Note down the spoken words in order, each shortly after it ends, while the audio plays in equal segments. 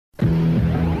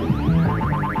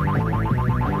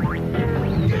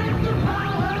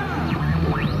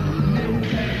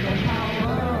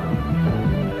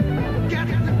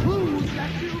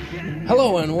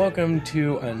Hello and welcome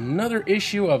to another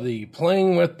issue of the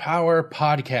Playing with Power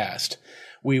podcast.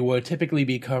 We would typically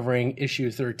be covering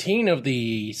issue 13 of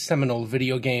the seminal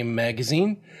video game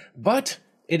magazine, but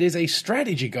it is a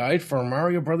strategy guide for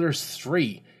Mario Bros.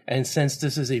 3. And since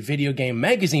this is a video game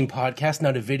magazine podcast,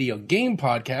 not a video game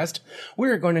podcast,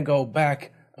 we're going to go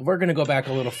back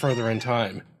a little further in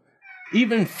time.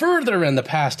 Even further in the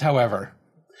past, however.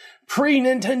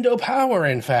 Pre-Nintendo Power,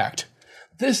 in fact.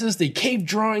 This is the cave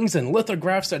drawings and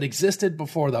lithographs that existed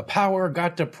before the Power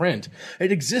got to print.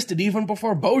 It existed even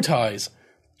before bow ties.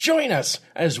 Join us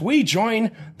as we join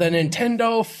the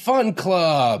Nintendo Fun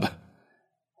Club.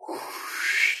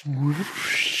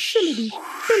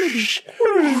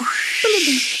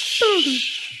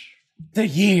 The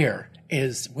year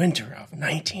is winter of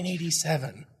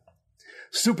 1987.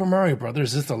 Super Mario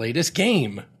Bros. Is the latest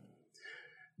game.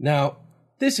 Now,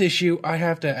 this issue, I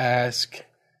have to ask,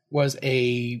 was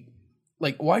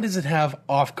why does it have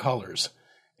off colors?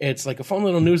 It's like a fun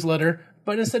little newsletter,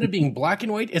 but instead of being black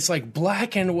and white, it's like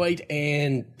black and white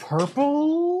and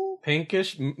purple?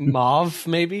 Pinkish? Mauve,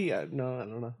 maybe? No, I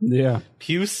don't know. Yeah.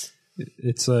 Puce?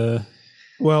 It's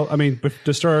well, I mean,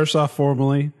 to start us off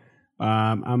formally,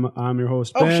 I'm your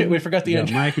host, Ben. Oh, shit, we forgot the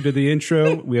intro. Mike, who did the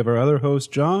intro. We have our other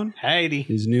host, John. Heidi.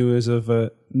 He's new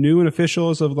and official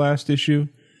as of last issue.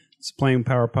 It's Playing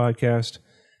Power Podcast.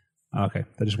 Okay,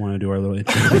 I just want to do our little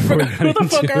intro. Who the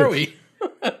fuck are we?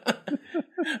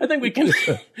 I think we can.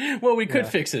 Well, we could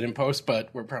fix it in post, but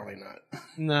we're probably not.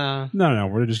 Nah. No.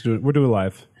 We're doing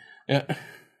live. Yeah.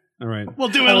 All right. We'll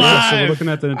do it live. So we're looking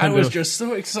at the Nintendo. I was just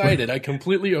so excited. I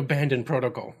completely abandoned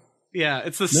protocol. Yeah,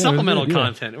 it's the supplemental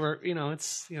content. Or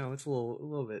it's a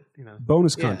little bit,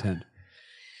 bonus content.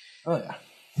 Oh yeah.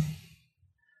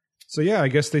 So yeah, I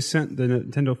guess they sent the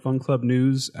Nintendo Fun Club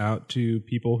news out to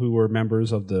people who were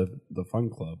members of the Fun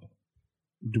Club.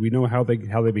 Do we know how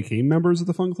they became members of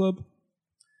the Fun Club?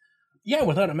 Yeah,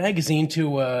 without a magazine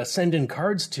to send in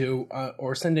cards to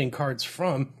or send in cards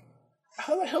from,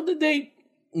 how the hell did they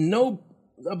know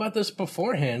about this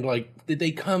beforehand? Like, did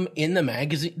they come in the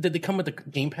magazine? Did they come with the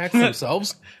game packs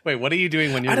themselves? Wait, what are you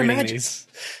doing when you're reading these?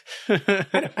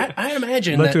 I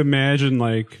imagine. I'd like to imagine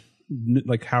like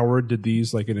Howard did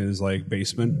these like in his like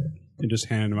basement and just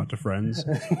handed them out to friends.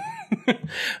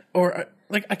 Or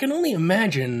I can only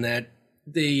imagine that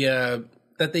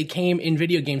they came in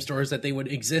video game stores, that they would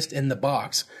exist in the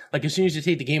box. Like as soon as you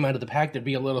take the game out of the pack, there'd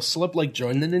be a little slip like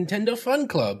join the Nintendo Fun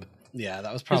Club. Yeah,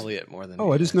 that was probably it more than.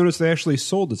 Oh, I just noticed they actually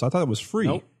sold this. I thought it was free.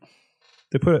 Nope.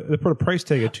 They put a price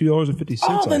tag at $2.50.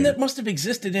 Oh, then that must have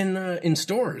existed in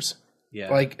stores. Yeah,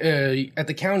 like at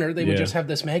the counter, they would just have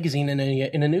this magazine in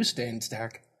a newsstand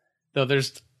stack. Though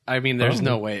there's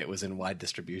no way it was in wide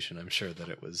distribution. I'm sure that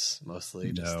it was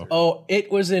mostly just. Oh, it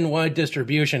was in wide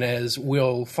distribution, as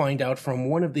we'll find out from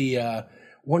one of the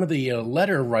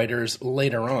letter writers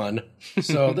later on.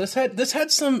 So this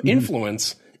had some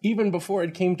influence even before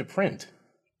it came to print.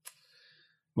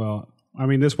 Well, I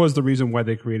mean, this was the reason why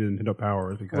they created Nintendo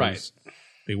Power, because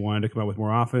they wanted to come out with more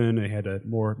often. They had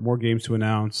more games to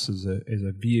announce as a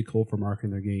vehicle for marketing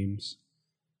their games.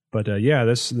 But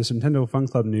this Nintendo Fun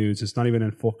Club news, it's not even in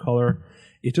full color.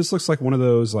 It just looks like one of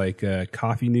those like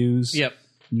coffee news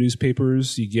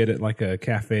newspapers you get at like a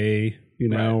cafe,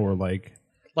 or like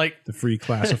the free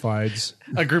classifieds.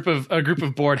 a group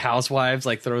of bored housewives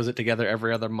like throws it together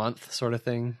every other month, sort of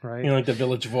thing, right? Like the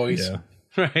Village Voice,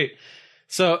 right?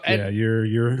 So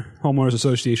your homeowners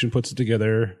association puts it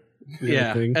together.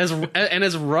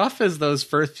 As rough as those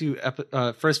first few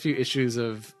issues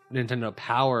of Nintendo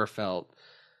Power felt,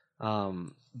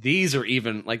 these are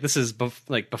even like this is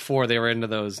before they were into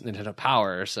those Nintendo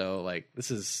Power. So like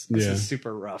this is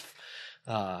super rough.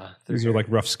 These are like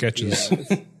rough sketches.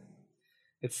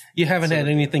 Yeah, you haven't had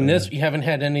anything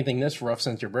this rough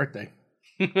since your birthday.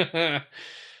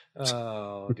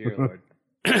 Oh dear Lord.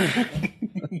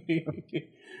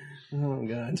 Oh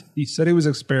God. He said he was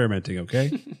experimenting,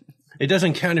 okay? It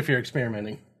doesn't count if you're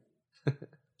experimenting.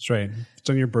 That's right. If it's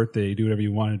on your birthday, you do whatever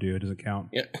you want to do. It doesn't count.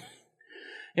 Yeah.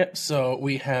 Yep. So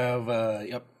we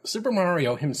have Super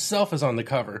Mario himself is on the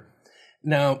cover.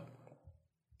 Now,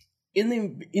 in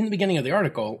the beginning of the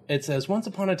article, it says, once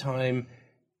upon a time,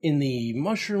 in the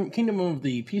kingdom of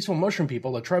the peaceful mushroom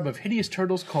people, a tribe of hideous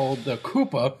turtles called the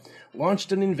Koopa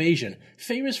launched an invasion.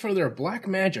 Famous for their black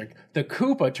magic, the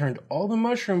Koopa turned all the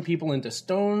mushroom people into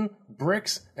stone,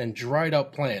 bricks, and dried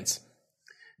up plants.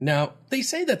 Now, they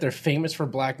say that they're famous for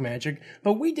black magic,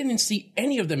 but we didn't see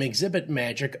any of them exhibit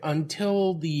magic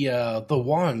until the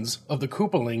wands of the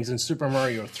Koopalings in Super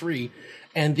Mario 3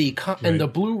 and the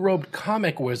blue-robed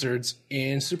comic wizards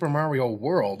in Super Mario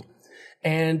World.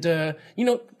 And,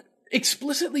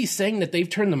 explicitly saying that they've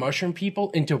turned the mushroom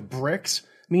people into bricks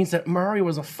means that Mario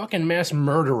was a fucking mass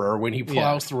murderer when he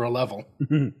plows through a level.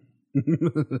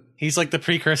 He's like the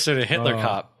precursor to Hitler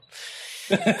Cop.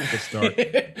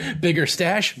 Bigger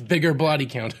stash, bigger body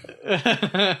count. And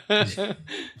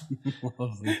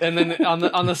then on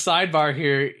the sidebar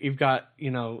here, you've got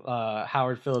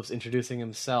Howard Phillips introducing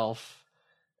himself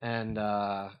and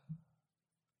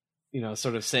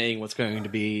sort of saying what's going to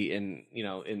be in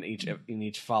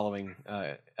each following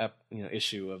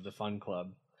issue of the Fun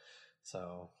Club.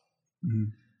 So,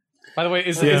 by the way,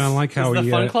 is the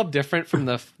Fun Club different from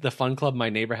the Fun Club my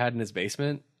neighbor had in his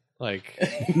basement? Like,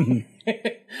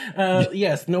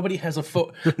 yes, nobody has a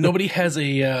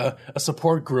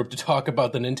support group to talk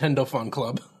about the Nintendo Fun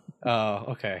Club. Oh,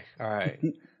 okay, all right,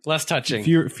 less touching.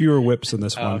 Fewer whips in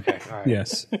this one. Okay, all right.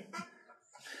 Yes.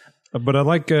 But I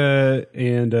like,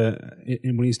 and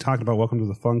when he's talking about welcome to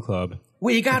the Fun Club,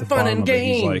 we got fun and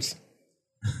games.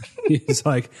 He's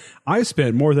like, I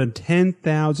spent more than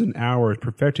 10,000 hours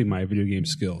perfecting my video game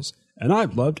skills, and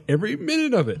I've loved every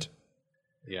minute of it.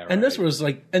 Yeah, right. And this was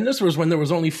when there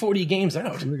was only 40 games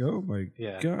out. I'm like, oh my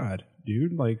god,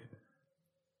 dude! Like,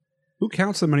 who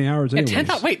counts so many hours?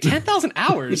 Anyways? 10,000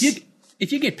 hours.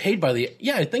 If you get paid by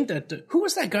I think that who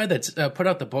was that guy that's put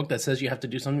out the book that says you have to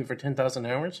do something for 10,000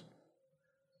 hours?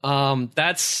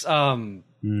 That's the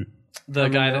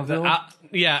guy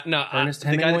that Ernest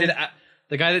Hemingway?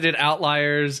 The guy that did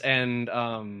Outliers and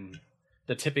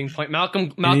the Tipping Point.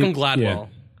 Malcolm Gladwell.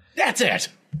 Yeah. That's it.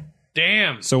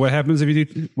 Damn. So what happens if you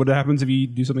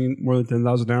do something more than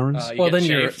 10,000 hours?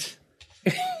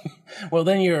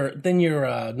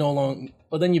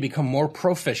 Then you become more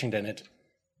proficient in it.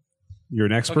 You're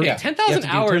an expert. Okay, 10,000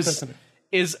 hours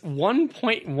is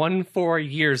 1.14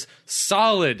 years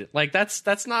solid. Like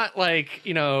that's not like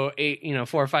 4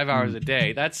 or 5 hours a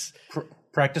day. That's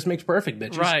practice makes perfect,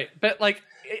 bitches. Right, but like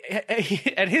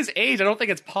at his age, I don't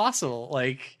think it's possible.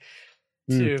 Like.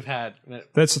 To have had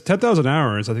that's 10,000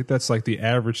 hours. I think that's like the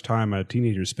average time a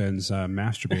teenager spends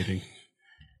masturbating.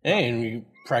 Hey, and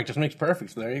practice makes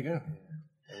perfect. So there you go.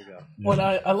 What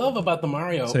I love about the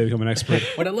Mario, say become an expert.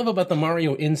 What I love about the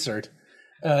Mario insert,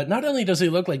 not only does he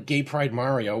look like Gay Pride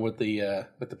Mario with the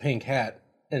pink hat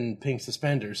and pink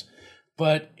suspenders,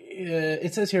 but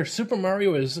it says here Super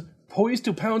Mario is poised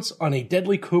to pounce on a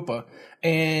deadly Koopa,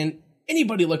 and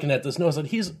anybody looking at this knows that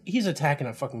he's attacking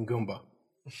a fucking Goomba.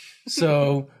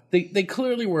 So they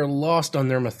clearly were lost on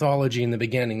their mythology in the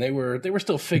beginning. They were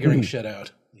still figuring shit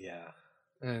out. Yeah.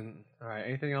 And all right,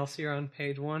 anything else here on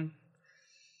page 1?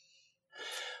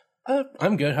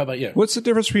 I'm good. How about you? What's the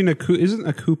difference between isn't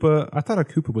a Koopa? I thought a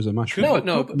Koopa was a mushroom.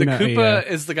 No, the Koopa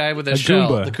is the guy with the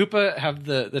shell. Goomba. The Koopa have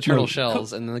the turtle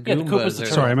shells, and then the Goomba is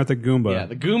sorry, I meant the Goomba. Yeah,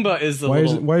 the Goomba is the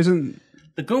why isn't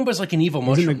the Goomba's like an evil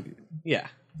mushroom? Yeah.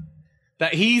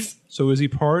 That he's so is he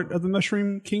part of the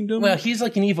Mushroom Kingdom? Well, he's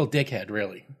like an evil dickhead,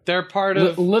 really. They're part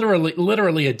of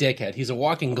literally a dickhead. He's a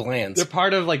walking glands. They're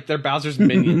part of like they're Bowser's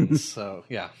minions. So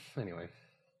yeah. Anyway,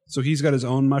 so he's got his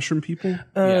own mushroom people.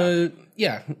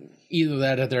 Yeah. Either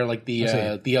that, or they're like the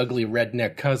ugly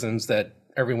redneck cousins that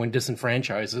everyone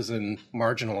disenfranchises and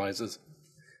marginalizes.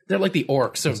 They're like the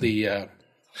orcs of the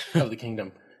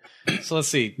kingdom. So let's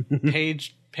see,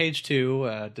 page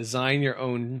 2. Design your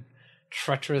own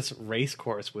treacherous race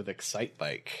course with Excite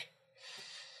Bike,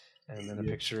 and then a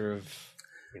picture of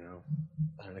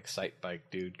an Excite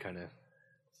Bike dude kind of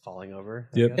falling over.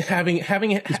 Yep, having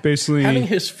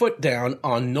his foot down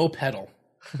on no pedal.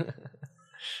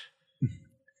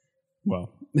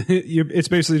 Well, it's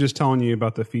basically just telling you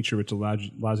about the feature which allows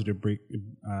you to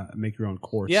make your own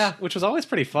course. Yeah, which was always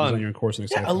pretty fun. Design your own course in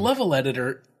Excite a level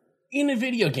editor. In a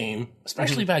video game,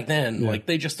 especially back then, like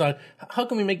they just thought, how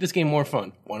can we make this game more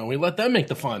fun? Why don't we let them make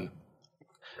the fun?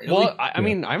 Really? Well, I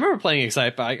mean, I remember playing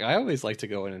Excite Bike. I always like to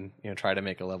go in and try to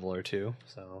make a level or two.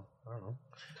 So I don't know.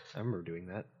 I remember doing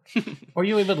that. Were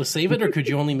you able to save it, or could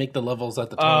you only make the levels at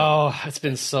the time? Oh, it's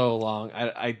been so long.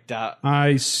 I doubt.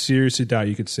 I seriously doubt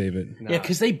you could save it. Nah. Yeah,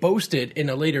 because they boasted in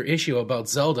a later issue about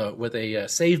Zelda with a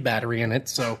save battery in it,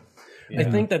 so. Yeah. I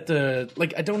think that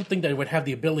I don't think that it would have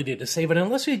the ability to save it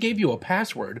unless it gave you a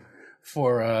password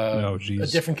for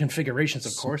different configurations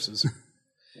of courses.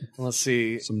 Let's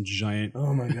see. Some giant.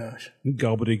 Oh my gosh.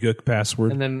 Gobbledygook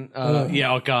password. And then,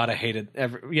 oh god, I hated.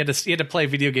 You had to play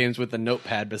video games with a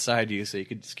notepad beside you so you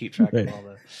could just keep track of all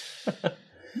the.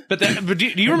 But do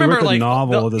you remember like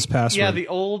novel of this password? Yeah, the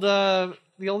old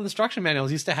instruction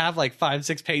manuals used to have like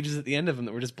 5-6 pages at the end of them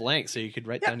that were just blank, so you could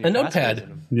write down your a notepad.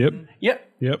 Yep.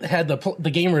 It had the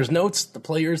gamer's notes, the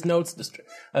player's notes,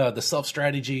 the self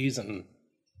strategies, and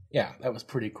that was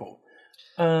pretty cool.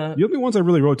 The only ones I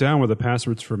really wrote down were the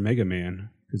passwords for Mega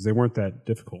Man, because they weren't that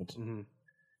difficult.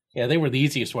 Yeah, they were the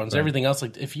easiest ones. Right. Everything else,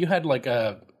 like if you had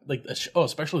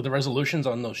especially the resolutions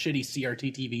on those shitty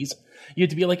CRT TVs, you had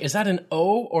to be like, is that an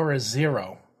O or a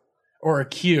 0 or a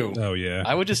Q? Oh yeah,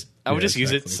 I would just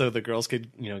use it so the girls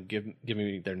could give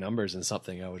me their numbers and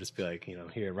something. I would just be like,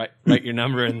 here, write your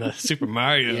number in the Super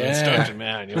Mario instruction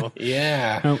manual.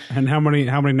 Yeah. And how many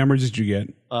numbers did you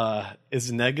get?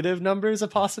 Is negative numbers a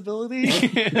possibility?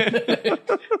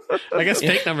 I guess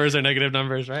fake numbers are negative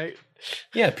numbers, right?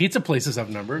 Yeah, pizza places have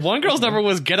numbers. One girl's number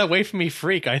was "Get away from me,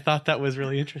 freak." I thought that was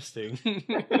really interesting.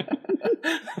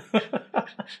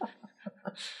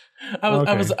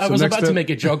 I was about to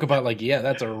make a joke about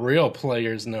that's a real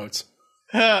player's notes.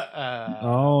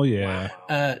 Oh yeah.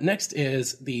 Next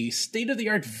is the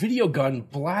state-of-the-art video gun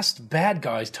blast bad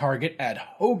guys target at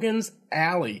Hogan's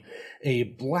Alley, a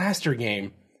blaster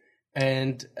game.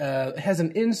 And it has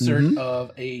an insert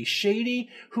of a shady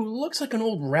who looks like an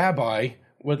old rabbi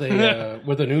with a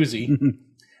with an Uzi,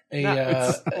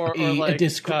 a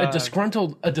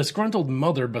disgruntled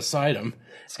mother beside him,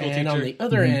 and on the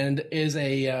other end is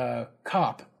a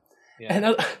cop. Yeah. And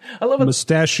I love it.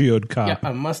 Mustachioed cop. Yeah,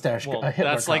 a mustache. Well, a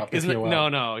Hitler that's cop. like, isn't it?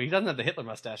 No, he doesn't have the Hitler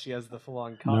mustache. He has the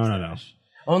full-on cop mustache.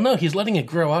 Oh no, he's letting it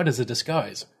grow out as a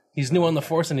disguise. He's new on the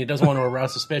force and he doesn't want to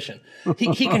arouse suspicion.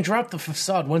 He can drop the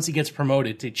facade once he gets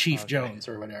promoted to Chief Jones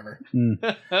or whatever.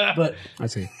 But I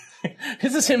see.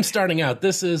 This is him starting out.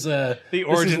 This is the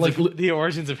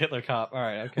origins of Hitler Cop. All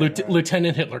right, okay.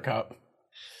 Lieutenant Hitler Cop.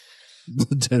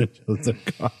 Lieutenant Hitler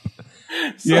Cop.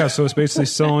 Yeah, so it's basically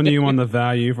selling you on the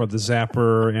value for the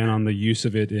zapper and on the use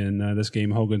of it in this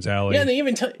game, Hogan's Alley. Yeah, they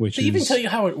even tell you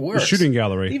how it works. The shooting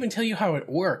gallery. They even tell you how it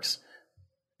works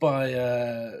by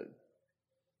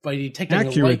detecting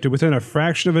accurate to within a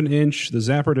fraction of an inch. The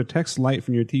zapper detects light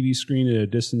from your TV screen at a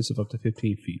distance of up to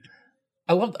 15 feet.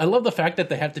 I love the fact that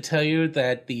they have to tell you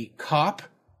that the cop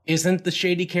isn't the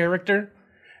shady character.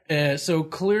 So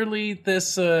clearly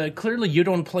you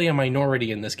don't play a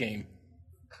minority in this game.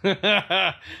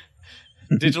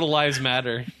 Digital lives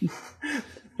matter.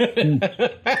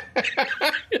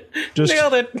 Just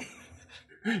nailed it.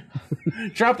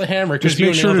 Drop the hammer. Just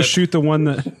make sure to shoot the one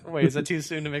that. Wait, is that too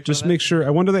soon to make? Just make sure.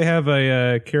 I wonder they have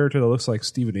a character that looks like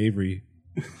Stephen Avery.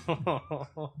 Oh my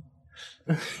god.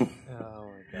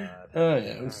 Oh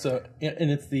yeah. So yeah, and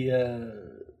it's the.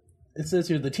 It says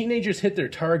here the teenagers hit their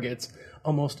targets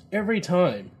almost every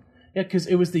time. Yeah, because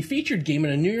it was the featured game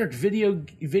in a New York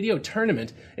video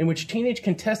tournament in which teenage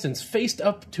contestants faced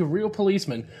up to real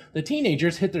policemen. The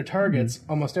teenagers hit their targets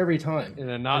almost every time. In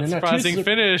a not surprising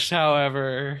finish,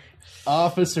 however.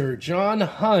 Officer John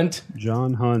Hunt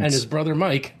and his brother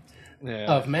Mike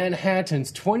of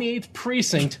Manhattan's 28th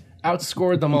precinct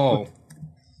outscored them all.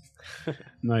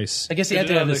 Nice. I guess he had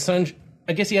to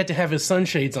have his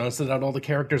sunshades on so that all the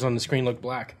characters on the screen look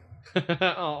black.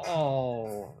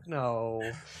 Oh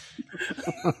no.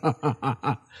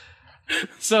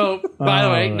 So, by the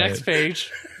way, next page,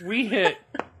 we hit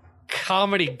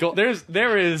comedy gold.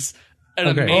 There is an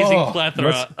amazing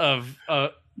plethora of.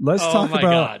 Let's talk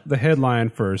about the headline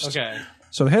first. Okay.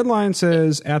 So the headline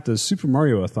says, "At the Super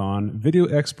Mario-a-thon, video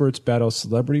experts battle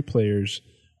celebrity players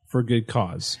for good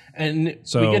cause." And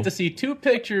we get to see two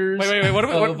pictures. Wait.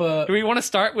 Do we want to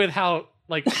start with how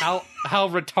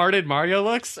retarded Mario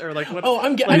looks, or like what? Oh,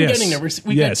 I'm getting there.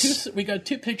 We got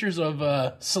two pictures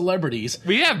of celebrities.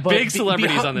 We have big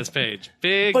celebrities on this page.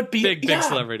 Big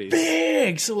celebrities.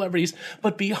 Big celebrities.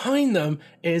 But behind them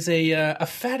is a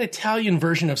fat Italian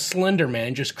version of Slender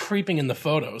Man just creeping in the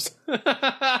photos.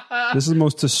 This is the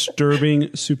most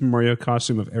disturbing Super Mario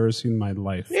costume I've ever seen in my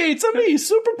life. Hey, it's me,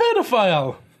 super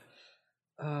pedophile.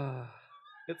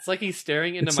 It's like he's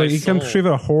staring into my soul. He comes straight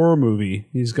out of a horror movie.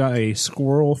 He's got a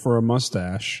squirrel for a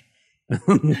mustache.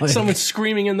 Someone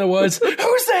screaming in the woods.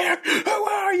 Who's there? Who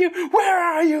are you? Where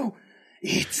are you?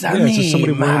 It's me,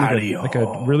 somebody Mario. Like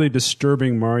a really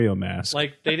disturbing Mario mask.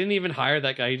 Like they didn't even hire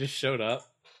that guy. He just showed up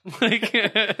like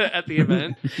at the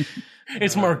event.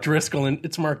 It's Mark Driscoll and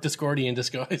it's Mark Discordia in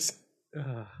disguise.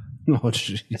 Oh,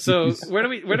 jeez. So where do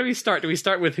we start? Do we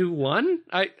start with who won?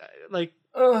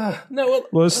 No.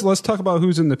 Well, let's talk about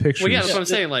who's in the pictures. Well, yeah, that's what I'm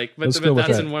saying. But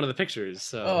that's in one of the pictures.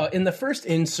 So in the first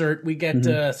insert, we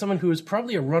get someone who is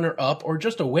probably a runner-up or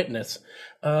just a witness.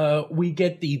 We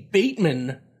get the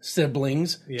Bateman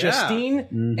siblings,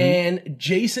 Justine and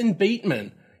Jason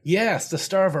Bateman. Yes, the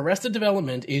star of Arrested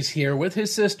Development is here with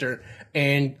his sister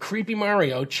and Creepy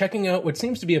Mario checking out what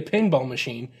seems to be a pinball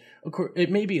machine. Of course, it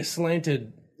may be a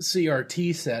slanted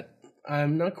CRT set.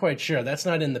 I'm not quite sure. That's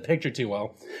not in the picture too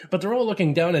well. But they're all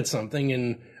looking down at something,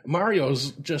 and Mario's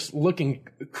just looking...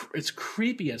 It's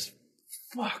creepy as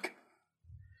fuck.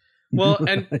 Well,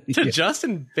 and to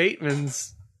Justin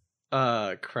Bateman's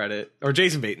credit, or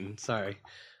Jason Bateman, sorry.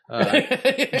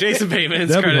 Jason Bateman's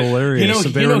That'd be credit. hilarious.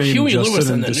 Huey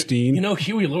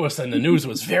Lewis in the news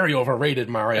was very overrated,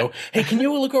 Mario. Hey, can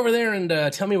you look over there and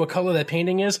tell me what color that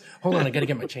painting is? Hold on, I gotta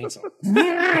get my chainsaw.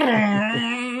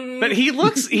 But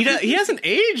he hasn't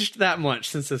aged that much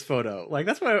since this photo. Like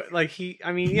that's why, like he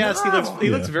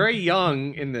looks very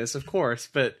young in this, of course.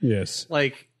 But yes,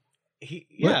 like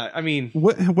I mean,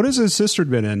 what has his sister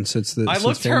been in since the? I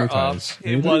looked her up. Ties?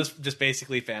 It was just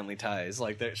basically Family Ties.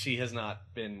 Like she has not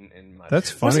been in much.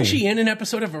 That's funny. Wasn't she in an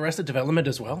episode of Arrested Development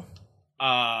as well?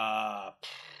 That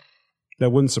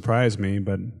wouldn't surprise me,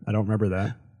 but I don't remember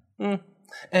that.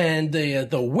 And the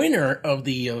winner of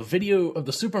the video of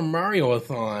the Super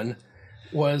Mario-a-thon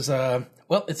was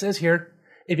it says here,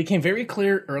 it became very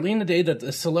clear early in the day that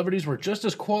the celebrities were just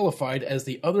as qualified as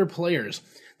the other players.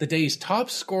 The day's top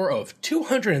score of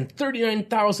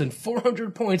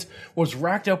 239,400 points was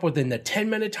racked up within the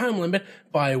 10-minute time limit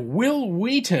by Will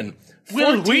Wheaton.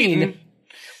 Will Wheaton?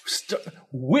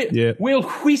 Will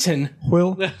Wheaton.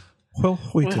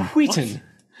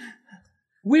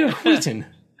 Will Wheaton.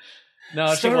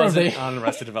 No, she wasn't on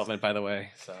Arrested Development, by the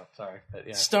way. So sorry, but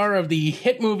yeah. Star of the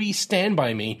hit movie Stand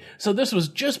By Me. So this was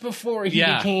just before he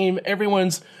became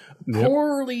everyone's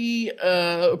poorly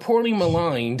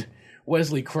maligned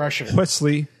Wesley Crusher.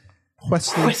 Wesley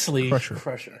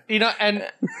Crusher. You know, and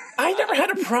I never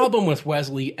had a problem with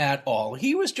Wesley at all.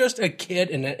 He was just a kid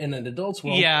in an adult's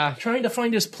world, trying to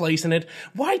find his place in it.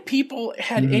 Why people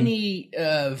had any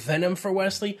venom for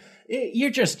Wesley?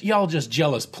 Y'all just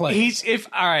jealous players.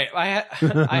 I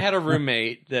had a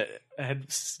roommate that had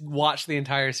watched the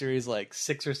entire series like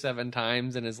 6 or 7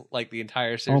 times and is like the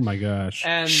entire series. Oh my gosh!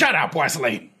 And shut up,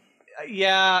 Wesley.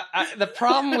 Yeah, the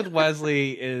problem with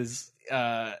Wesley is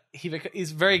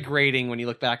he's very grating when you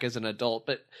look back as an adult.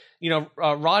 But you know,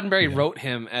 Roddenberry wrote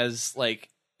him as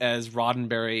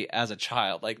Roddenberry as a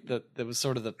child. Like that was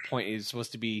sort of the point. He's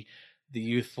supposed to be the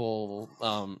youthful.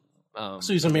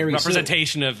 So he's a Mary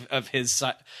representation of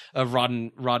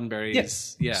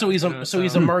Roddenberry's. Yeah. So he's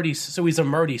a Marty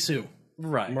Sue.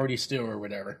 Right. Marty Stew or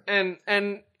whatever. And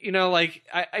you know, like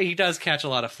he does catch a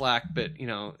lot of flack, but you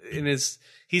know, he's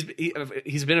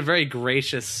been a very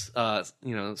gracious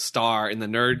star in the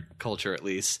nerd culture, at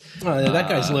least. That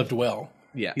guy's lived well.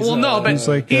 Yeah. He's he's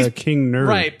like King Nerd,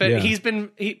 right? But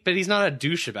he's not a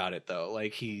douche about it though.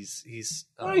 Like he's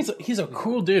a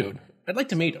cool dude. I'd like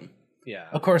to meet him. Yeah.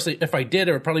 Of course, if I did,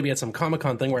 it would probably be at some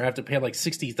Comic-Con thing where I have to pay like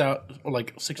 $60,000 or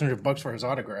like $600 for his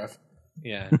autograph.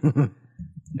 Yeah.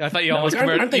 I thought you almost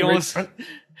converted. You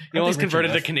almost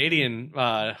converted to Canadian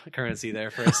currency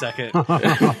there for a second.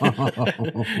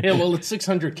 Yeah, well, it's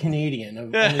 600 Canadian,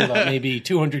 only about maybe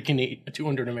 200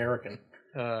 American.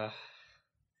 All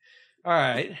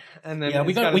right, and then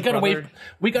we gotta wait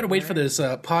for this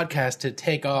podcast to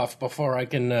take off before I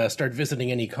can start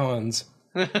visiting any cons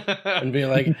and be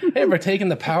like, hey, we're taking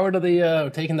the power to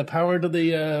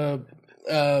the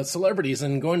celebrities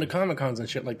and going to Comic Cons and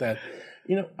shit like that.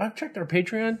 You know, I've checked our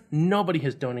Patreon. Nobody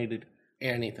has donated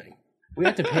anything. We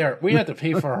have to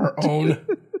pay for our own.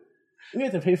 We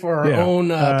have to pay for our own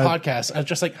podcast. I was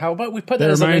just like, how about we put that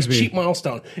as a nice cheap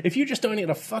milestone? If you just donate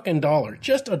a fucking $1,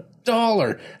 just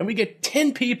 $1, and we get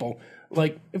 10 people,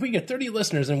 like if we get 30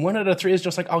 listeners and 1 out of 3 is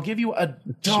just like, I'll give you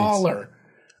 $1,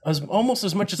 almost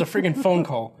as much as a friggin' phone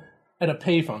call at a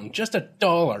payphone, just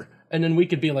 $1, and then we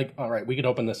could be like, all right, we could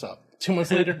open this up. 2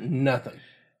 months later, nothing.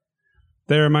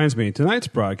 That reminds me, tonight's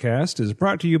broadcast is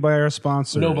brought to you by our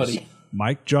sponsors. Nobody.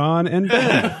 Mike, John, and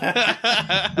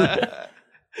Ben.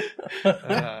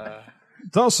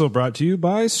 It's also brought to you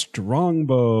by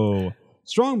Strongbow.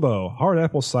 Strongbow, hard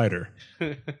apple cider.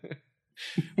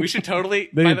 We should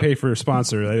totally... They didn't pay for a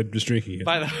sponsor. I'm just drinking it.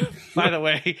 By the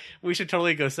way, we should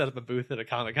totally go set up a booth at a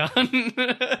Comic-Con.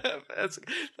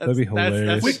 That'd be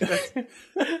hilarious.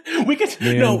 We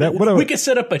could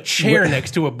set up a chair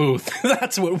next to a booth.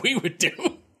 That's what we would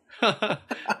do.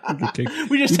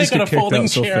 We just take out a folding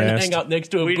chair and hang out next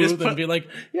to a booth and be like,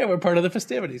 yeah, we're part of the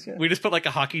festivities. Yeah. We just put like a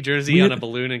hockey jersey on a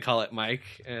balloon and call it Mike,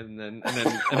 and then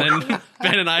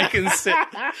Ben and I can sit.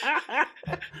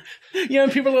 Yeah,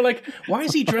 and people are like, why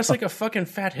is he dressed like a fucking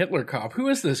fat Hitler cop? Who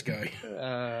is this guy?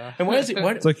 And why is he?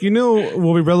 It's like,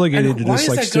 we'll be relegated to just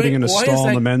like sitting in a stall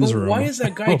in the men's room. Why is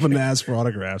that guy open to ask for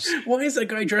autographs? Why is that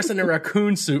guy dressed in a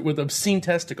raccoon suit with obscene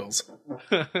testicles?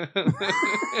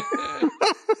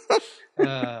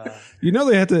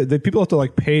 People have to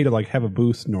like pay to like have a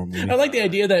booth normally. I like the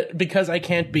idea that because I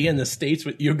can't be in the States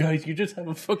with you guys, you just have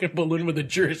a fucking balloon with a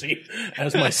jersey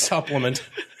as my supplement.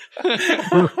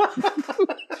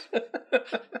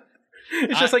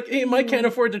 It's just like, hey, Mike can't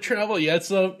afford to travel yet,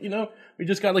 so we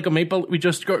just got like a maple. We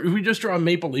just draw a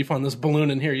maple leaf on this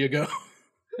balloon, and here you go.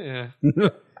 Yeah.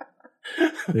 There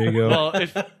you go. Well,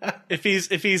 if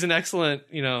he's an excellent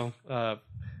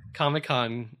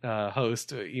Comic-Con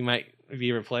host, you might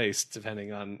be replaced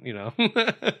depending on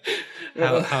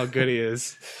how good he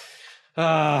is.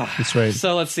 That's right.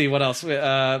 So let's see what else.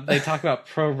 They talk about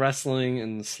pro wrestling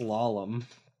and slalom.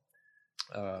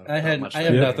 I had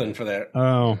nothing for that.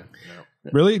 Oh,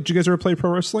 really? Did you guys ever play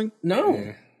pro wrestling?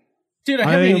 No, dude,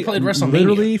 I haven't even played WrestleMania.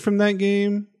 Literally from that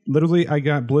game. Literally, I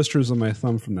got blisters on my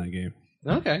thumb from that game.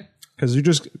 Okay. Because you're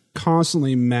just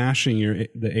constantly mashing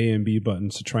the A and B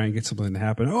buttons to try and get something to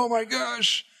happen. Oh my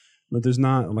gosh! But there's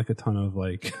not like a ton of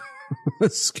like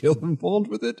skill involved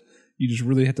with it. You just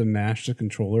really have to mash the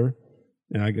controller.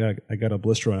 And I got a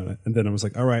blister on it, and then I was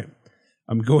like, all right,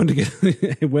 I'm going to get.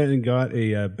 I went and got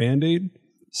a Band-Aid,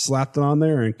 slapped it on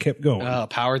there, and kept going. Oh,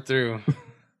 powered through.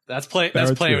 That's playing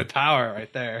with power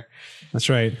right there. That's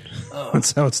right.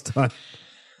 That's how it's done.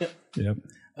 Yep.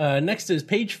 Next is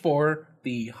page 4.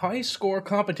 The high score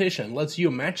competition lets you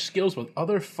match skills with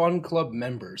other Fun Club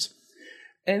members.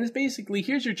 And it's basically,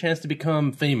 here's your chance to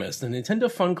become famous. The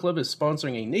Nintendo Fun Club is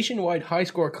sponsoring a nationwide high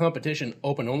score competition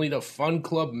open only to Fun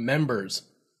Club members,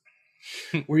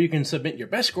 where you can submit your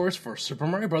best scores for Super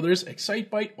Mario Bros.,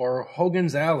 Excitebike, or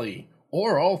Hogan's Alley,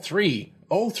 or all three.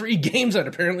 All three games that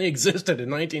apparently existed in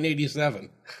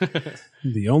 1987.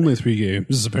 The only 3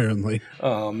 games, apparently.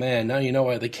 Oh man, now you know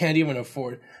why they can't even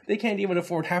afford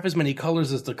half as many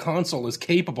colors as the console is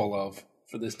capable of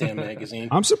for this damn magazine.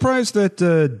 I'm surprised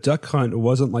that Duck Hunt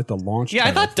wasn't like the launch. Yeah,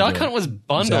 I thought Duck Hunt was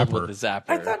bundled with the Zapper.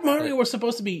 I thought Mario was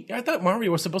supposed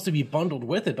to be bundled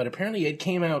with it, but apparently it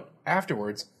came out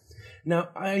afterwards. Now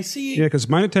I see. Yeah, because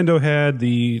my Nintendo had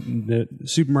the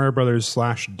Super Mario Brothers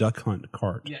 / Duck Hunt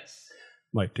cart. Yes.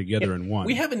 Like together in one.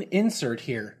 We have an insert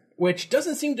here, which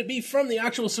doesn't seem to be from the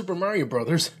actual Super Mario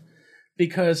Brothers,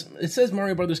 because it says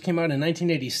Mario Brothers came out in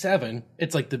 1987.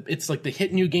 It's like the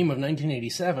hit new game of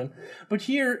 1987. But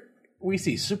here we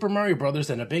see Super Mario Brothers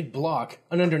in a big block,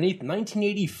 and underneath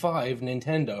 1985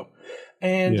 Nintendo.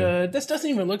 And this doesn't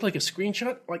even look like a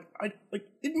screenshot.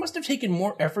 It must have taken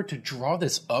more effort to draw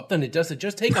this up than it does to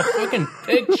just take a fucking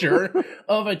picture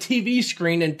of a TV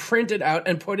screen and print it out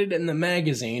and put it in the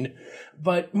magazine.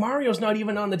 But Mario's not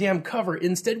even on the damn cover.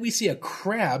 Instead, we see a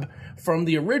crab from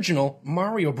the original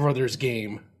Mario Brothers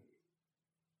game.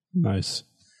 Nice.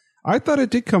 I thought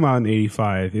it did come out in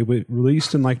 85. It was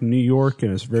released in like New York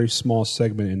in a very small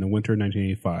segment in the winter of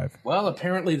 1985. Well,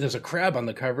 apparently there's a crab on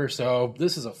the cover, so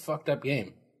this is a fucked up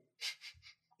game.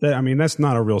 That's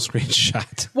not a real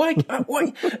screenshot. Why?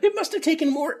 It must have taken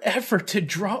more effort to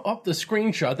draw up the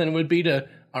screenshot than it would be to,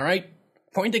 all right,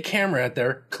 point a camera at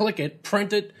there, click it,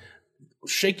 print it,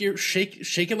 shake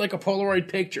it like a Polaroid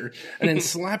picture, and then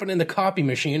slap it in the copy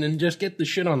machine and just get the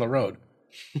shit on the road.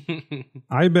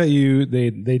 I bet you they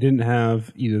didn't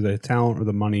have either the talent or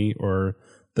the money or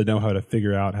the know-how to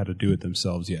figure out how to do it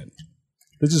themselves yet.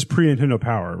 This is pre-Nintendo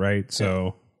Power, right?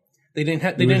 So they didn't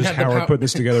have Howard put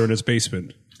this together in his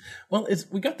basement. Well,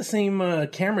 we got the same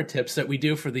camera tips that we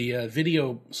do for the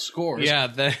video scores. Yeah,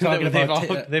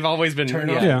 they've always been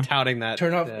touting that.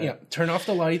 Turn off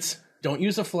the lights. Don't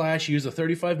use a flash. Use a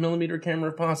 35mm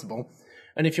camera if possible.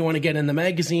 And if you want to get in the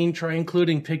magazine, try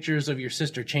including pictures of your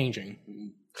sister changing.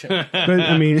 But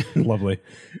lovely.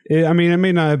 It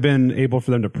may not have been able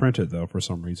for them to print it though for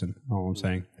some reason. All I'm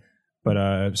saying.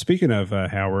 But speaking of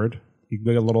Howard, you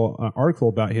got a little article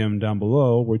about him down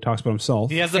below where he talks about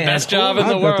himself. He has the best job in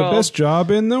the world. The best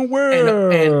job in the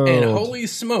world. And holy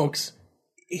smokes,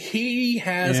 he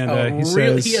has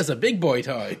he has a big boy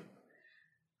tie.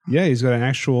 Yeah, he's got an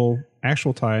actual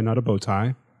tie, not a bow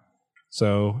tie.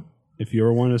 So if you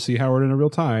ever want to see Howard in a real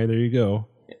tie, there you go.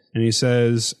 And he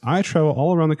says, I travel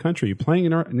all around the country playing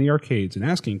in the arcades and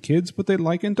asking kids what they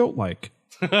like and don't like.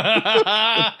 That's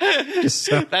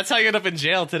how you end up in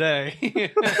jail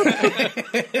today.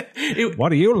 What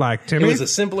do you like, Timmy? It was a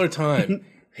simpler time.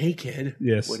 Hey, kid.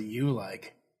 Yes. What do you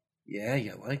like? Yeah,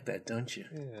 you like that, don't you?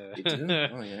 Yeah. You do?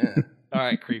 Oh, yeah. All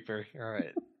right, creeper. All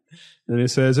right. And he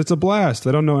says, it's a blast.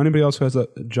 I don't know anybody else who has a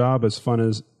job as fun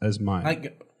as mine.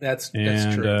 That's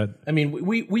true.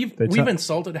 We've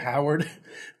insulted Howard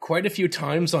quite a few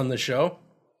times on the show.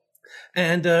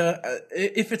 And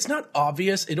if it's not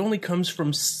obvious, it only comes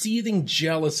from seething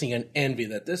jealousy and envy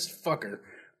that this fucker,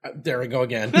 there we go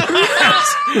again,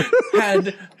 has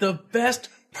had the best,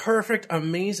 perfect,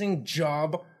 amazing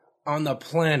job on the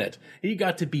planet. He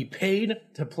got to be paid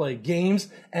to play games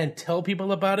and tell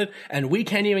people about it, and we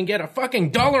can't even get a fucking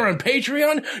dollar on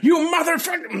Patreon? You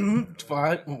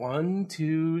motherfucker! 1,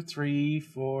 2, 3,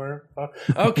 4, 5.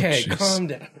 Okay, calm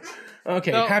down.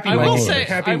 Okay, No, happy I Mike. will say,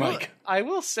 Happy Mike. I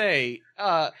will say,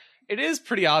 it is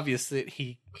pretty obvious that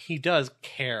he does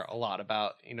care a lot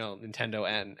about Nintendo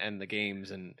and the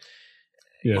games and.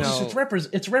 Yes.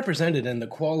 It's represented in the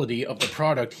quality of the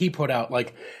product he put out.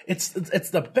 Like it's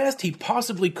the best he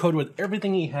possibly could with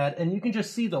everything he had, and you can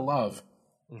just see the love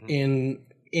in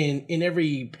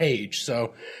every page.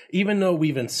 So even though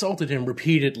we've insulted him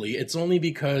repeatedly, it's only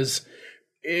because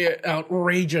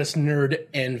outrageous nerd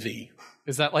envy.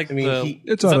 Is that like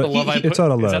it's out of love.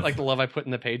 Is that like the love I put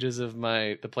in the pages of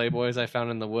the Playboys I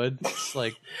found in the woods?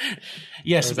 Like,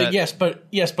 yes, but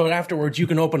afterwards you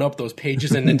can open up those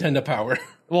pages in Nintendo Power.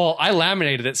 Well, I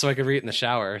laminated it so I could read it in the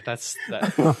shower. That's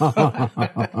that.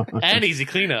 And easy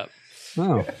cleanup.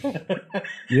 Oh,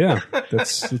 yeah,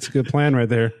 that's a good plan right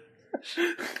there.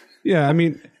 Yeah, I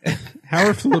mean,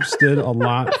 Howard Phillips did a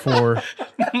lot for.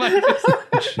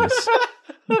 Jeez.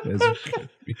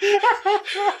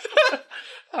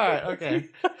 All right, okay.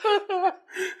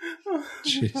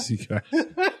 Jeez, you guys.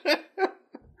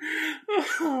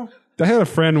 I had a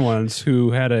friend once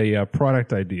who had a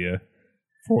product idea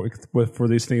for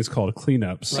these things called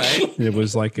cleanups. Right. It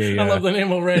was like a. I love the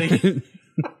name already.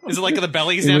 Is it like the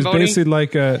belly It Zamboni? was basically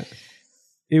like a.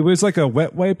 It was like a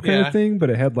wet wipe kind of thing, but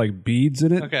it had like beads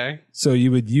in it. Okay. So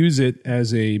you would use it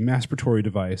as a masturbatory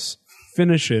device,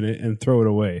 finish in it, and throw it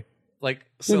away. Like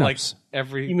Cleanups.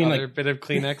 every mean other like- bit of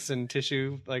Kleenex and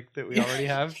tissue like that we already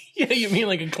have. Yeah, you mean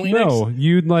like a Kleenex? No,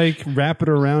 you'd like wrap it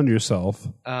around yourself,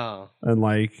 Oh, and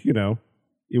like it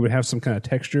would have some kind of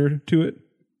texture to it.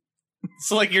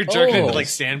 so like you're jerking Oh. into like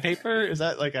sandpaper? Is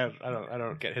that like I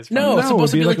don't get his? No, No, it's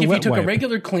supposed to it'd be be like like a if you wet took a wipe.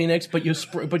 regular Kleenex, but you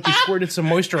squirted some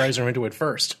moisturizer into it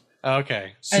first,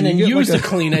 Okay, So and then you get used like the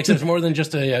Kleenex as more than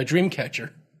just a dream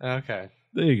catcher, okay.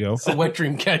 There you go. a wet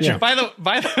dream catcher. By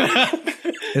the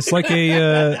It's like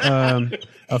a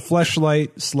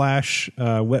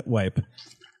fleshlight / wet wipe,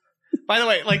 by the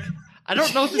way, like I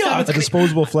don't know if this happens. a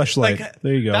disposable fleshlight. Like,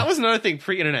 there you go. That was another thing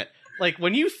pre-internet. Like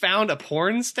when you found a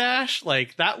porn stash,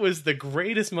 like that was the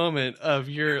greatest moment of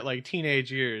your like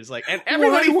teenage years. Like, and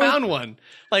everybody found one.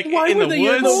 Like Why in were the they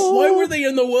woods. why were they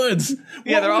in the woods?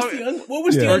 Yeah, they're What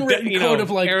was the Yeah. unwritten You know, code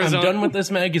of like, Arizona- I'm done with this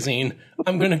magazine.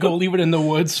 I'm going to go leave it in the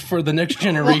woods for the next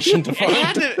generation to It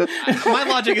had find. to, my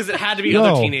logic is it had to be No.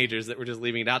 other teenagers that were just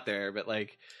leaving it out there. But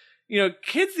like,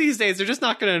 kids these days, they're just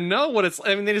not going to know what it's.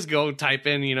 I mean, they just go type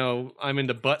in, I'm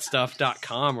into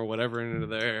buttstuff.com or whatever into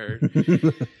there.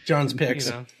 John's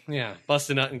picks. Yeah, bust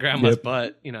a nut in grandma's Yep.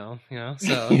 butt.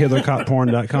 So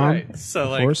Hitlercopporn.com, right. So of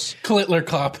like, course. Clitler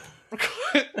Cop.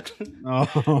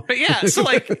 Oh. but yeah, so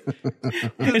like,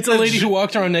 It's a lady who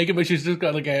walks around naked, but she's just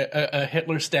got like a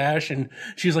Hitler stash, and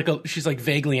she's like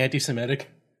vaguely anti-Semitic.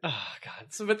 oh god.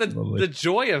 So, but Lovely. the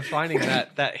joy of finding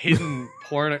that hidden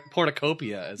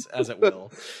pornocopia, as it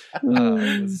will,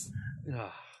 was,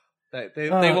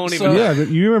 they won't so- even. Yeah, but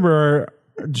you remember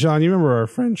John? You remember our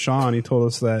friend Sean? He told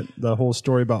us that the whole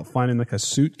story about finding like a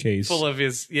suitcase Full of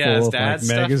his full his of dad's like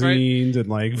stuff, right? magazines and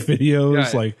like videos,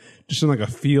 Right. like just in like a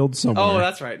field somewhere. Oh,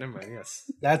 that's right. Never mind. Yes.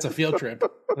 That's a field trip.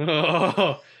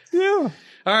 Oh. yeah.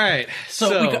 All right.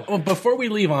 So, Well, before we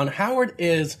leave on, Howard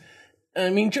is, I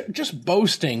mean, just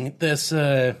boasting this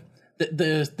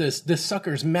this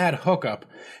sucker's mad hookup.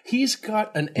 He's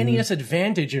got an NES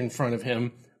Advantage in front of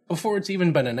him before it's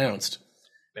even been announced.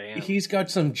 bam. He's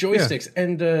got some joysticks,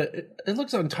 and it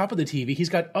looks on top of the TV. He's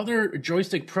got other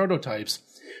joystick prototypes.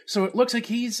 So it looks like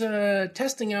he's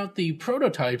testing out the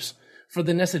prototypes for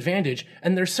the NES Advantage,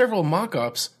 and there's several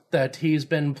mock-ups that he's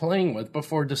been playing with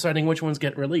before deciding which ones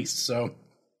get released. So,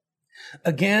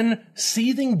 again,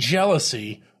 seething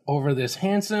jealousy over this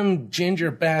handsome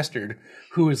ginger bastard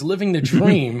who is living the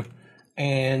dream.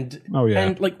 And Oh, yeah.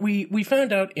 and like we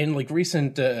found out in like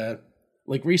recent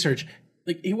like research,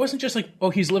 like he wasn't just like, oh,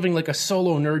 he's living like a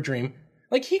solo nerd dream.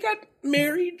 Like he got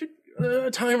married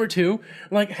a time or two,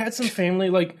 like had some family,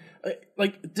 like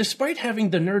despite having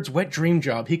the nerd's wet dream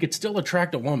job, he could still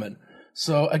attract a woman.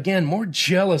 So again, more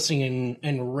jealousy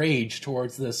and rage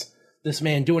towards this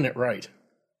man doing it right.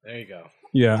 There you go.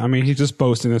 Yeah, I mean, he's just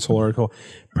boasting this whole article.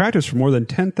 Practice for more than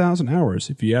 10,000 hours.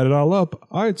 If you add it all up,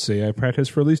 I'd say I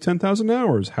practiced for at least 10,000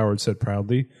 hours, Howard said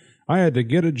proudly. I had to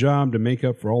get a job to make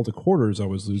up for all the quarters I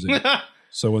was losing.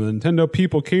 So when the Nintendo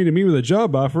people came to me with a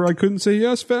job offer, I couldn't say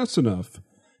yes fast enough.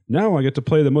 Now I get to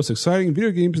play the most exciting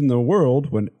video games in the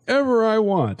world whenever I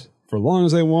want, for long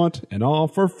as I want, and all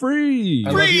for free.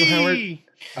 I love you, Howard.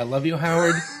 I love you,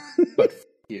 Howard. But f-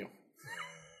 you.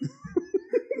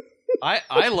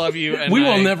 I love you, and We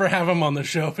will never have him on the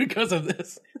show because of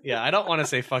this. Yeah, I don't want to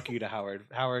say fuck you to Howard.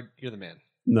 Howard, you're the man.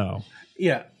 No.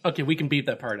 Yeah. Okay, we can beat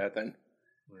that part out then.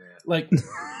 Like,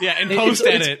 yeah, and post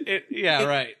edit.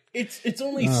 Right. It's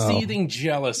only seething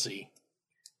jealousy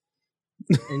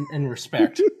and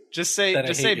respect. Just say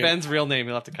Ben's real name.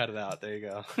 You'll have to cut it out. There you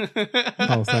go.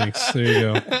 Oh, thanks. There you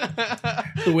go.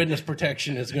 The witness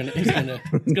protection is gonna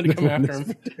come after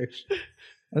him.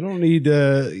 I don't need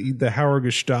the Howard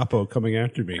Gestapo coming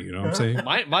after me. You know what I'm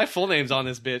saying? My full name's on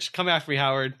this bitch. Come after me,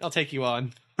 Howard. I'll take you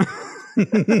on.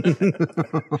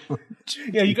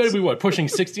 Yeah, you got to be pushing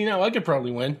 60 now? I could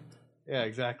probably win. Yeah,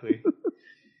 exactly.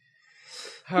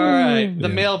 All right, the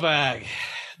mailbag.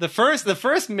 The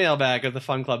first mailbag of the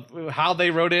Fun Club. How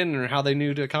they wrote in or how they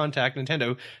knew to contact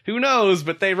Nintendo, who knows?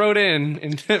 But they wrote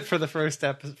in for the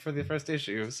first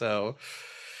issue. So,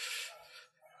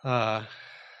 the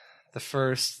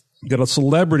first got a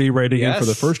celebrity writing in for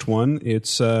the first one.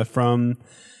 It's from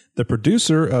the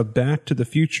producer of Back to the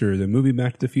Future, the movie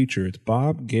Back to the Future. It's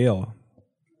Bob Gale.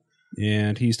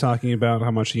 And he's talking about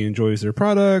how much he enjoys their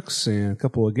products and a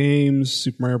couple of games,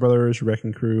 Super Mario Brothers,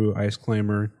 Wrecking Crew, Ice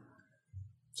Climber.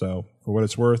 So, for what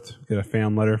it's worth, get a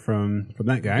fan letter from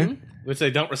that guy. Mm-hmm. Which they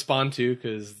don't respond to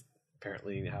because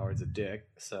apparently Howard's a dick,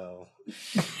 so...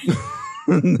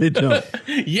 They don't.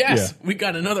 Yes, we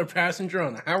got another passenger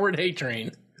on the Howard hate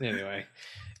train. Anyway.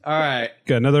 All right.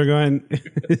 Got another guy,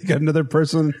 got another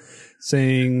person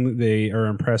saying they are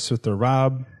impressed with the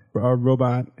Rob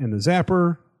robot and the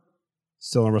Zapper.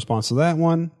 Still in response to that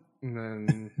one.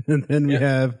 And then we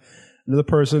have another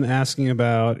person asking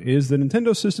about, is the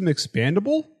Nintendo system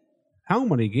expandable? How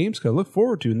many games can I look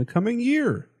forward to in the coming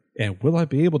year? And will I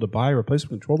be able to buy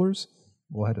replacement controllers?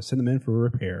 We'll have to send them in for a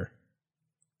repair.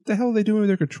 What the hell are they doing with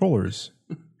their controllers?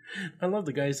 I love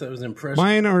the guys that was impressed.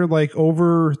 Mine are like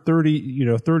over 30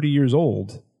 years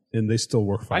old, and they still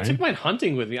work fine. I took mine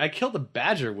hunting with me. I killed a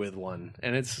badger with one,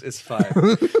 and it's fine.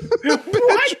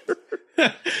 What?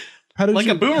 How did like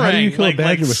you, a boomerang, how do you kill like a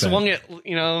badger with swung that?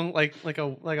 it, like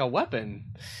a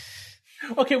weapon.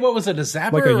 Okay, what was it? A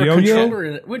zapper Like a or a yo-yo?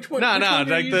 controller? Which one? No, which one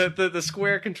do like you use? the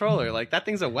square controller. Like that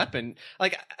thing's a weapon.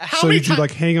 Like how So many did you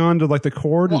like hang on to like the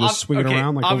cord and Well, just swing it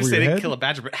around like over obviously your I didn't head? kill a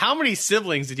badger, but how many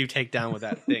siblings did you take down with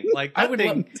that thing? Like I that would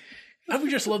thing. I would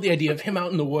just love the idea of him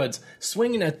out in the woods,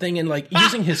 swinging that thing and like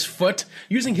using his foot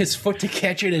to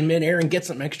catch it in midair and get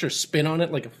some extra spin on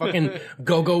it, like a fucking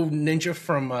go-go ninja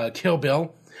from Kill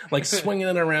Bill. Like swinging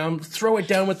it around, throw it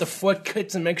down with the foot,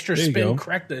 get some extra There you spin, go.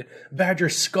 crack the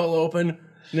badger's skull open, and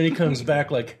then he comes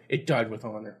back like it died with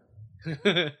honor.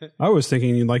 I was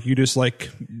thinking like you just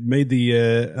like made the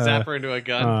Zapper into a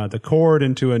gun. the cord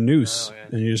into a noose,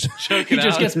 and you just Choke He it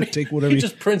just out. gets take whatever he you-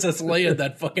 just Princess Leia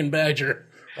that fucking badger.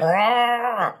 All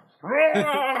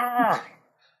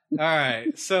right,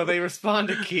 so they respond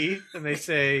to Keith and they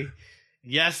say,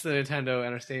 yes, the Nintendo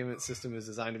Entertainment System is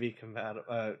designed to be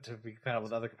compatible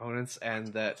with other components,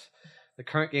 and that the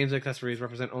current games and accessories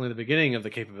represent only the beginning of the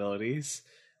capabilities.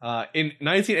 In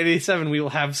 1987, we will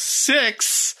have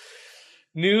 6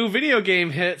 new video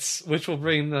game hits, which will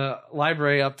bring the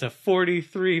library up to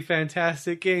 43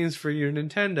 fantastic games for your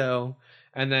Nintendo.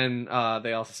 And then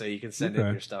they also say you can send in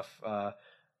Okay. your stuff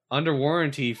under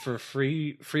warranty for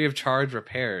free of charge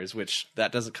repairs, which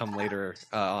that doesn't come later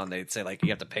on. They'd say like you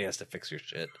have to pay us to fix your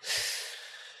shit.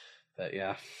 But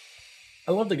yeah.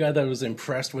 I love the guy that was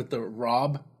impressed with the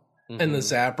Rob and the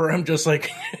Zapper. I'm just like,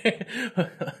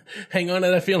 hang on to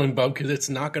that feeling, bub, because it's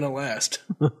not going to last.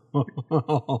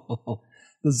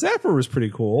 The Zapper was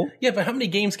pretty cool. Yeah, but how many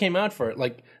games came out for it?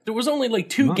 Like, there was only like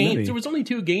 2 Not games. many. There was only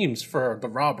 2 games for the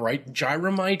Rob, right?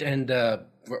 Gyromite and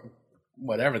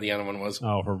whatever the other one was.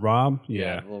 Oh, for Rob, The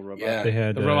yeah. little robot. Yeah. They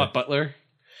had The robot butler.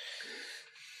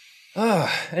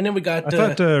 And then we got. I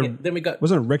thought then we got.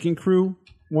 wasn't Wrecking Crew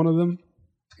one of them?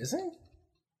 Is it?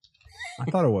 I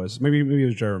thought it was. Maybe it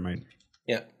was Gyromite.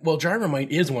 Yeah. Well, Gyromite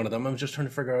is one of them. I was just trying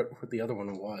to figure out what the other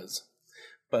one was.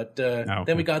 But okay.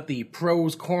 then we got the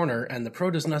Pro's Corner, and the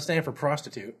Pro does not stand for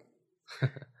prostitute.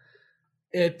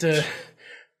 It.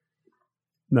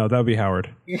 No, that would be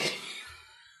Howard.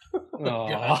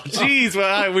 Oh, jeez,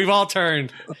 well, we've all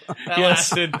turned. That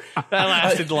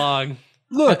lasted long.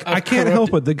 Look, I can't corrupted-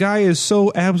 help it. The guy is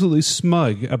so absolutely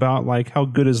smug about like how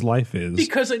good his life is.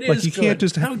 Because it like is you can't good.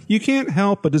 just How- you can't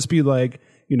help but just be like,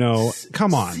 you know,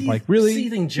 come on, like really,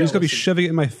 seething you just gotta be jealousy. shoving it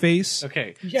in my face.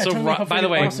 Okay, Yeah, so tell me how by the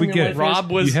way, awesome We your get life is.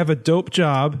 Rob was You have a dope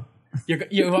job. You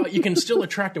can still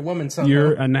attract a woman somehow.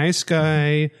 You're a nice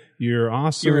guy. You're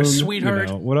awesome. You're a sweetheart.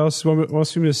 You know, what else? What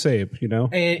else you want me to say? You know,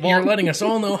 And you're letting us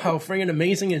all know how friggin'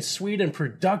 amazing and sweet and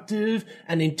productive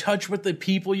and in touch with the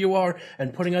people you are,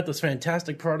 and putting out this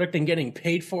fantastic product and getting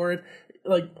paid for it.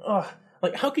 Like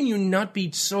how can you not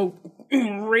be so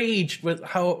enraged with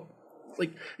how?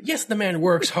 Like, yes, the man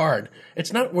works hard.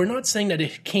 We're not saying that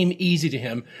it came easy to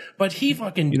him, but he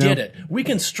fucking did it. We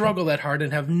can struggle that hard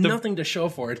and have nothing to show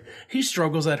for it. He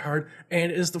struggles that hard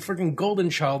and is the freaking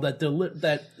golden child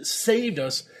that saved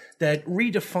us, that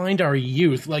redefined our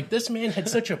youth. Like, this man had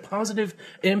such a positive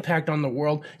impact on the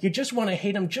world. You just want to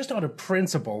hate him just out of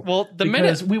principle. Well,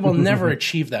 because we will never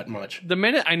achieve that much. The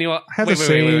minute I knew,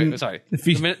 Sorry.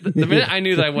 The minute I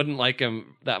knew that I wouldn't like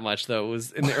him that much, though,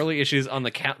 was in the early issues on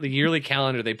the yearly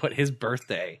calendar. They put his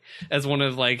birthday as one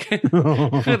of like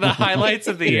the highlights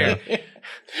of the year.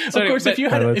 So, of course, if you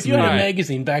had a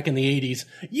magazine back in the 80s,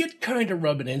 you'd kind of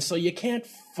rub it in, so you can't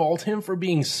fault him for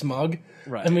being smug.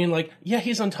 Right. I mean, like, yeah,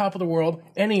 he's on top of the world,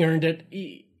 and he earned it.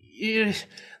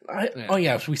 Oh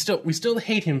yeah, we still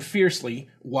hate him fiercely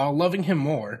while loving him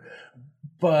more.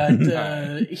 But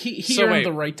he earned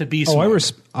the right to be smug.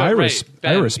 I respect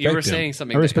Ben, him. You were saying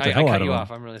something. I respect the hell cut out of you him.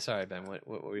 off. I'm really sorry, Ben. What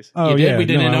were you saying? Oh, You did? yeah. We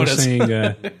didn't I was notice.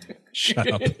 saying,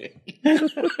 shut up.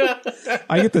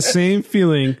 I get the same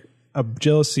feeling of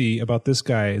jealousy about this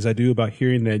guy as I do about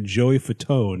hearing that Joey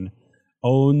Fatone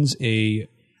owns a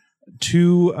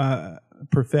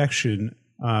perfection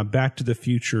Back to the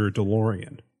Future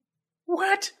DeLorean.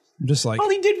 What? I'm just like, All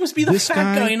he did was be the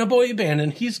fat guy in a boy band,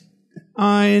 and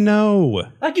I know.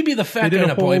 I could be the fat guy in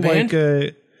a boy band.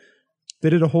 They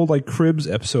did a whole like Cribs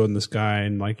episode on this guy,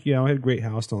 and like, I had a great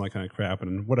house and all that kind of crap,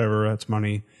 and whatever, that's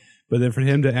money. But then for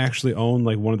him to actually own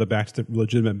like one of the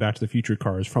legitimate Back to the Future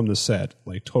cars from the set,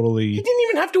 like totally, he didn't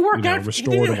even have to work out. He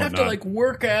restored didn't and have to whatnot. like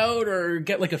work out or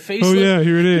get like a facelift. Oh yeah,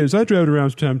 here it is. I drive it around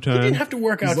from time to He time. didn't have to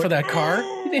work out for that car.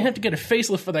 He didn't have to get a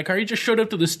facelift for that car. He just showed up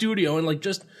to the studio and like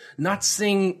just not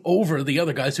sing over the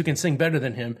other guys who can sing better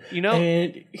than him. You know,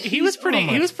 and he was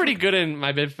pretty good in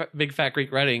My Big Fat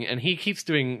Greek Wedding, and he keeps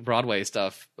doing Broadway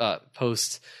stuff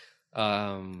post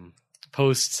In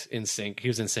Sync. He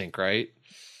was In Sync, right?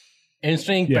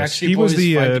 Instinct, Yes, Backstreet he was Boys,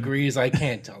 the, 5 Degrees. I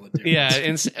can't tell the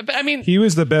difference. Yeah, but I mean, He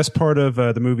was the best part of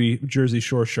the movie Jersey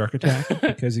Shore Shark Attack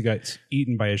because he got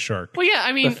eaten by a shark. well, yeah,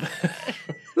 I mean,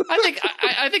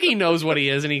 I think he knows what he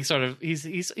is, and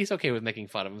he's okay with making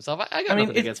fun of himself. I got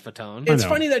nothing against Fatone. It's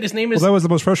funny that his name is. Well, that was the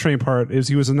most frustrating part. Is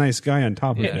he was a nice guy on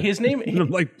top of it. His name. And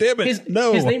I'm like, damn it, His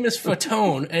name is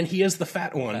Fatone, and he is the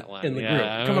fat one in the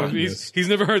group. Come on. He's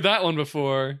never heard that one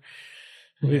before.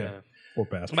 Yeah. Poor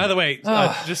bastard. By the way,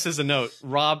 just as a note,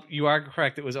 Rob, you are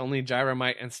correct. It was only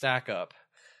Gyromite and Stack Up,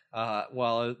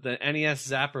 while the NES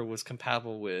Zapper was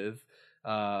compatible with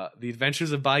The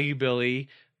Adventures of Bayou Billy,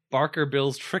 Barker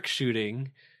Bill's Trick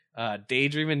Shooting,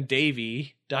 Daydreamin'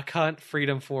 Davy, Duck Hunt,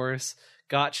 Freedom Force,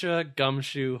 Gotcha,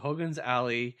 Gumshoe, Hogan's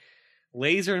Alley,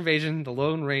 Laser Invasion, The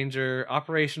Lone Ranger,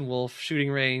 Operation Wolf,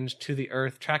 Shooting Range, To the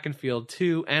Earth, Track and Field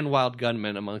 2, and Wild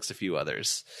Gunman, amongst a few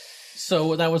others.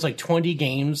 So that was like 20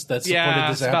 games that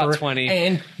supported the Zapper. About 20.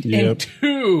 And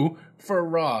 2 for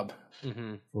Rob.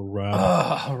 Mm-hmm. For Rob.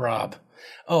 Oh, Rob.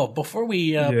 Oh, before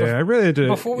we I really had to,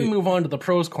 before we move on to the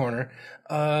pros corner,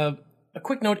 a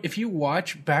quick note: if you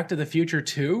watch Back to the Future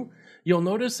 2, you'll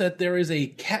notice that there is a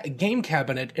game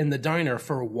cabinet in the diner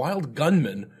for Wild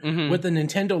Gunman with the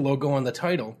Nintendo logo on the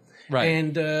title. Right.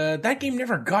 And that game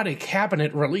never got a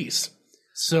cabinet release,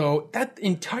 so that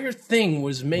entire thing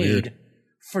was made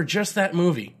for just that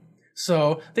movie.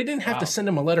 So they didn't have to send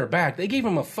him a letter back. They gave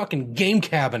him a fucking game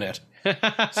cabinet.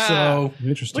 So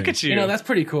interesting. Look at you. You know, that's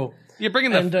pretty cool. You're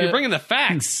bringing the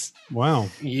facts. Wow.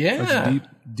 Yeah. That's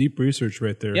deep research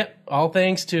right there. Yep. All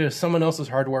thanks to someone else's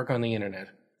hard work on the internet.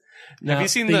 Now, Have you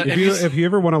seen If you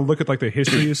ever want to look at like the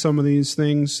history of some of these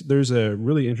things, there's a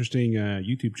really interesting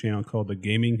YouTube channel called The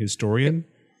Gaming Historian.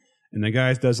 And the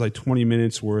guy does like 20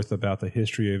 minutes worth about the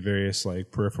history of various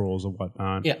like peripherals and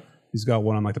whatnot. Yeah. He's got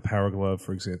one on like the Power Glove,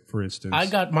 for instance. I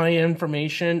got my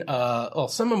information,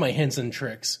 some of my hints and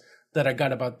tricks that I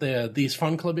got about these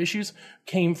Fun Club issues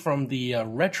came from the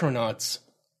Retronauts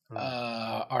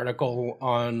article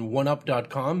on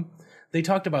oneup.com. They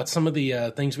talked about some of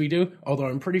the things we do, although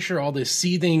I'm pretty sure all this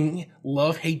seething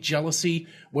love, hate, jealousy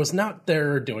was not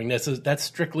their doing. That's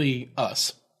strictly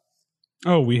us.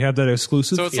 Oh, we have that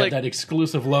exclusive? So it's Yeah, like that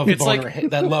exclusive love it's boner, like-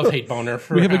 that love hate boner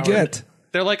for we have a Howard. get.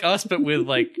 they're like us, but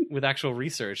with actual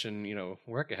research and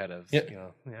work ahead of. Yep.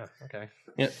 Yeah. Okay.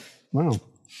 Yeah. Wow.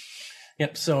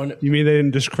 Yep. So You mean they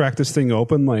didn't just crack this thing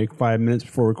open like 5 minutes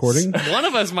before recording? One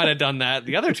of us might have done that.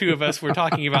 The other two of us were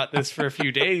talking about this for a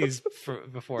few days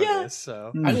before this.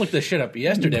 So I looked this shit up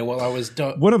yesterday while I was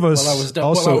done. One of us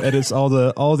also edits all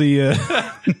the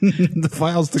the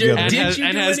files together. and Did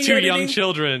you do has any two editing? young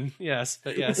children. Yes,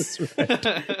 but yes.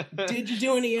 Did you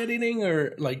do any editing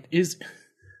or like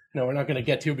No, we're not going to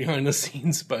get too behind the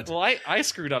scenes, but Well, I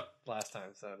screwed up last time,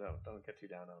 so don't get too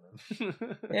down on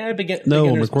him. yeah, No, I'm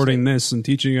beginner's recording mistake. this and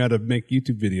teaching you how to make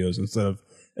YouTube videos instead of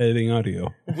editing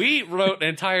audio. We wrote an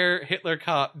entire Hitler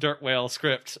Cop Dirt Whale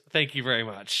script. Thank you very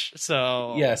much.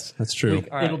 So Yes, That's true.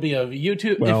 All right. it'll be a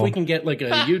YouTube. Well- if we can get like a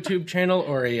YouTube channel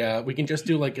or we can just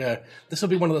do like this will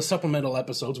be one of the supplemental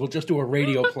episodes. We'll just do a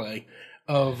radio play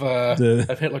of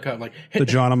Hitler Cop, like The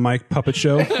John and Mike puppet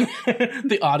show.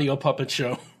 the audio puppet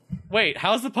show. wait,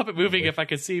 how's the puppet moving if I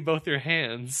could see both your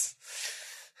hands?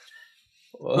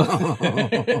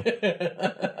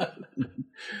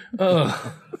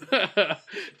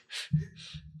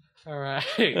 All right.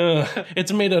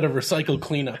 It's made out of recycled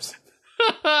cleanups.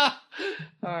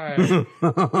 All right.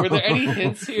 Were there any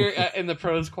hints here in the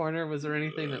pros corner? Was there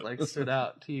anything that like stood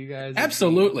out to you guys?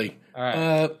 Absolutely. All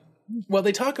right. Well,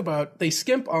 they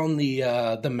skimp on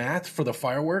the math for the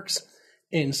fireworks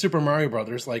in Super Mario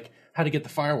Brothers, like how to get the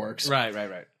fireworks. Right.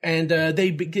 And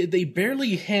they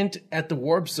barely hint at the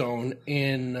warp zone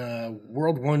in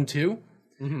World 1-2.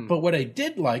 Mm-hmm. But what I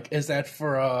did like is that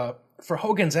for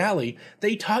Hogan's Alley,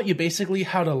 they taught you basically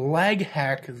how to lag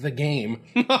hack the game.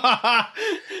 Because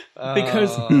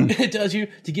it does you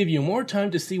to give you more time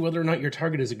to see whether or not your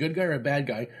target is a good guy or a bad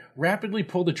guy. Rapidly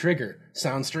pull the trigger.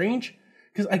 Sounds strange?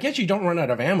 Because I guess you don't run out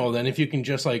of ammo then if you can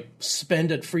just like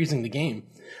spend it freezing the game.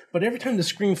 But every time the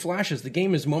screen flashes, the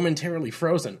game is momentarily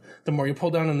frozen. The more you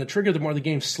pull down on the trigger, the more the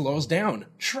game slows down.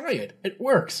 Try it. It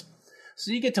works.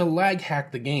 So you get to lag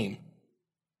hack the game.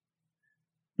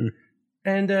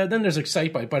 And then there's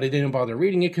Excitebike, but I didn't bother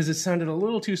reading it because it sounded a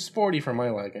little too sporty for my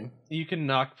liking. You can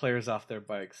knock players off their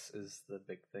bikes is the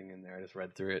big thing in there. I just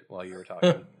read through it while you were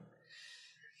talking.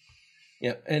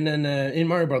 Yeah, and then in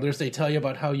Mario Brothers, they tell you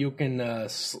about how you can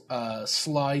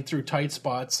slide through tight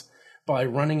spots by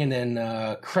running and then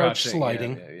crouch Crouching,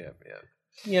 sliding. Yeah.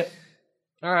 Yep.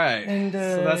 All right. And,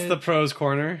 so that's the pros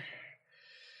corner.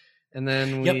 And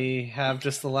then we have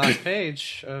just the last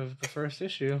page of the first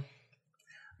issue.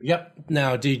 Yep.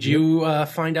 Now, did you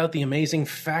find out the amazing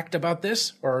fact about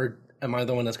this, or am I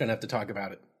the one that's going to have to talk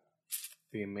about it?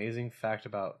 The amazing fact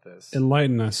about this.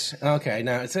 Enlighten us. Okay,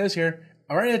 now it says here,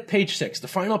 all right, at page 6, the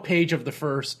final page of the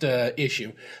first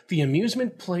issue, the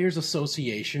Amusement Players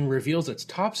Association reveals its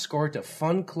top score to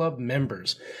Fun Club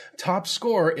members. Top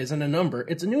score isn't a number,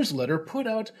 it's a newsletter put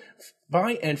out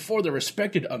by and for the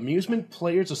respected Amusement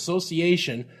Players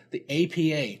Association, the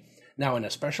APA. Now, in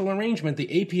a special arrangement,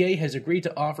 the APA has agreed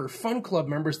to offer Fun Club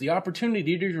members the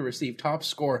opportunity to receive top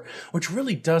score, which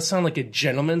really does sound like a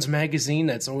gentleman's magazine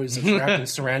that's always wrapped in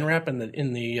saran wrap in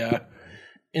the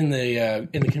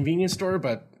convenience store.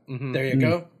 But there you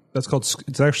go.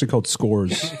 It's actually called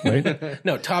Scores, right?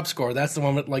 No, Top Score. That's the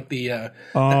one with like the.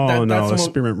 No, that's the one-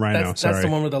 Spearmint Rhino. That's Sorry. the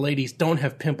one where the ladies don't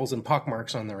have pimples and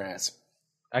pockmarks on their ass.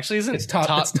 Actually, isn't It's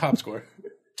Top Score.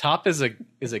 top is a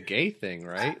gay thing,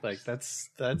 right? Like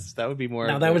that would be more.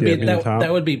 Now that would Yeah, be being top.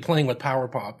 that would be playing with power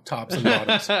pop tops and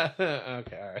bottoms. Okay,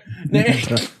 all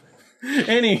right.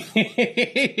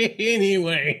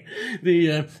 Anyway,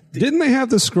 Didn't they have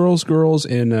the Squirrels Girls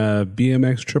in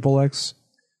BMX Triple X?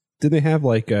 Did they have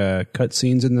like cut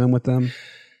scenes in them with them?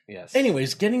 Yes.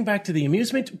 anyways, getting back to the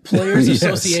Amusement Players Yes.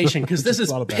 Association, because this Just is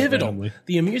thought of that pivotal. randomly.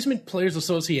 The Amusement Players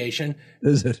Association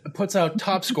Is it? puts out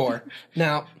Top Score.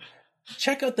 Now,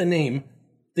 check out the name,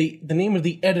 the name of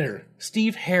the editor,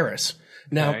 Steve Harris.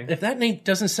 Now, Okay. if that name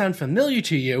doesn't sound familiar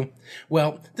to you,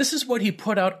 well, this is what he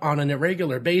put out on an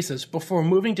irregular basis before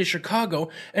moving to Chicago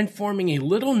and forming a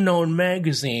little-known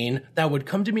magazine that would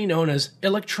come to be known as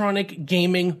Electronic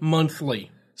Gaming Monthly.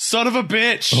 Son of a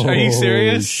bitch! Are you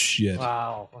serious? Oh, shit.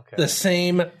 Wow. Okay. The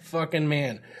same fucking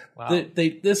man. Wow.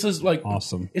 This is like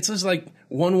Awesome. It's just like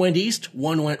one went east,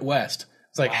 one went west.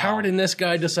 It's like Howard and this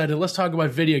guy decided, let's talk about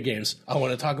video games. I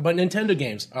want to talk about Nintendo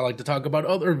games. I like to talk about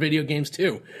other video games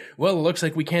too. Well, it looks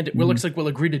like we can't. Well, it looks like we'll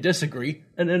agree to disagree,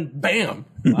 and then bam.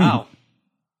 Wow.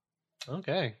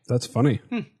 Okay. That's funny.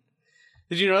 Did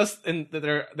you notice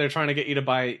that they're trying to get you to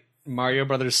buy Mario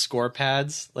Brothers score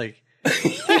pads? Like, what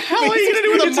the hell are you gonna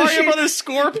do with a It's a Mario sheet- Brothers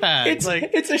score pad? It's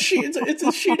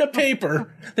a sheet of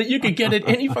paper that you could get at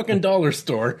any fucking dollar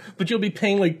store, but you'll be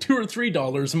paying like $2 or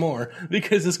 $3 more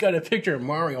because it's got a picture of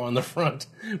Mario on the front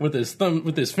with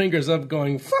his fingers up,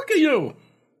 going "fuck you."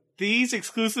 these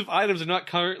exclusive items are not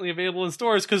currently available in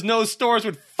stores because no stores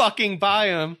would fucking buy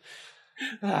them.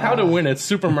 How to win at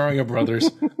Super Mario Brothers.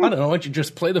 I don't know. Why don't you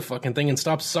just play the fucking thing and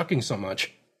stop sucking so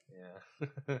much?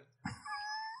 Yeah.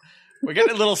 We're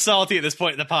getting a little salty at this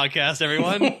point in the podcast,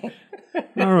 everyone.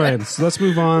 All right, so let's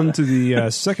move on to the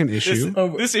second issue.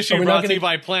 This issue brought to you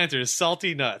by Planters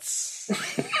Salty Nuts.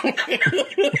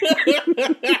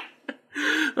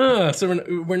 So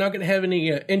we're not going to have any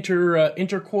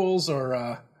interquels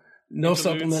or no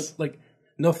supplement, like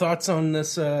no thoughts on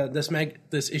this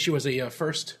this issue as a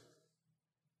first.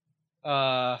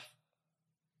 No.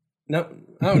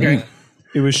 Okay.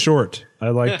 It was short. I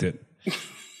liked it.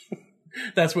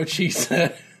 That's what she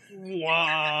said.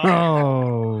 Wow.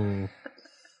 Oh.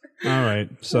 All right.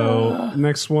 So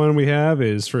next one we have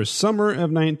is for summer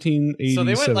of 1987. So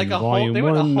they went like a volume whole, they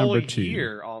went a one, whole number 2.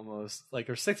 year almost, like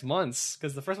or 6 months,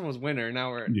 because the first one was winter.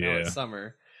 Now it's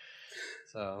summer.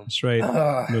 So That's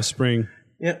right. No spring.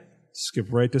 Yep. Skip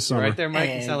right to summer. Right there, Mike.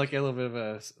 You sound like a little bit of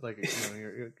a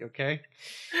you're okay.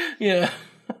 Yeah.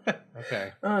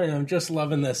 Okay. I am just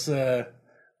loving this. The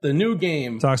new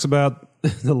game Talks about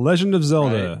The Legend of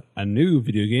Zelda, Right. a new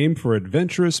video game for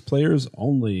adventurous players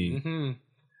only. Mm-hmm.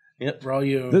 Yep, for all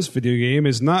you. This video game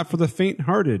is not for the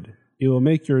faint-hearted. It will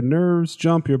make your nerves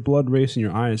jump, your blood race, and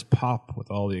your eyes pop with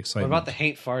all the What excitement. about the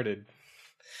hate farted?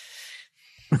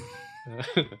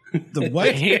 the what?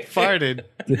 The hate farted.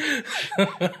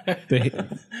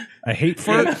 A hate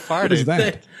fart? What is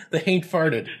that? The haint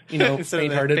farted. You know, Instead of the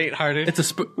faint-hearted. faint-hearted.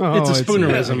 It's a Oh, it's a I see.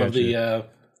 spoonerism I of got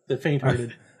the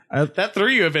faint-hearted. That threw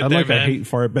you a bit I there, like a man. hate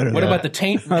fart better. What than about that. the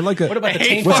taint? I like a. What about the hate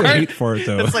taint What's fart? a hate fart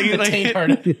though? That's like, The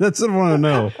taint-hearted. That's what I want to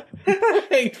know.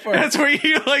 Taint fart. That's where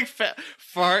you like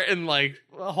fart and like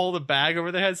hold a bag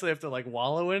over their head, so they have to like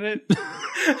wallow in it.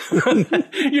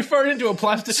 You fart into a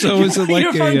plastic. So is it like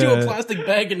you fart into a a, plastic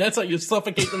bag, and that's how you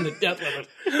suffocate them to death with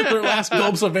it. Their last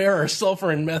gulps of air are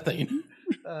sulfur and methane.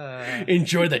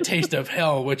 Enjoy the taste of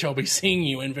hell, which I'll be seeing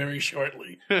you in very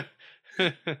shortly.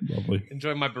 Lovely.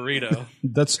 Enjoy my burrito.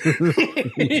 That's.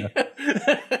 Yeah.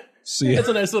 See, That's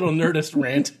a nice little Nerdist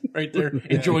rant right there.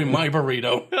 Enjoy my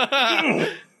burrito.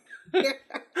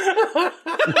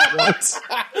 what?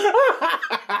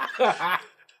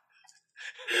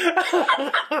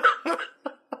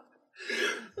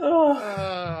 All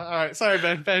right, sorry,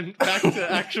 Ben. Back to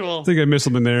actual. I think I missed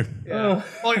something there. Yeah.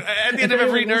 Well, at the end of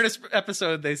every Nerdist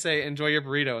episode, they say "enjoy your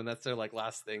burrito," and that's their like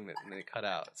last thing that they cut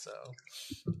out. So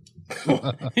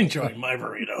Enjoy my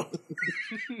burrito.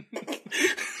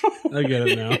 I get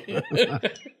it now.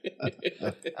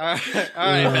 all right,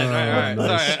 Ben. All right.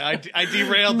 Nice. Sorry, I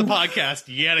derailed the podcast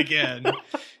yet again.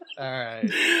 All right.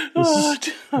 Man,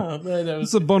 that was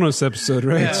It's a bonus episode,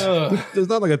 right? Yeah. There's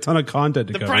not like a ton of content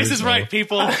to The cover. price is so- right,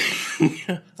 people.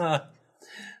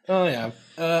 Oh yeah,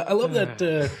 I love that.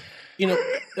 The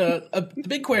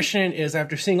big question is,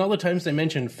 after seeing all the times they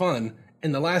mentioned fun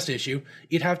in the last issue,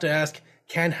 you'd have to ask,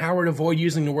 can Howard avoid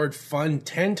using the word fun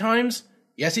 10 times?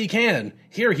 Yes, he can.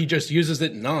 Here, he just uses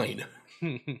it 9.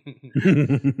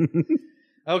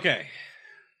 Okay.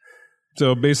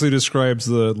 So it basically describes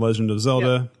the Legend of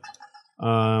Zelda.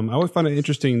 I always find it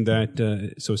interesting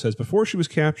that, so it says, before she was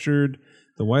captured,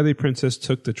 the wily princess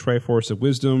took the Triforce of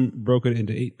Wisdom, broke it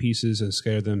into 8 pieces, and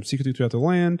scattered them secretly throughout the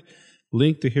land.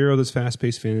 Link, the hero of this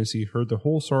fast-paced fantasy, heard the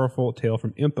whole sorrowful tale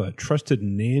from Impa, trusted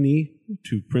nanny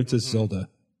to Princess Zelda.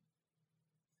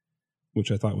 Which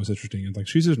I thought was interesting. Like,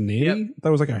 she's a nanny? Yep. I thought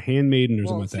it was like a handmaiden or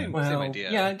something like same. that. Well, idea.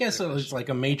 yeah, I guess it was like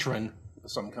a matron of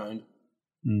some kind.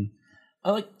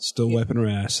 I like. Still wiping her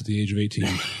ass at the age of 18. I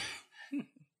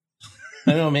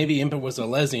don't know. Maybe Impa was a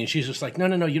lesbian. She's just like,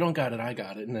 no, you don't got it. I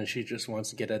got it, and then she just wants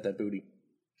to get at that booty.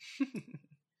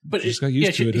 But She's got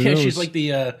used to it. Who Yeah, knows? she's like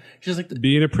the.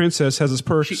 Being a princess has its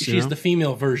perks. She's the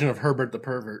female version of Herbert the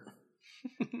pervert.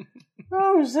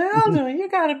 Oh, Zelda, you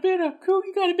got a bit of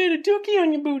dookie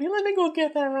on your booty. Let me go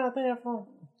get that right there for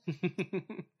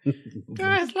you.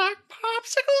 Guys like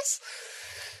popsicles?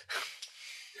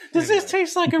 Does this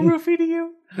taste like a roofie to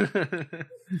you?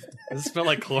 Does it smell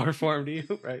like chloroform to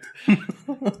you? Right.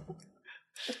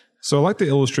 So I like the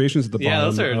illustrations at the Yeah,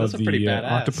 bottom those are of pretty the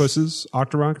badass. octopuses,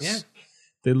 octoroks. Yeah.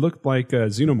 They look like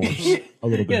xenomorphs a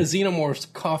little Yeah, bit.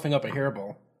 xenomorphs coughing up a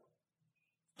hairball.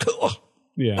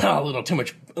 Yeah. A little too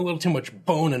much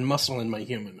bone and muscle in my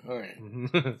human. All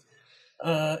right.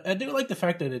 I do like the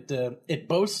fact that it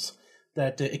boasts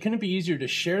that it couldn't be easier to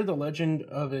share the legend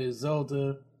of a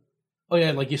Zelda. Oh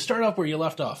yeah, like you start off where you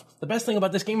left off. The best thing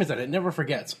about this game is that it never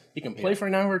forgets. You can play for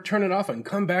an hour, turn it off, and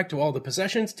come back to all the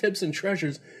possessions, tips, and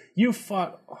treasures you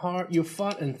fought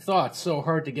and thought so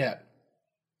hard to get.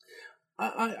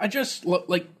 I just look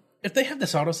like if they have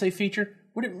this autosave feature,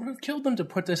 would it have killed them to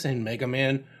put this in Mega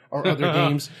Man or other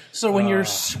games? So when you're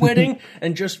sweating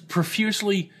and just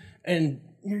profusely and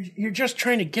you're just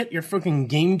trying to get your freaking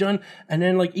game done, and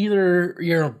then like either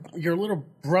your little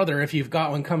brother, if you've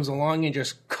got one, comes along and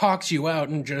just cocks you out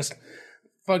and just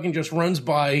fucking just runs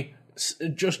by,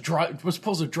 was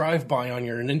supposed to drive by on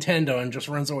your Nintendo and just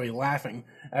runs away laughing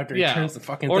after he turns the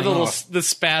fucking or thing off. the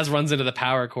spaz runs into the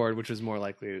power cord, which is more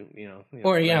likely,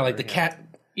 Or like the cat,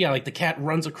 like the cat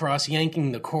runs across,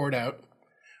 yanking the cord out,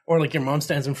 or like your mom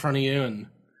stands in front of you and,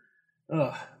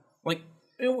 like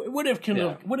it would have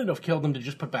killed them to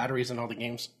just put batteries in all the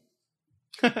games.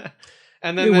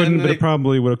 And then it wouldn't, but it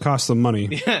probably would have cost them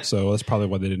money. Yeah. So that's probably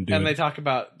why they didn't do it. And they talk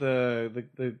about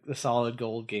the solid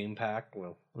gold game pack,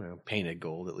 painted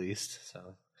gold at least. So.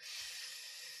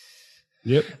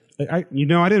 Yep, I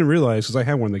didn't realize because I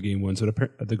had one of the game ones,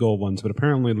 but the gold ones, but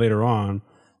apparently later on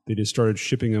they just started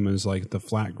shipping them as like the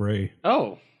flat gray.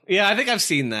 Oh, yeah, I think I've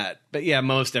seen that. But yeah,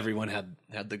 most everyone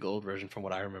had the gold version from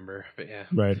what I remember. But yeah.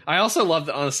 Right. I also love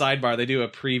that on the sidebar they do a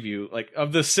preview. Like,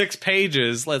 of the 6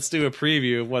 pages, let's do a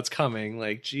preview of what's coming.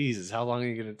 Like, Jesus, how long are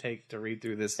you going to take to read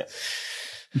through this?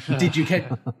 Did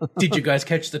you guys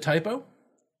catch the typo?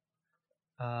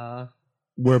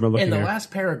 Where am I looking in the here?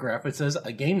 last paragraph, it says,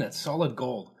 a game that's solid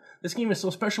gold. This game is so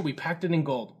special we packed it in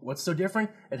gold. What's so different?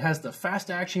 It has the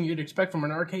fast action you'd expect from an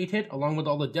arcade hit, along with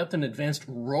all the depth and advanced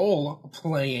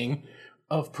role-playing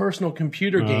of personal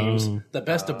computer games, the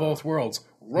best of both worlds.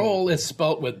 Roll is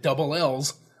spelt with double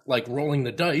L's, like rolling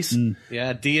the dice.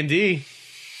 Yeah, D&D.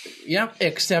 Yeah,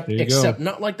 except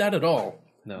not like that at all.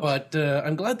 No. But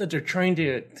I'm glad that they're trying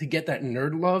to get that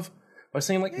nerd love by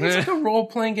saying, like, hey, it's like a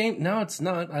role-playing game. No, it's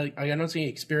not. I don't see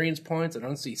experience points. I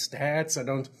don't see stats.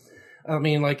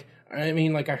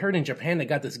 I heard in Japan they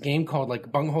got this game called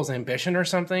like Bunghole's Ambition or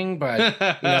something, but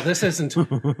this isn't,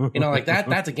 like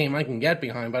that's a game I can get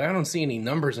behind, but I don't see any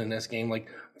numbers in this game. Like,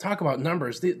 talk about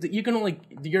numbers. You can only,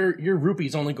 your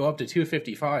rupees only go up to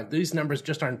 255. These numbers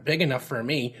just aren't big enough for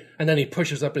me. And then he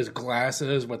pushes up his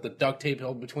glasses with the duct tape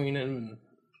held between him.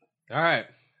 All right.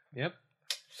 Yep.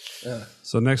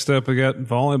 So next up we got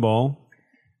volleyball,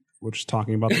 which is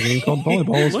talking about the game called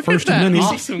volleyball. It's first at of many.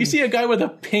 Awesome. You see a guy with a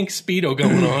pink Speedo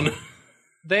going on.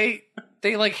 They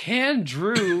like hand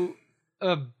drew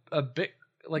a bit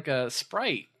like a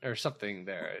sprite or something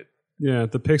there. Yeah,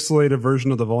 the pixelated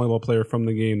version of the volleyball player from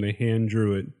the game. They hand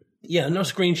drew it. Yeah, no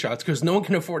screenshots because no one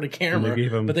can afford a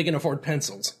camera, but they can afford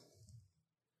pencils.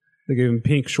 They gave him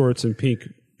pink shorts and pink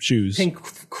shoes. Pink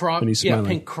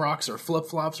Crocs or flip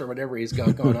flops or whatever he's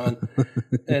got going on,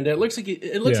 and it looks like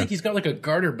he's got like a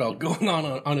garter belt going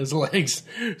on his legs.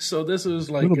 So this is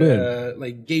like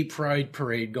like gay pride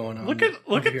parade going on. Look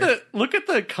at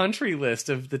the country list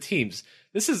of the teams.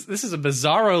 This is a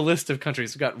bizarro list of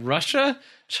countries. We've got Russia,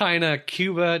 China,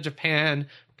 Cuba, Japan,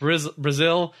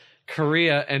 Brazil,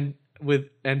 Korea, and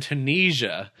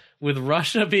Tunisia. With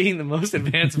Russia being the most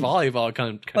advanced volleyball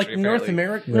country, like North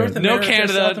America, no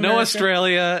Canada, no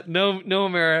Australia, no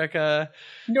America.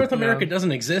 North America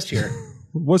doesn't exist here.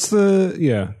 What's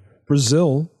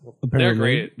Brazil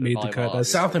apparently made the cut.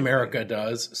 South America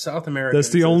does. South America. That's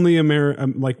the only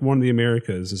like one of the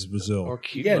Americas is Brazil or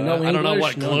Cuba. Yeah, no English, I don't know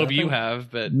what globe you have,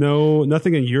 but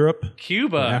nothing in Europe.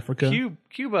 Cuba, Africa.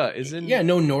 Cuba is in. Yeah,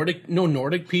 no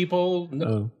Nordic people.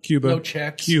 No, Cuba, no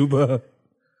Czechs. Cuba.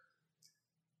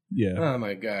 Yeah. Oh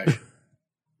my gosh.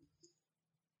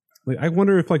 Like, I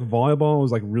wonder if like volleyball was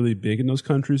like really big in those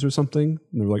countries or something.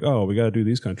 And they're like, oh, we got to do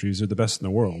these countries. They're the best in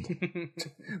the world.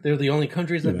 They're the only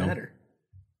countries that matter.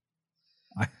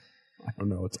 I don't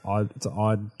know. It's odd. It's an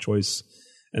odd choice.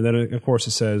 And then of course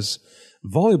it says,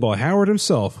 Volleyball Howard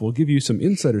himself will give you some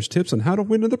insider's tips on how to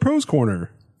win in the pros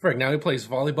corner. Frick, now he plays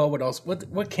volleyball. What else?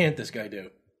 What can't this guy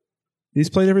do? He's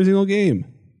played every single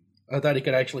game. I thought he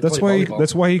could actually play volleyball.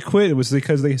 That's why he quit. It was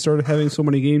because they started having so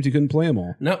many games he couldn't play them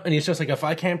all. No, and he's just like, if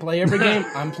I can't play every game,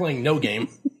 I'm playing no game.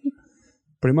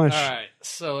 Pretty much. All right,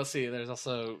 so let's see. There's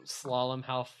also slalom.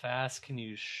 How fast can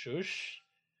you shush?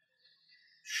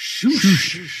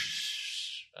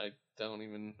 Shush. I don't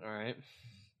even... All right.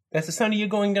 That's the sound of you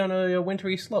going down a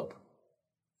wintry slope.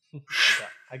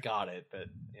 I got it, but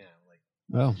yeah.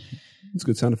 Well, it's a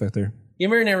good sound effect there.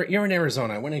 You're in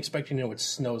Arizona. I wouldn't expect you to know what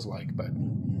snow's like, but...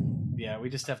 Yeah, we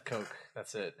just have Coke.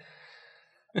 That's it.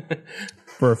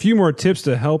 For a few more tips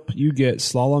to help you get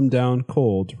slalom down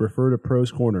cold, refer to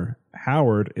Pros Corner.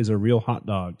 Howard is a real hot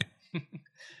dog.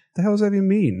 The hell does that even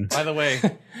mean? By the way...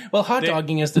 well, hot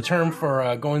dogging is the term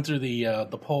for going through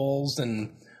the poles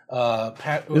and...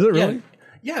 is it really?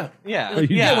 Yeah.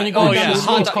 When you go down the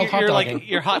slope, it's called hot dogging.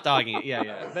 You're hot dogging it.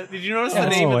 Yeah. But did you notice the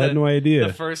name of I had no idea.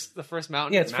 The first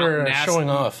mountain? Yeah, it's Mountain for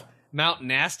showing off. Mount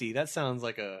Nasty. That sounds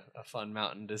like a fun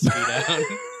mountain to ski down.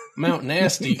 Mount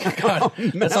Nasty. God,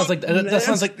 that sounds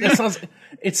like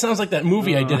it sounds like that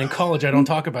movie I did in college. I don't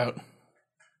talk about.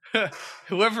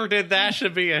 Whoever did that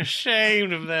should be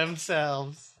ashamed of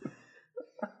themselves.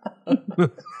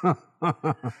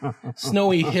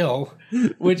 Snowy Hill.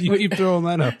 Which You keep throwing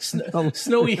that up.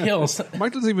 Snowy Hill.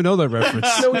 Mike doesn't even know that reference.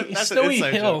 Snowy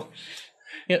Hill.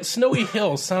 Yeah, Snowy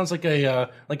Hill sounds like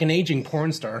an aging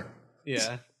porn star.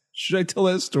 Yeah. Should I tell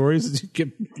that story since you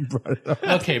brought it up?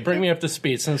 Okay, bring me up to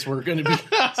speed since I'm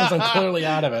clearly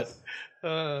out of it.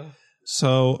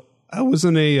 So I was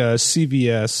in a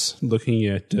CVS looking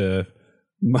at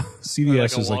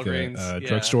CVS is like a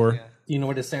drugstore. Yeah. Do you know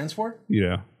what it stands for?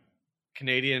 Yeah.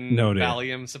 Canadian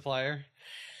Valium supplier.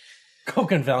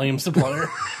 Coke and Valium supplier.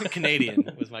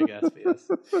 Canadian was my guess.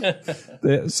 Yes.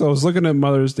 So I was looking at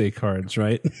Mother's Day cards,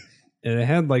 right? And it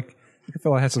had I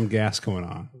felt I had some gas going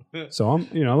on. So I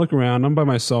look around. I'm by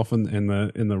myself in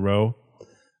the row,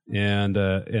 and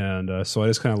so I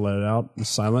just kind of let it out,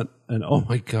 silent. And oh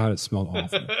my god, it smelled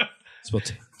awful.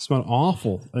 It smelled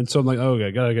awful. And so I'm like, okay,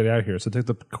 I gotta get out of here. So I take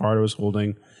the card I was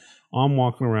holding. I'm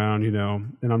walking around,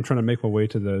 and I'm trying to make my way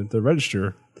to the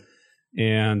register,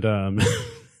 and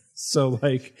so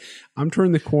I'm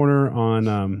turning the corner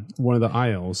on one of the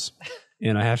aisles,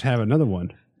 and I have to have another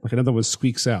one. Another one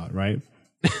squeaks out, right?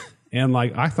 And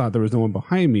I thought there was no one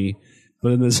behind me, but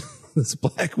then this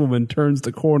black woman turns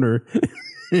the corner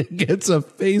and gets a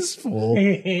face full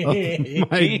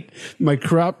of my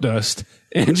crop dust,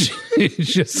 and she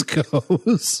just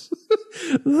goes,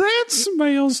 "That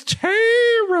smells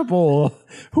terrible.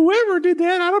 Whoever did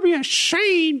that ought to be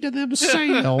ashamed of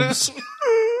themselves."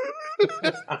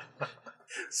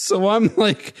 So I'm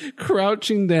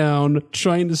crouching down,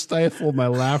 trying to stifle my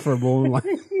laughable,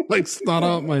 like snot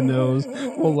out my nose,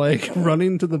 while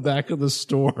running to the back of the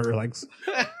store,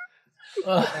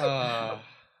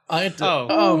 I had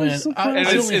to, man! Is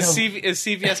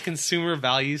CVS consumer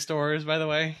value stores, by the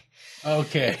way?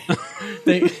 Okay,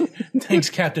 thanks,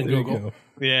 Captain Google.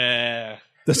 Yeah,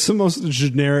 that's the most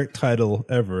generic title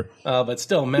ever. But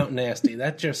still, Mount Nasty.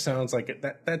 That just sounds like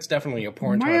that's definitely a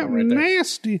porn title right there.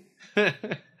 Nasty.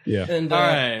 Yeah. And all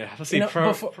right, let's see.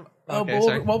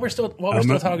 While we're still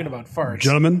talking about farts,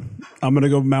 gentlemen, I'm gonna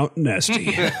go Mount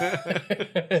Nasty.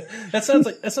 that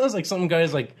sounds like some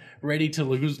guy's ready to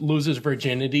lose his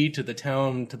virginity to the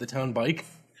town bike.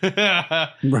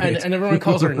 Right. And everyone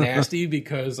calls her Nasty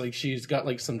because she's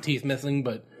got some teeth missing,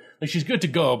 but she's good to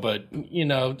go. But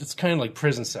it's kind of like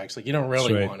prison sex. You don't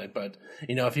really want it, but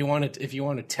if you want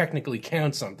to technically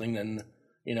count something, then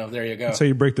there you go. That's how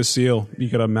you break the seal. You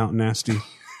got a Mount Nasty.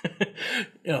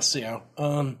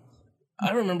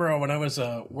 I remember when I was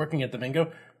working at the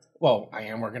bingo. Well, I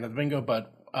am working at the bingo,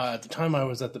 but at the time I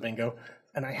was at the bingo,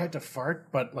 and I had to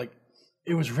fart, but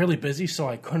it was really busy, so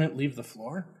I couldn't leave the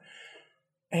floor.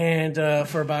 And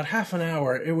for about half an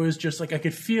hour, it was just I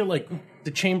could feel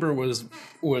the chamber was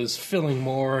filling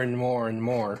more and more and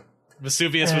more.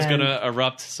 Vesuvius was going to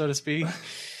erupt, so to speak.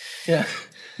 Yeah,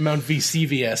 Mount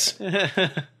VCVS.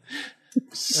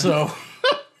 So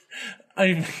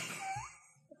I'm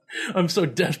so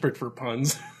desperate for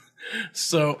puns.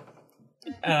 So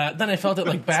then I felt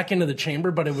it back into the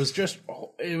chamber, but it was just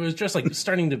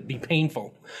starting to be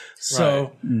painful.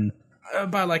 So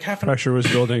about half an hour, pressure was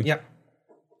building. Yeah.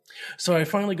 So I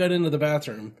finally got into the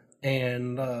bathroom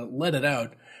and let it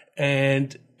out,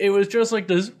 and it was just like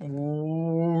this. That's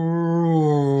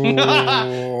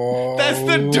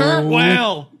the dirt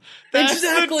whale. That's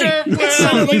exactly. The dirt whale. It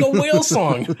sounded like a whale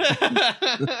song.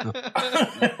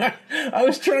 I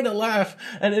was trying to laugh,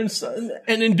 and in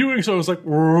doing so, I was like,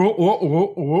 because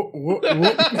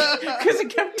it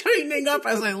kept tightening up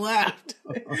as I laughed.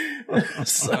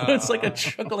 So it's like a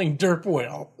chuckling derp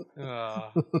whale.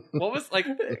 What was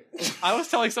I was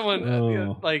telling someone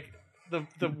the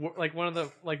one of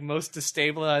the most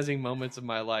destabilizing moments of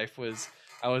my life was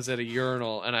I was at a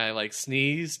urinal and I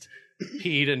sneezed,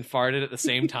 peed, and farted at the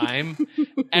same time,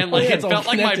 and it felt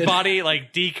like my body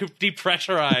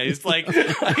depressurized.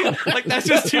 That's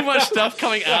just too much stuff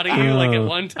coming out of you at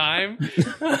one time.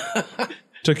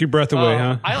 Took your breath away,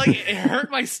 huh? It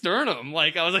hurt my sternum.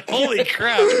 I was like, holy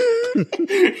crap.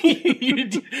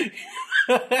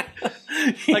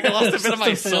 I lost a bit of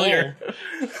my soul.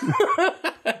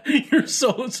 Your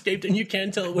soul escaped and you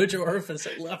can't tell which orifice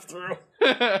it left through.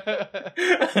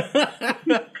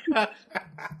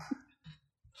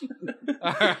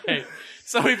 All right.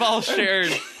 So we've all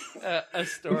shared a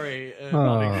story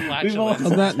involving flatulence.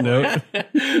 On that note,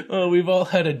 we've all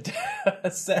had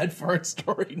a sad fart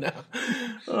story now.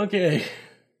 Okay.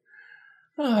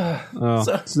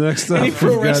 So next up, we've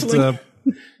got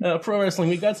Pro wrestling,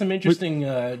 we got some interesting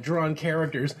drawn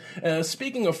characters.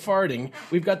 Speaking of farting,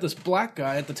 we've got this black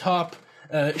guy at the top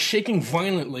shaking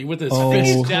violently with his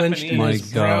fist clenched and my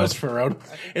his God. brows furrowed.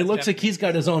 It looks like he's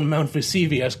got his own Mount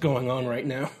Vesuvius going on right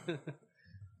now.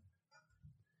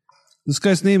 This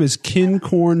guy's name is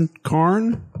Kincorn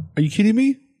Karn. Are you kidding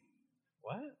me?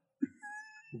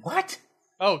 What?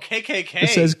 Oh, KKK. It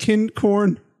says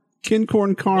Kincorn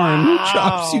Karn, who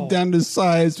chops you down to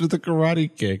size with a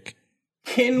karate kick.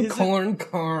 Kincorn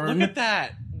Karn. Look at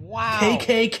that. Wow.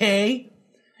 KKK?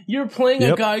 You're playing a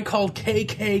Yep. guy called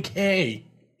KKK.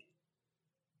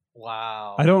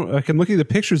 Wow. I can look at the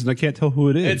pictures and I can't tell who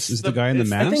it is. It's Is the guy in the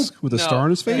it's- I mask think- with a No. star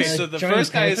on his Okay, face? so the Giant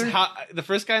first guy is Panther? the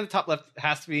first guy in the top left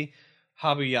has to be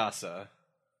Habuyasa,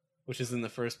 which is in the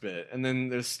first bit, and then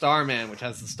there's Starman, which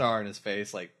has the star in his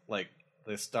face, like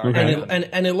the star. Okay.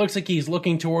 And it looks like he's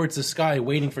looking towards the sky,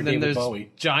 waiting for then David there's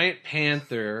Bowie. Giant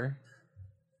Panther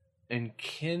and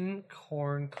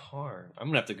Kincorn Karn. I'm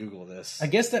gonna have to Google this. I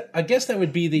guess that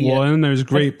would be the. Well, and then there's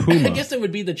Great Puma. I guess that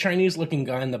would be the Chinese-looking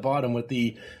guy in the bottom with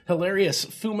the hilarious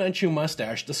Fu Manchu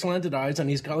mustache, the slanted eyes, and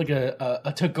he's got like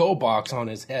a to-go box on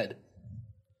his head.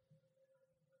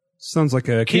 Sounds like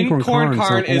a Kincorn Kincorn Karn.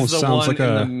 Karn is Almost the sounds one like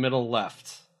in the a. middle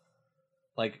left.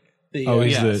 Like The, Oh,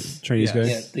 he's yes, the Chinese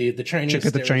yes. guy. yeah, the Chinese. Chicken, the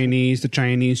stereotype.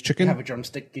 Chinese You chicken. have a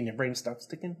drumstick and your brain stops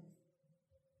sticking.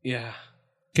 yeah.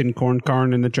 Kincorn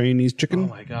Karn and the Chinese Oh chicken.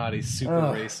 my god, he's super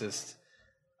Ugh. racist.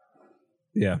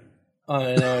 Yeah.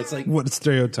 I know, it's like What a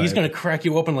stereotype. he's going to crack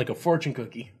you open like a fortune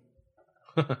cookie.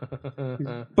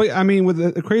 But I mean, with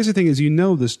the crazy thing is,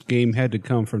 this game had to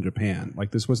come from Japan.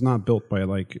 Like, this was not built by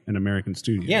like an American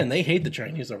studio. Yeah, and they hate the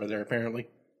Chinese over there, apparently.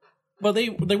 Well, they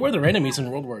were their enemies in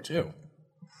World War II.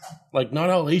 Like, not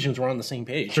all Asians were on the same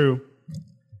page. True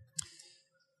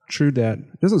that.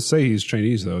 It doesn't say he's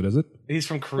Chinese though, does it? He's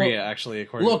from Korea, actually,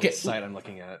 according look to the at- site I'm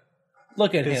looking at.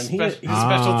 Look at His, him. his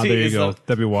specialty there you is go. the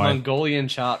That'd be why. Mongolian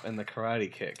chop and the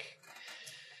karate kick.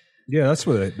 Yeah, that's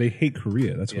what they hate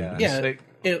Korea. That's what Yeah. it is. Yeah,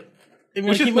 They-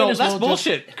 like, he might as that's well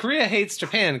bullshit. Korea hates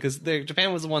Japan because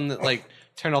Japan was the one that like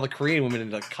turned all the Korean women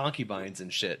into like, concubines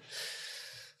and shit.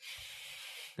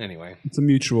 Anyway, It's a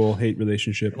mutual hate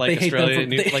relationship. like They hate them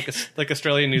Australia, for- like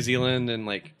Australia, New Zealand, and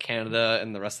like Canada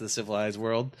and the rest of the civilized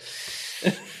world.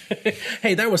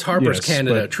 Hey, that was Harper's Yes,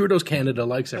 Canada. but- Trudeau's Canada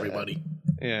likes everybody.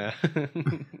 Yeah.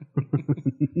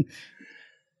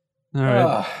 All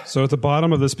right. So at the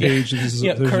bottom of this page, there's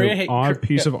Korea an odd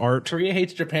piece of art. Korea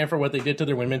hates Japan for what they did to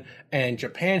their women, and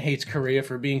Japan hates Korea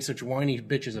for being such whiny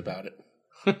bitches about it.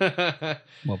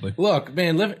 Lovely. Look,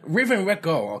 man, live and let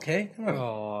go, okay? Come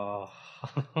on.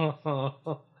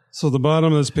 Oh. So the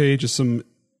bottom of this page is some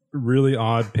really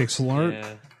odd pixel art.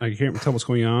 Yeah. I can't tell what's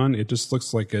going on. It just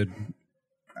looks like I don't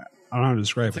know how to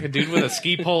describe Like a it. dude with a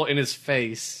ski pole in his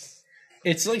face.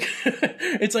 It's like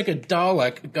it's like a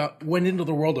Dalek went into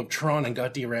the world of Tron and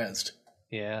got derezzed.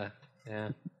 Yeah. Yeah.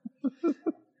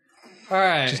 All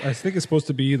right. I think it's supposed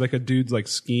to be like a dude's like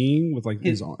skiing with like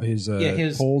his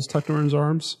poles tucked around his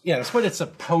arms. Yeah, that's what it's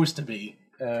supposed to be.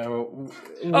 What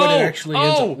it actually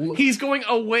ends up he's going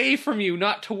away from you,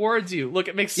 not towards you. Look,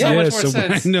 it makes so Yeah, much more so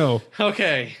sense. I know.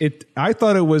 Okay. I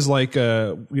thought it was like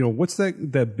what's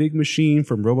that big machine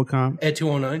from RoboCop? Ed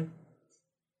 209.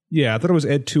 Yeah, I thought it was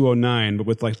Ed 209, but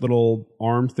with like little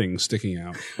arm things sticking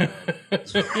out.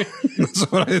 That's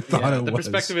what I thought it The was.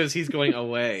 perspective is he's going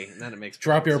away, and then it makes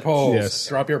Drop your poles. Yes.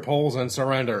 Drop your poles and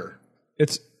surrender.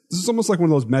 This is almost like one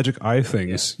of those magic eye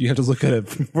things. You have to look at it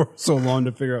for so long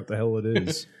to figure out the hell it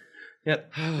is.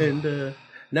 Yep. And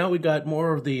now we got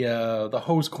more of the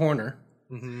hose corner.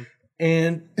 Mm-hmm.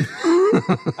 And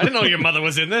I didn't know your mother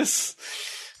was in this.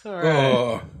 All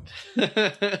right.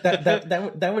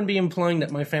 that wouldn't be implying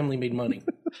that my family made money.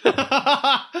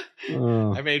 I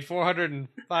made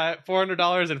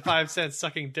 $400.05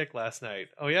 sucking dick last night.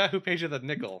 Oh yeah, who paid you the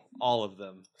nickel? All of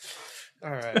them.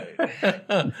 All right.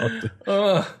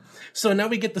 So now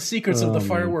we get the secrets of the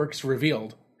fireworks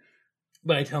revealed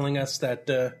by telling us that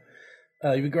you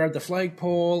regard the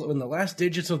flagpole when the last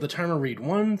digits of the timer read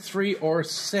 1, 3, or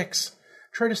 6.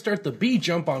 Try to start the B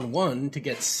jump on 1 to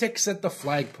get 6 at the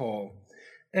flagpole.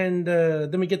 And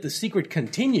then we get the secret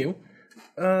continue,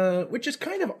 which is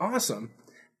kind of awesome.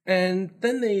 And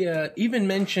then they even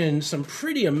mention some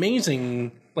pretty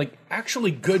amazing, like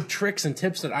actually good tricks and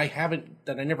tips that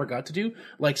I never got to do,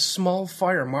 like Small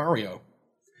Fire Mario.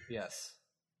 Yes.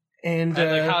 And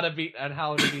like how to beat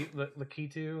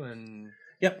Lakitu and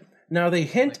yep. Now they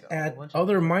hint like a whole at bunch of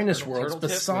other minus turtle worlds tip,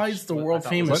 besides which the I world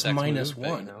thought was famous a sex minus move, but,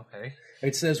 one. Okay.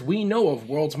 It says we know of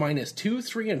worlds minus 2,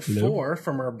 3, and 4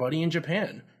 from our buddy in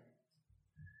Japan.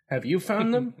 Have you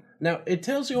found them? Now it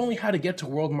tells you only how to get to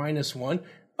world minus 1,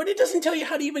 but it doesn't tell you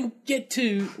how to even get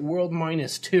to World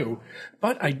 -2.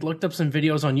 But I looked up some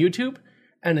videos on YouTube,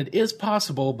 and it is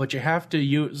possible, but you have to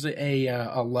use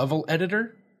a level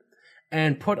editor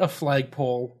and put a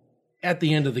flagpole at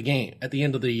the end of the game, at the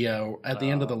end of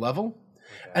the level.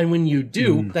 And when you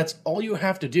do, that's all you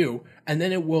have to do, and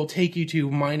then it will take you to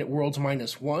Worlds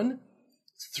 -1,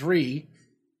 3,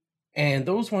 and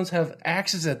those ones have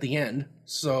axes at the end,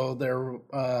 so they're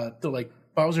like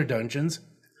Bowser dungeons.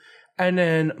 And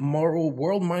then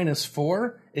World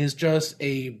 -4 is just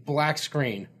a black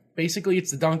screen. Basically, it's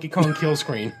the Donkey Kong kill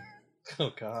screen.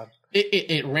 Oh God!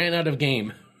 It ran out of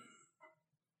game.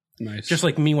 Nice. Just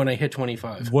like me when I hit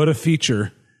 25. What a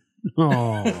feature.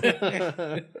 Oh.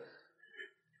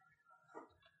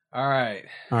 All right.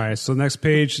 All right, so next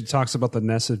page it talks about the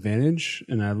NES Advantage,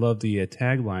 and I love the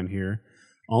tagline here.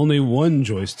 Only one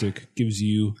joystick gives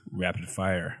you rapid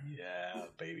fire. Yeah,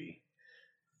 baby.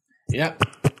 Yep.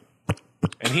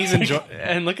 And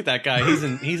and look at that guy.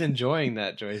 He's enjoying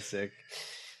that joystick.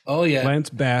 Oh yeah. Lance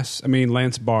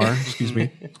Barr, excuse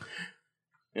me.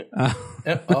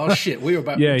 Oh shit, we were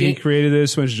about. Yeah, he created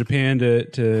this. Went to Japan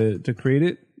to create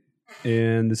it,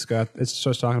 and it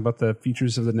starts talking about the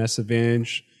features of the NES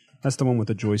Advantage. That's the one with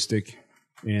the joystick,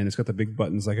 and it's got the big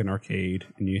buttons like an arcade.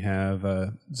 And you have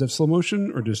is that slow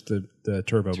motion or just the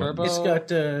turbo? Turbo. It's got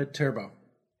turbo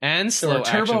and slow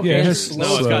turbo. action. Yeah, it has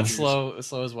No, it's got slow.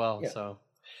 slow as well. Yeah. So.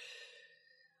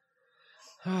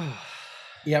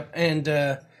 Yep,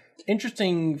 and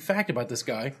interesting fact about this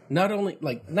guy: not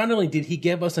only did he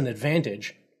give us an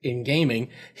advantage in gaming,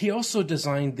 he also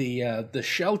designed the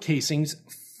shell casings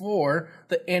for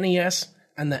the NES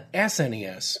and the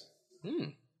SNES.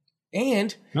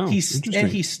 And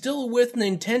he's still with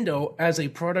Nintendo as a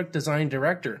product design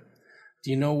director. Do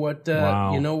you know what?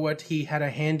 Wow. You know what he had a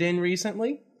hand in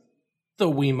recently? The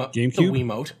Wiimote. GameCube? The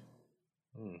Wiimote.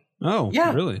 Oh,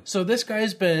 Yeah. really? So this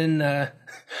guy's been in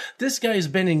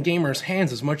gamers'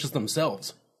 hands as much as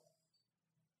themselves.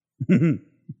 All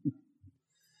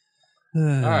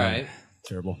right.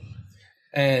 Terrible.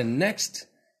 And next,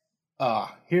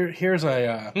 here's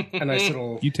a nice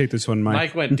little. You take this one, Mike.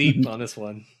 Mike went deep on this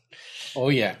one. Oh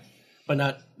yeah, but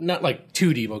not like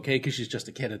too deep, okay? Because she's just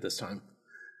a kid at this time.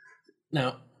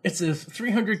 Now, it says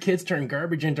 300 kids turn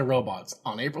garbage into robots.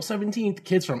 On April 17th,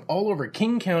 kids from all over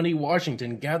King County,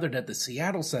 Washington gathered at the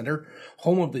Seattle Center,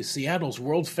 home of the Seattle's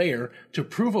World Fair, to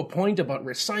prove a point about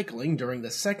recycling during the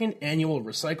second annual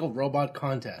Recycled Robot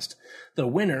Contest. The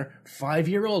winner,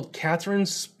 5-year-old Catherine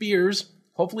Spears,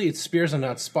 hopefully it's Spears and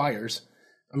not Spires,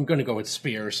 I'm going to go with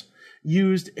Spears,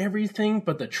 used everything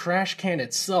but the trash can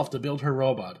itself to build her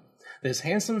robot. This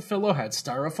handsome fellow had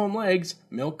styrofoam legs,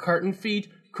 milk carton feet,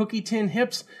 cookie tin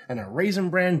hips, and a Raisin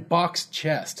Bran box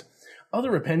chest.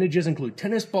 Other appendages include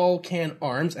tennis ball can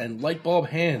arms and light bulb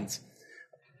hands.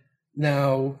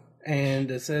 Now, and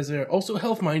it says also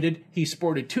health-minded, he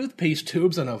sported toothpaste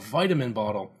tubes and a vitamin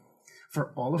bottle.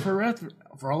 For all of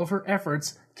her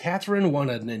efforts, Catherine won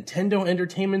a Nintendo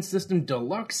Entertainment System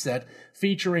Deluxe set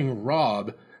featuring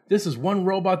Rob. This is one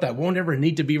robot that won't ever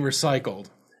need to be recycled.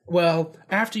 Well,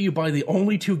 after you buy the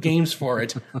only 2 games for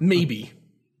it, maybe.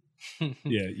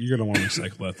 Yeah, you're gonna want to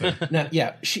recycle that thing. Now,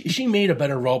 yeah, she made a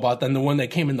better robot than the one that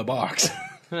came in the box.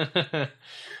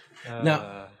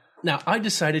 Now, I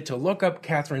decided to look up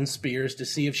Catherine Spears to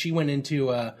see if she went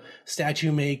into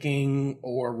statue making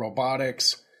or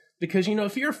robotics. Because,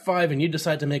 if you're 5 and you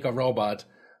decide to make a robot,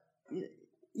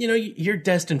 you're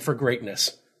destined for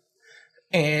greatness.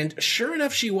 And sure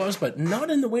enough, she was, but not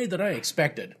in the way that I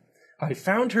expected. I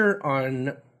found her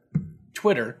on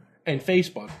Twitter and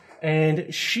Facebook,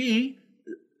 and she,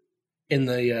 in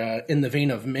the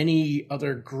vein of many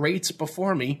other greats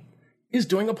before me, is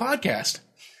doing a podcast.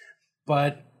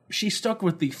 But she stuck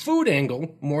with the food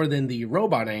angle more than the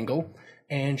robot angle,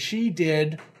 and she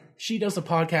does a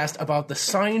podcast about the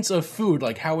science of food,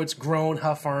 like how it's grown,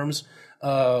 how farms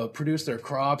produce their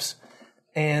crops,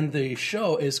 and the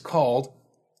show is called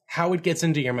How It Gets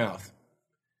Into Your Mouth,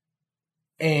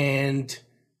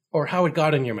 or How It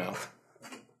Got in Your Mouth.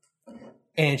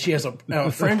 And she has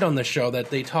a friend on the show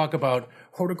that they talk about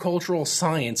horticultural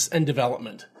science and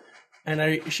development.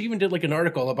 And she even did like an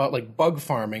article about like bug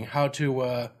farming, how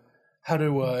to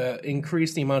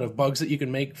increase the amount of bugs that you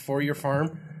can make for your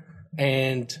farm,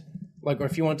 and like, or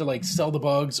if you want to like sell the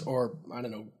bugs, or I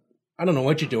don't know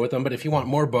what you do with them, but if you want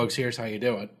more bugs, here's how you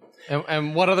do it.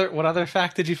 And what other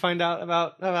fact did you find out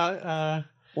about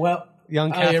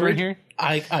young Catherine here?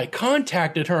 I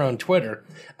contacted her on Twitter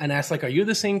and asked, like, are you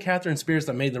the same Catherine Spears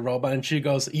that made the robot? And she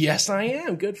goes, yes, I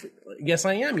am. Yes,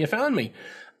 I am. You found me.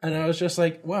 And I was just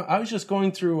like, well, I was just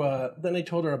going through, then I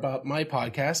told her about my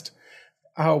podcast.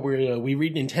 how we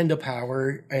read Nintendo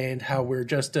Power and how we're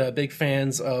just big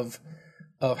fans of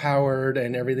Howard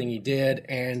and everything he did,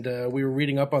 and we were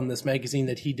reading up on this magazine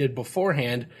that he did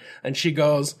beforehand, and she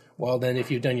goes, well, then if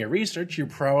you've done your research, you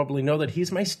probably know that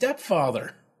he's my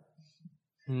stepfather.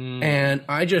 And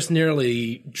I just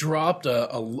nearly dropped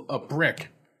a brick.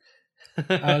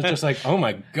 I was just like, oh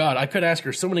my God, I could ask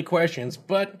her so many questions,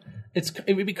 but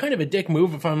it would be kind of a dick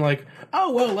move if I'm like,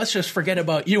 oh, well, let's just forget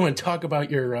about you and talk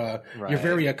about your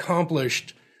very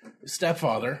accomplished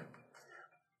stepfather.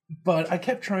 But I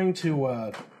kept trying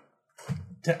to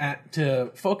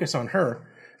focus on her,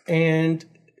 and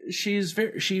she's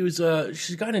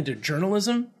got into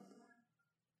journalism.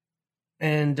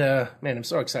 And man, I'm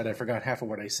so excited I forgot half of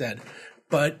what I said.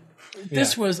 But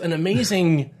this was an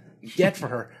amazing get for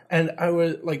her. And I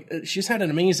was like, she's had an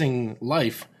amazing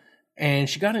life. And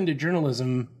she got into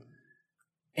journalism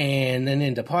and then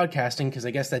into podcasting, because I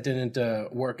guess that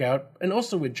didn't work out. And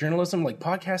also with journalism, like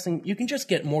podcasting, you can just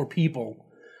get more people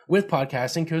with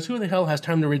podcasting, because who the hell has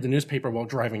time to read the newspaper while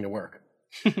driving to work?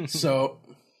 So,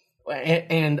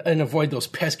 and avoid those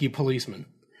pesky policemen.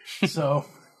 So...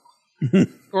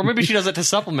 Or maybe she does it to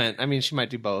supplement. I mean, she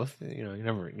might do both. You know, you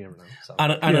never know. So. I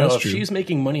don't know. If she's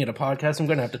making money at a podcast, I'm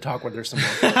going to have to talk with her some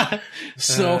more.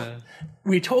 So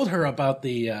we told her about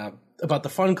the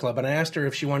Fun Club, and I asked her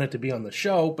if she wanted to be on the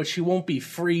show, but she won't be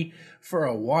free for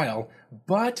a while.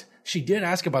 But she did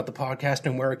ask about the podcast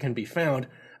and where it can be found.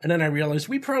 And then I realized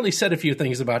we probably said a few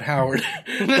things about Howard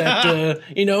that,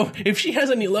 if she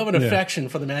has any love and affection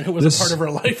for the man who was a part of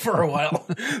her life for a while,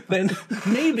 then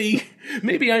maybe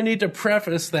I need to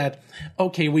preface that,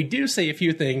 okay, we do say a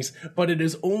few things, but it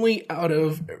is only out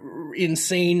of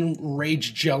insane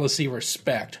rage, jealousy,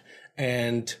 respect.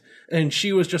 And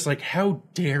she was just like, how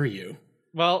dare you?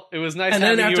 Well, it was nice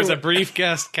having you as a brief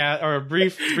guest, or a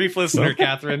brief listener,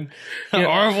 Catherine.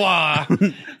 Au revoir.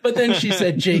 But then she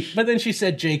said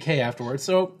JK afterwards.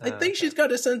 So I think she's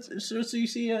got a sense. So you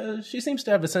see, she seems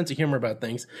to have a sense of humor about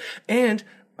things. And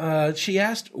she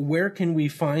asked, "Where can we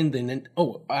find the?"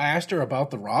 Oh, I asked her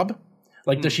about the Rob.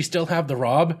 Like, does she still have the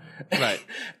Rob? Right.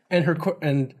 And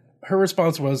her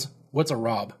response was, "What's a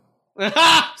Rob?"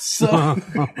 So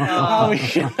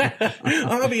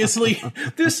obviously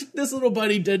this little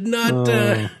buddy did not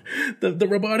the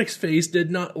robotics phase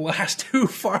did not last too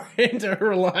far into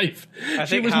her life.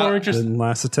 She was more interested. Didn't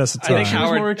last the test of time. I think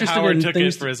Howard took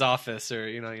it for his office, or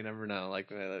you never know.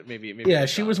 Like maybe. Yeah,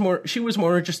 she was more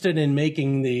interested in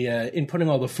making in putting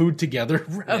all the food together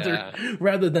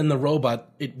rather than the robot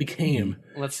it became.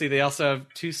 Let's see. They also have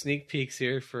 2 sneak peeks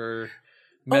here for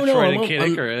Metroid and Kid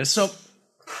Icarus. So.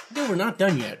 No, we're not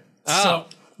done yet. Oh,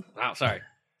 sorry.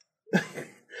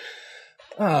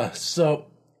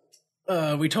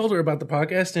 We told her about the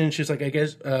podcast, and she's like, I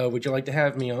guess, would you like to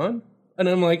have me on? And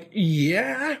I'm like,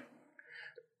 yeah.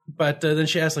 But then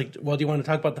she asked, like, well, do you want to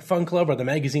talk about the Fun Club or the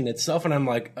magazine itself? And I'm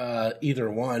like, either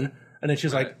one. And then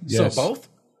she's like, yes. So both?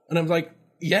 And I'm like,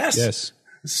 yes. Yes.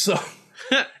 So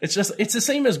it's the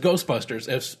same as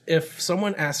Ghostbusters. If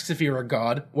someone asks if you're a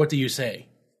god, what do you say?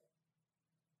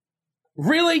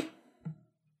 Really?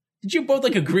 Did you both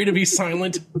agree to be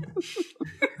silent?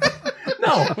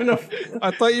 No.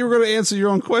 I thought you were going to answer your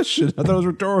own question. I thought it was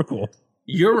rhetorical.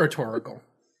 You're rhetorical.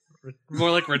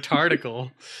 More like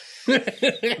retardical.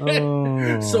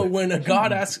 So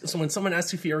when someone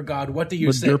asks if you're a god, what do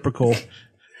you say?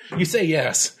 You say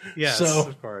yes. Yes, so,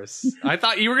 of course. I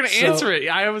thought you were going to answer it.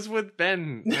 I was with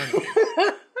Ben.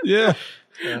 Yeah.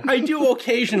 I do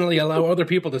occasionally allow other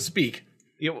people to speak.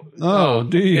 Do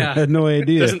you? Yeah. I had no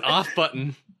idea. There's an off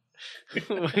button.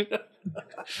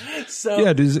 So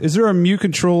yeah, is there a mute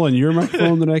control on your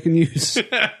microphone that I can use?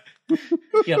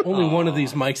 Yeah, only one of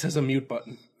these mics has a mute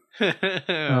button.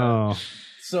 Oh,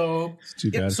 so it's too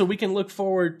bad. So we can look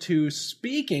forward to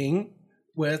speaking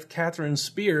with Catherine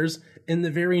Spears in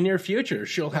the very near future.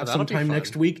 She'll have some time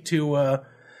next week to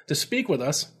speak with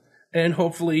us, and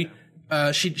hopefully,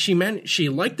 she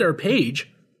liked our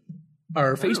page,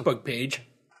 our Facebook page.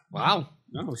 Wow.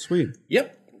 Oh, sweet.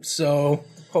 Yep. So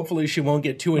hopefully she won't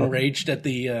get too enraged at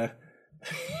the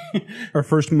our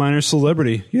first minor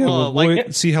celebrity. Yeah, we'll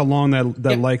wait, see how long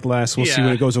that like lasts. We'll see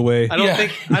when it goes away. I don't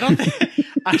think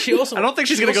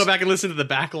she's going to go back and listen to the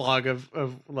backlog of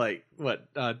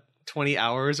 20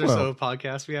 hours or so of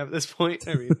podcasts we have at this point.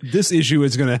 I mean, this issue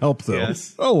is going to help though.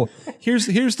 Yes. Oh, here's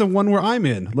the one where I'm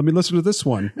in. Let me listen to this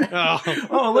one.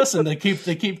 Oh, listen, they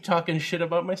keep talking shit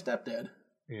about my stepdad.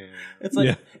 Yeah. It's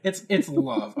like it's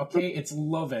love, okay? It's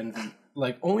love envy.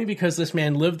 Like, only because this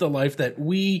man lived the life that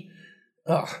we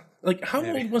like, how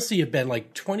old must he have been?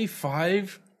 Like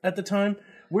 25 at the time?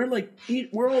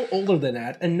 we're all older than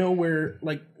that, and nowhere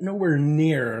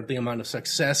near the amount of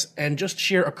success and just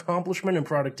sheer accomplishment and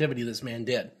productivity this man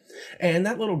did. And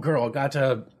that little girl got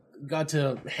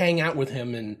to hang out with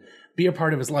him and be a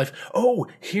part of his life. Oh,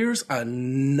 here's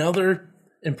another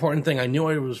important thing. I knew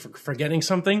I was forgetting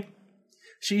something.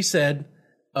 She said,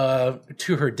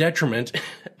 to her detriment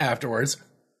afterwards,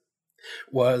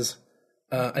 was,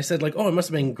 I said, like, oh, it must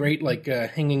have been great, like,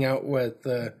 hanging out with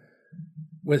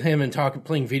him and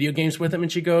playing video games with him.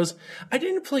 And she goes, I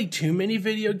didn't play too many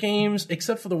video games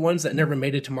except for the ones that never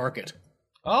made it to market.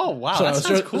 Oh, wow. So that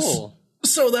sounds cool.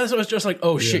 So that's what I was just like,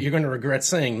 oh, shit, you're going to regret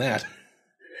saying that.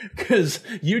 Because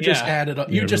you just added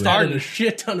a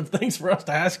shit ton of things for us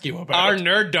to ask you about. Our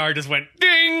nerd dart just went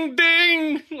ding,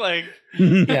 ding. Like,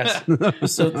 yes.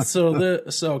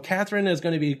 So Catherine is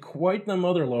going to be quite the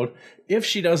motherload if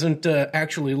she doesn't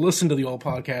actually listen to the old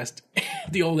podcast,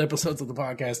 the old episodes of the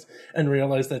podcast, and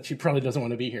realize that she probably doesn't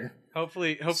want to be here.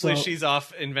 Hopefully she's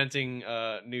off inventing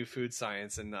new food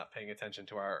science and not paying attention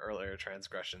to our earlier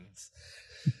transgressions.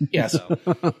 Yes. So,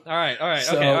 all right.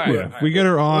 So, okay. All right. Yeah, we get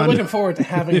her on. We're looking forward to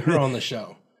having her on the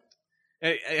show.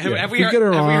 Have we get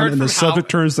her on, and the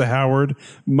subject Howard? turns to Howard.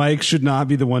 Mike should not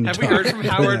be the one. Have we heard from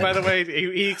Howard? By the way,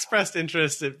 he expressed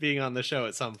interest in being on the show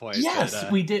at some point. Yes,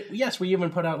 we did. Yes, we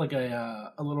even put out like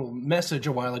a little message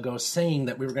a while ago saying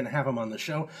that we were going to have him on the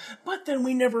show, but then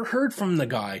we never heard from the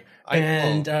guy.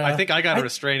 I think I got a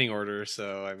restraining order,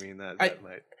 so I mean that might.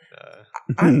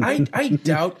 I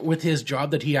doubt with his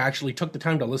job that he actually took the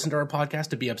time to listen to our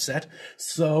podcast to be upset.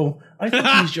 So I think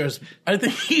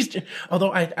he's just,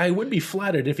 although I would be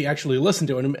flattered if he actually listened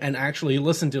to it and actually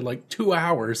listened to like 2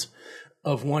 hours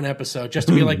of one episode just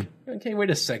to be like, okay, wait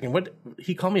a second. What?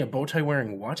 He called me a bow tie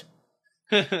wearing what?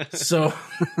 So, all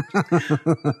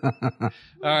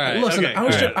right. Listen,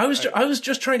 okay, I was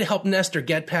just trying to help Nestor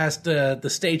get past the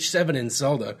stage 7 in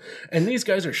Zelda, and these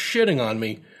guys are shitting on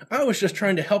me. I was just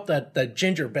trying to help that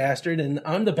ginger bastard, and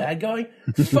I'm the bad guy.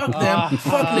 Fuck them.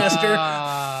 Fuck Nestor.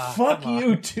 Fuck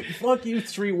you. Fuck you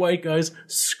 3 white guys.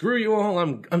 Screw you all.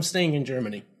 I'm staying in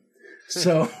Germany.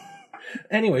 So,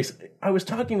 anyways, I was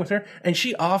talking with her, and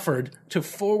she offered to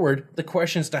forward the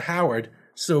questions to Howard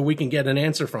so we can get an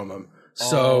answer from him.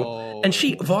 So, and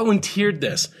she volunteered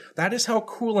this. That is how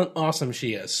cool and awesome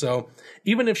she is. So,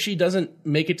 even if she doesn't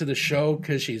make it to the show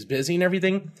because she's busy and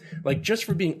everything, like just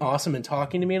for being awesome and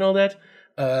talking to me and all that,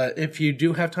 if you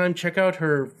do have time, check out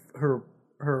her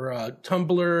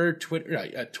Tumblr,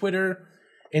 Twitter,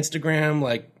 Instagram,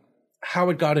 like How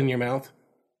It Got in Your Mouth.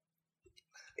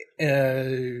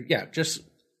 Just.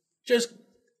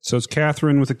 So it's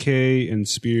Catherine with a K, and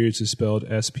Spirits is spelled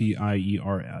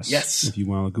Spiers. Yes. If you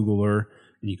want to Google her,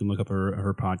 and you can look up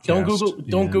her podcast. Don't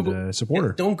Google support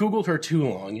her. Don't Google her too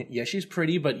long. Yeah, she's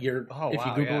pretty, but if you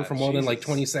Google her for more than like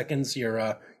 20 seconds,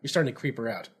 you're starting to creep her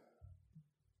out.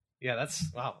 Yeah, that's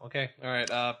wow. Okay, all right.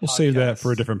 We'll save that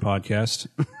for a different podcast.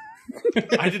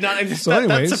 I did not.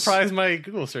 That surprised my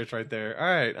Google search right there. All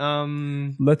right.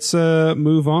 Let's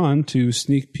move on to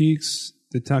sneak peeks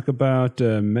to talk about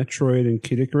Metroid and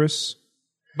Kid Icarus.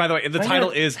 By the way, the title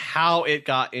is How It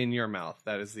Got in Your Mouth.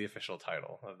 That is the official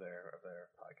title of their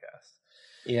podcast.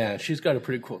 Yeah, she's got a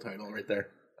pretty cool title right there.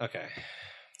 Okay.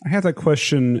 I have that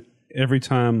question every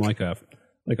time like a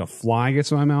fly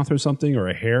gets in my mouth or something, or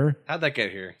a hair. How'd that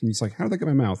get here? And it's like, how'd that get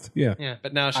in my mouth? Yeah. Yeah,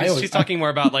 but now she's talking more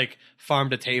about like farm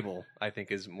to table, I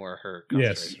think is more her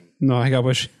concentration. Yes. No, I get it.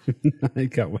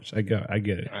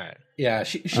 All right. Yeah,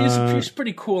 she's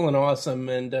pretty cool and awesome,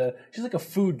 and she's like a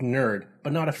food nerd,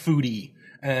 but not a foodie.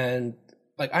 And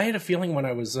like I had a feeling when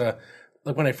I was like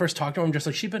when I first talked to her, I'm just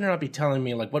like, she better not be telling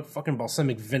me like what fucking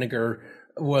balsamic vinegar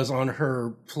was on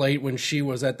her plate when she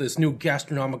was at this new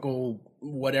gastronomical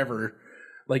whatever.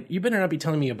 Like, you better not be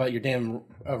telling me about your damn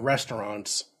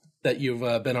restaurants that you've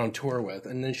been on tour with.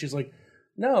 And then she's like,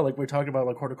 no, like we're talking about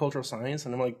like horticultural science,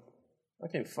 and I'm like,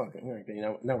 okay, fuck it. Okay,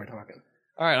 now we're talking.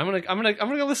 All right, I'm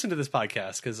gonna go listen to this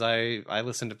podcast because I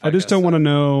listen to podcasts. I just don't want to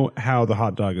know how the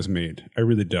hot dog is made. I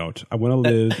really don't. I want to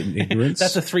live in ignorance.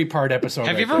 That's a 3-part episode.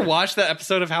 Have you ever watched that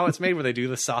episode of How It's Made where they do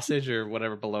the sausage or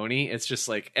whatever bologna? It's just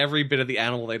like every bit of the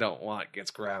animal they don't want gets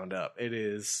ground up.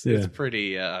 It's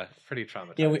pretty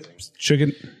traumatizing. Yeah,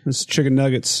 this chicken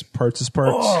nuggets, parts.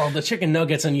 Oh, the chicken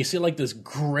nuggets, and you see like this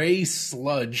gray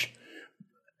sludge.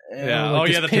 Yeah.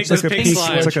 Like the pink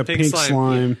slime. It's like a pink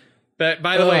slime. But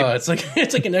by the way, it's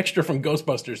like an extra from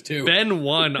Ghostbusters too. Ben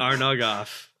won our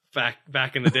Nug-Off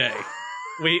back in the day.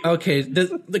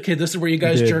 This is where you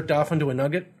guys jerked off into a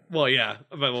nugget. Well, yeah,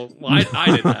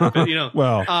 I did that, but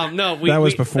Well, no, that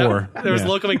was before. There was a Yeah.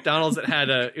 local McDonald's that had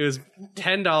it was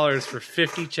 $10 for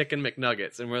 50 chicken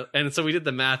McNuggets, and so we did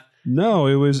the math. No,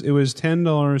 it was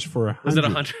 $10 for 100. Was it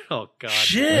 100? Oh God,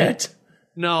 Shit.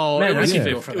 No, Man, it was I can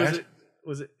 50. go for Was that.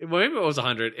 it? Well, maybe it was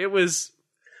 100. It was.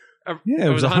 Yeah, it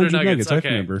was 100 nuggets. Okay.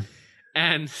 I remember.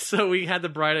 And so we had the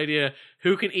bright idea: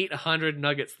 who can eat 100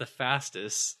 nuggets the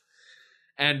fastest?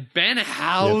 And Ben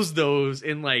housed those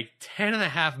in like 10 and a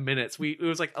half minutes. It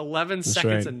was like 11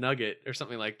 seconds right. a nugget or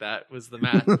something like that was the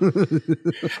math.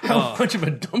 How much of a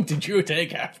dump did you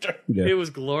take after? Yeah. It was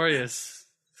glorious.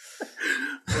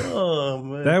 Oh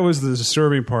man. That was the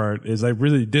disturbing part. Is I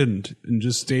really didn't and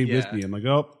just stayed with Yeah. me. I'm like,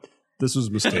 oh, this was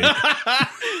a mistake.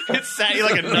 It sat you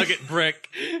like a nugget brick.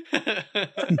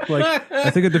 Like, I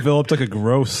think it developed like a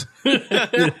growth.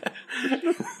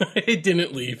 It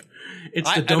didn't leave.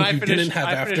 It's the dump you didn't have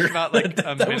I finished after. about like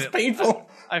a that was minute. painful.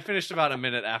 I finished about a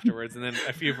minute afterwards, and then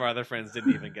a few of our other friends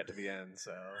didn't even get to the end.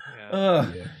 So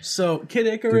yeah. So Kid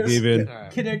Icarus, gave in.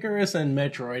 Kid Icarus and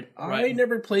Metroid. I Right.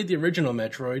 never played the original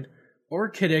Metroid or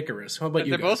Kid Icarus. How about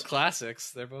you They're guys? both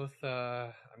classics. They're both.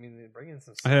 I mean, they bring in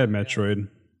some. I had yeah. Metroid.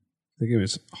 The game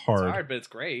is hard. It's hard, but it's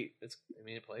great. I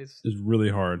mean, it plays. It's really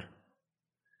hard.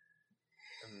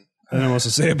 I don't know what else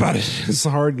to say about it. It's a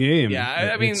hard game.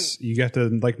 Yeah, I mean- you got to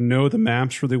like know the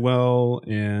maps really well,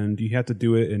 and you have to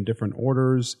do it in different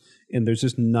orders. And there's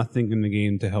just nothing in the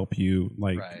game to help you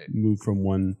like Right. move from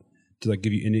one to like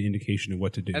give you any indication of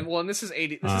what to do. And this is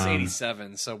 80. This is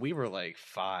 87. So we were like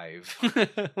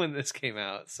 5 when this came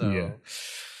out. So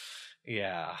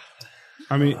yeah.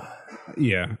 I mean,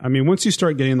 yeah. I mean, once you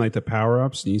start getting like the power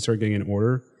ups and you start getting an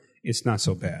order, it's not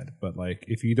so bad. But like,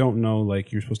 if you don't know,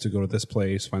 like you're supposed to go to this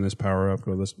place, find this power up,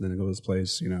 go to this, then go to this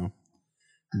place,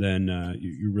 then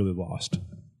you're really lost.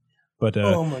 But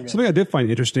Oh my God. something I did find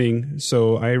interesting.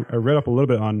 So I read up a little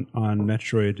bit on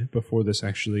Metroid before this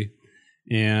actually,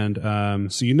 and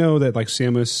so that like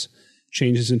Samus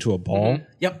changes into a ball,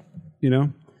 Yep.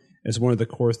 as one of the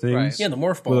core things. Right. Yeah, the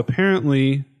morph ball. Well,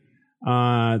 apparently,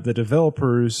 the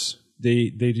developers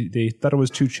they thought it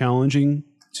was too challenging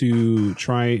to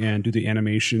try and do the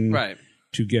animation Right.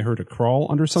 to get her to crawl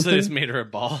under So something. they just made her a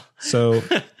ball. So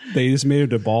they just made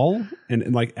it a ball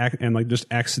and just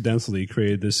accidentally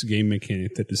created this game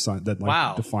mechanic that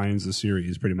Wow. defines the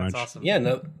series pretty much. That's awesome. Yeah,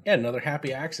 another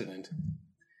happy accident.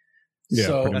 Yeah,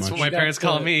 So- pretty That's much. what my You got parents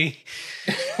call the- me.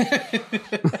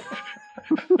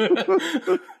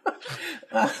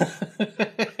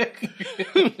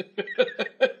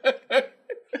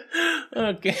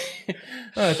 Okay.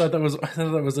 I thought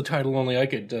that was a title only I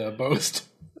could boast.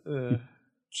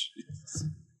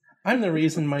 I'm the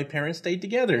reason my parents stayed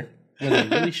together when they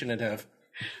really shouldn't have.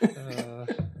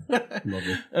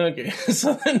 Lovely. Okay,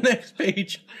 so the next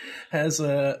page has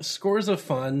scores of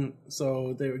fun.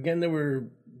 So they were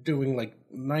doing like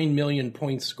 9 million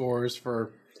point scores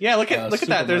for. Yeah, look at Super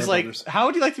that. There's Mario like, Brothers. how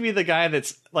would you like to be the guy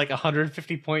that's like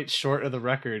 150 points short of the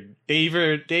record?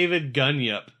 David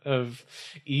Gunyup of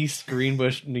East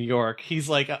Greenbush, New York. He's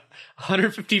like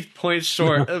 150 points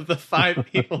short of the 5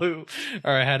 people who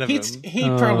are ahead of him.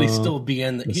 He'd probably still be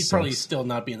in. this He'd probably sucks. still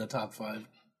not be in the top 5.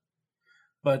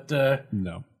 But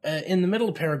No. in the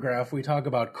middle paragraph, we talk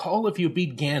about call if you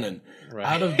beat Ganon. Right.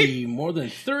 Out of the more than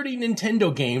 30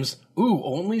 Nintendo games,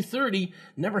 only 30,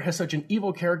 never has such an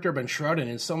evil character been shrouded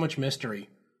in so much mystery.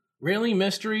 Really,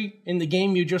 mystery? In the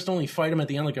game, you just only fight him at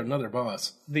the end like another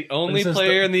boss. The only This is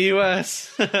player in the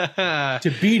U.S.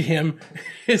 To beat him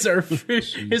is our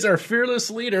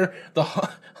fearless leader, the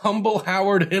humble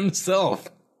Howard himself.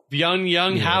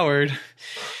 young Howard.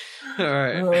 All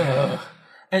right.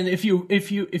 And if you,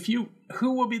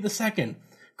 who will be the second?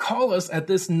 Call us at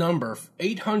this number,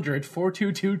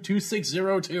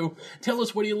 800-422-2602. Tell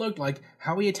us what he looked like,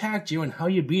 how he attacked you, and how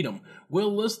you beat him.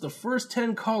 We'll list the first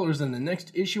 10 callers in the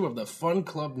next issue of the Fun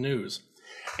Club News.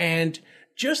 And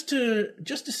just to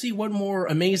see what more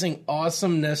amazing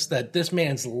awesomeness that this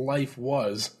man's life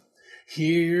was,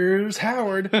 here's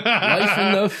Howard, life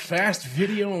in the fast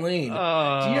video lane. Do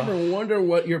you ever wonder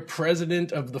what your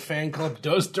president of the fan club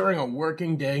does during a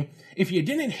working day? If you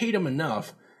didn't hate him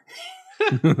enough,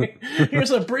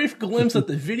 here's a brief glimpse at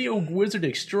the video wizard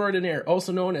extraordinaire,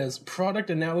 also known as product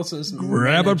analysis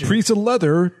Grab a manager. piece of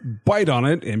leather, bite on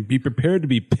it, and be prepared to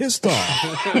be pissed off.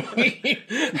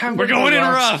 Howard We're going the in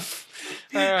rock- rough.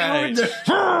 All right.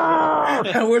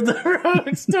 Howard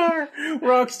the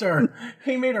rock star.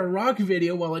 He made a rock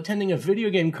video while attending a video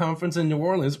game conference in New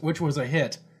Orleans, which was a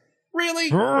hit. Really?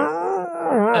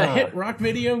 A hit rock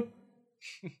video?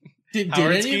 Did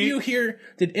Howard any Ski? of you hear?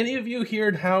 Did any of you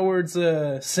hear Howard's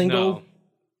single? No.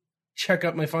 check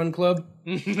out my fun club.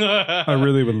 I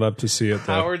really would love to see it,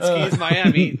 though. Howard Skis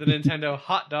Miami, the Nintendo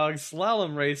hot dog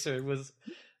slalom racer, was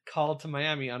called to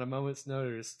Miami on a moment's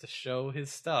notice to show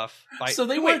his stuff. So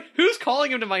they went. Who's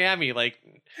calling him to Miami? Like,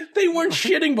 They weren't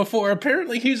shitting before.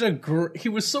 Apparently, he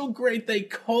was so great they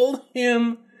called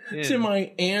him to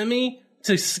Miami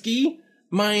to ski.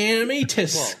 Miami to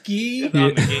ski. in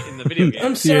the video game.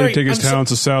 I'm He sorry. had to take his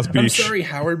talents to South Beach. I'm sorry,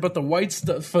 Howard, but the white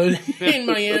stuff in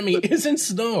Miami isn't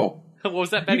snow. What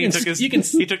was that, Ben? He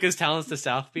took his talents to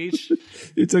South Beach.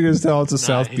 He took his talents to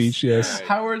South Beach, yes.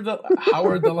 Howard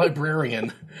the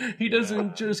librarian. He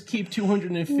doesn't just keep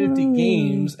 250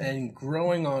 games and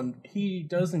growing on. He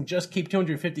doesn't just keep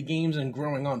 250 games and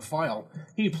growing on file.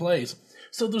 He plays.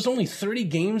 So there's only 30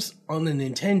 games on the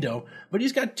Nintendo, but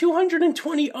he's got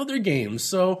 220 other games.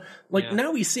 So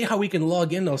now we see how we can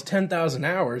log in those 10,000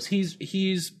 hours.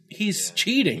 He's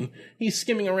cheating. He's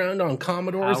skimming around on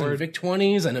Commodores and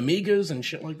VIC-20s and Amigas and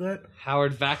shit like that.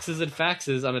 Howard faxes and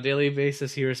faxes on a daily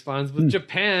basis. He responds with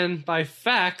Japan by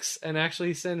fax and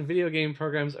actually send video game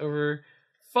programs over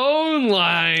phone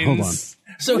lines. Hold on.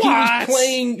 So he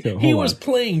was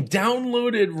playing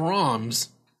downloaded ROMs.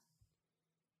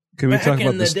 Can we talk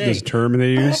about this term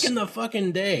they use? Back in the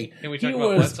fucking day. Can we talk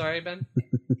about what? Sorry, Ben?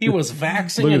 He was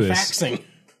vaxing and faxing.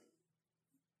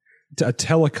 A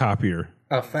telecopier.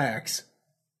 A fax.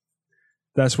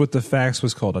 That's what the fax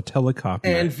was called, a telecopier.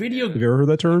 And Have you ever heard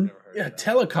that term? Yeah,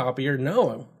 telecopier,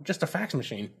 no. Just a fax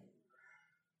machine.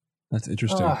 That's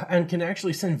interesting. And can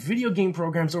actually send video game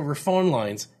programs over phone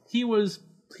lines. He was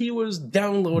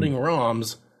downloading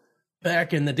ROMs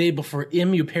back in the day before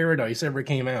Emu Paradise ever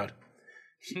came out.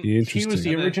 He was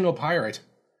the original pirate.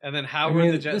 And then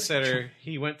Howard the Jet Setter,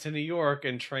 he went to New York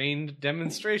and trained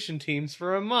demonstration teams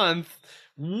for a month.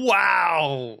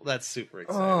 Wow, that's super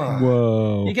exciting.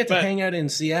 Whoa! You get to hang out in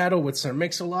Seattle with Sir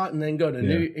Mix-a-Lot, and then go to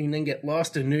and then get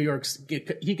lost in New York.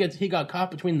 He got caught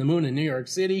between the moon and New York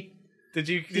City. Did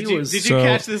you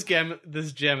catch this gem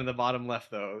in the bottom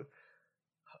left though?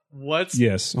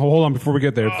 Yes. Hold on before we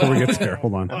get there.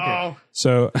 Hold on. Okay.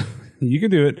 So you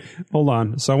can do it. Hold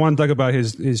on. So I want to talk about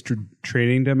his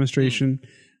training demonstration.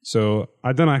 So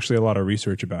I've done actually a lot of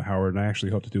research about Howard, and I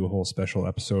actually hope to do a whole special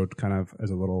episode, kind of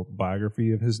as a little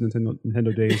biography of his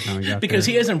Nintendo days. How he got because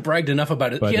there. He hasn't bragged enough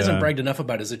about it. He hasn't bragged enough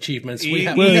about his achievements.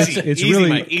 It's really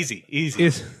Mike, easy.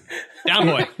 Down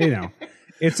boy.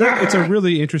 It's a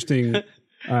really interesting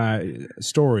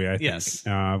story. I think. Yes.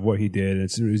 Of what he did.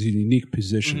 It was a unique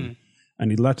position. And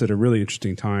he left at a really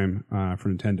interesting time for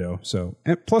Nintendo. So,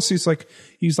 and plus he's like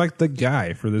the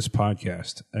guy for this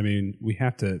podcast. I mean, we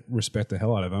have to respect the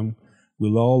hell out of him.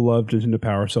 We all loved Nintendo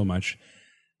Power so much,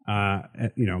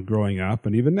 growing up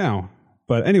and even now.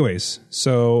 But anyways,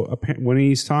 so when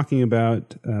he's talking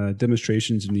about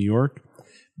demonstrations in New York,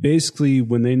 basically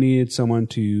when they needed someone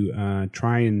to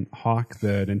try and hawk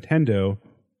the Nintendo,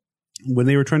 when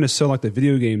they were trying to sell like the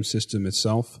video game system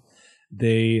itself,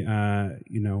 they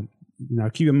now,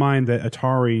 keep in mind that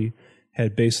Atari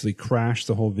had basically crashed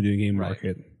the whole video game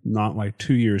market not like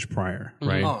 2 years prior,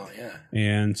 right? Oh, yeah.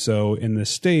 And so in the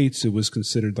States, it was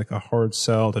considered like a hard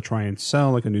sell to try and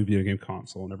sell like a new video game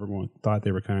console, and everyone thought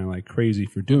they were kind of like crazy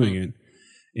for doing it.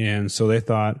 And so they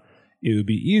thought it would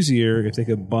be easier if they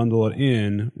could bundle it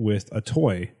in with a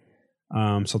toy.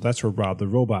 So that's where Rob the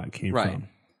Robot came from.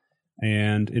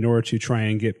 And in order to try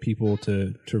and get people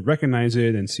to recognize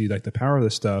it and see like the power of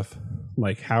the stuff,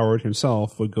 like Howard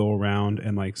himself would go around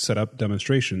and like set up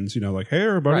demonstrations, like, hey,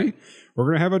 everybody, we're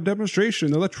going to have a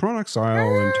demonstration, electronics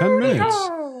aisle in 10 minutes.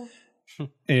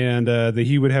 And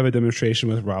he would have a demonstration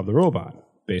with Rob the Robot,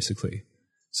 basically.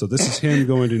 So this is him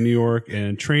going to New York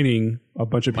and training a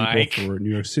bunch of people for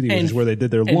New York City, which is where they did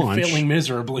their launch. And failing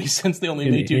miserably since they only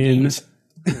made 2 games.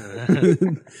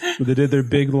 They did their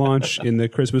big launch in the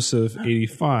Christmas of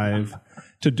 '85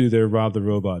 to do their Rob the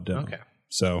Robot demo. Okay.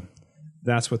 So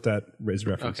that's what that is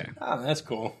referencing. Okay. Oh, that's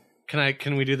cool.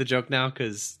 Can we do the joke now?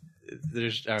 Because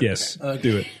there's yes,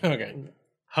 do it. Okay.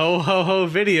 Ho ho ho!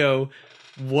 Video.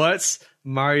 What's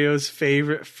Mario's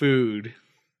favorite food?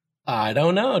 I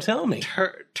don't know. Tell me.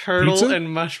 Turtle Pizza?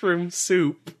 and mushroom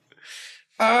soup.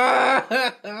 Send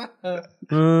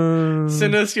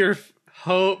Send us your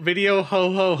video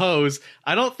ho ho ho's.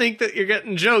 I don't think that you're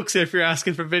getting jokes if you're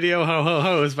asking for video ho ho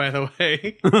ho's, by the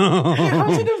way.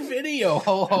 How's it a video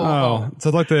ho ho ho? So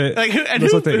like the Like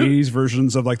the 80s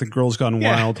versions of like the Girls Gone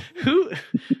Wild. Who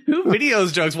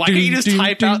videos jokes? Why can't you just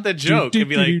type out the joke and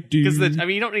be like? Because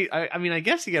you don't need. I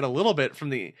guess you get a little bit from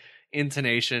the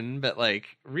intonation, but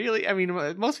like really,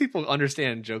 most people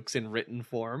understand jokes in written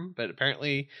form, but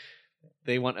apparently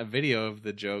they want a video of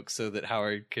the joke so that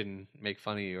Howard can make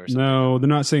fun of you or something. No, they're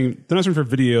not saying for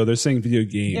video. They're saying video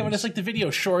games. Yeah, but it's like the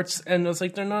video shorts, and it's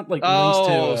like they're not like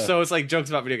Oh, links to. so it's like jokes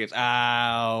about video games.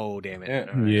 Oh, damn it. Yeah.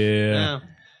 All right. Yeah.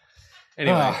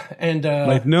 Anyway. And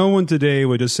Like no one today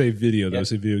would just say video. They'll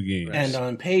say video games. And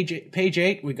on page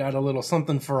 8, we got a little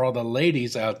something for all the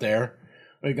ladies out there.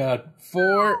 We got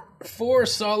four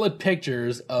solid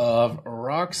pictures of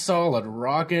rock solid,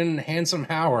 rockin' handsome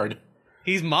Howard.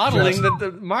 He's modeling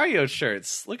the Mario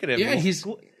shirts. Look at him. Yeah, he's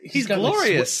got,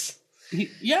 glorious.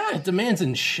 The man's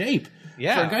in shape.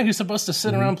 Yeah. For a guy who's supposed to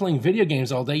sit around playing video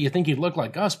games all day, you think he'd look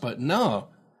like us, but no.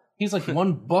 He's like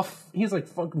he's like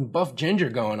fucking buff ginger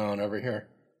going on over here.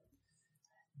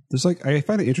 There's like, I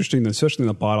find it interesting that especially in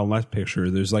the bottom left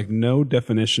picture, there's like no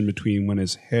definition between when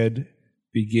his head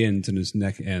begins and his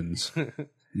neck ends.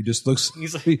 He just looks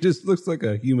like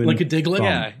a human. Like a Diglett? bum.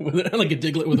 Yeah. Like a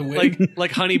Diglett with a wig.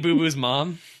 like Honey Boo Boo's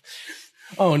mom.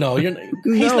 Oh no, he's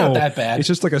not that bad. It's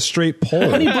just like a straight pole.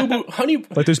 Honey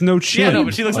Like there's no chin. Yeah, no,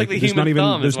 but she looks like the there's human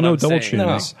thumb There's is what no I'm double saying. no,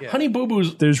 chins. Yeah. Honey Boo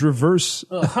Boo's There's reverse.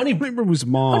 Honey Boo Boo's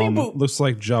mom Boo- looks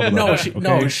like Jabba.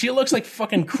 No, okay? she looks like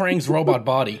fucking Krang's robot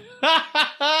body.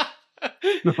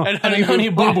 And And Honey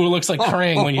Boo Boo looks like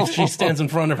Krang when she stands in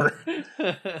front of her.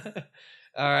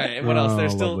 All right. And what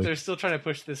else? lovely. They're still trying to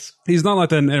push this. He's not like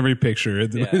that in every picture.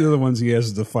 The Yeah. other ones he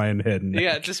has a defiant head. And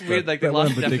Yeah, just weird. Like they that one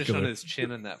lost in the definition on particular. his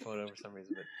chin in that photo for some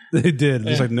reason. They did.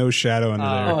 There's like no shadow under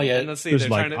there. Oh yeah, And let's see. There's They're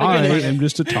like, trying to. I am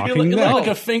just a it talking looked neck. like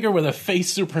a finger with a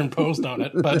face superimposed on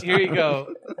it. But Here you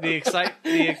go.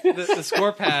 The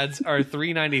score pads are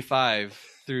 $3.95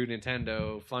 through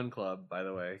Nintendo Fun Club. By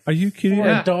the way, Are you kidding? For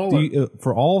me? $1.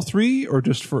 For all three or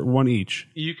just for one each?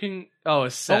 you can. Oh,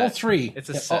 a set. all three, It's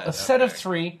a Yeah, set. a set of okay.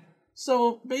 3.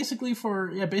 So basically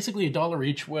 $1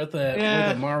 each with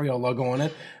a Mario logo on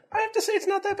it. I have to say it's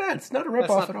not that bad. It's not a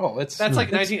ripoff at all. That's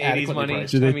like it's 1980s adequately money.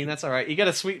 priced. Do they- I mean, that's all right. You got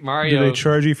a sweet Do Mario. they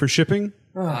charge you for shipping?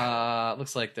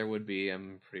 Looks like there would be.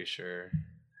 I'm pretty sure.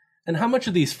 And how much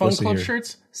are these Fun Let's see Club here.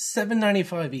 shirts?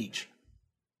 $7.95 each.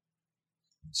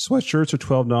 Sweatshirts are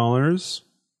 $12.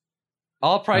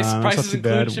 All that's not prices too include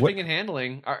bad. shipping and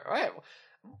handling. All right.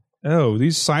 Oh,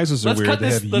 these sizes are Let's weird. cut They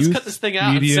this. have Let's youth, cut this thing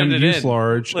out medium, and send it youth in.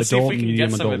 large, Let's see if adult, we can medium,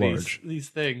 get some adult of large. these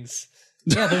things.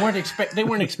 Yeah, they weren't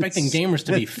expecting gamers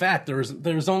to be fat.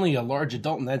 There's only a large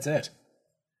adult, and that's it.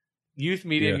 Youth,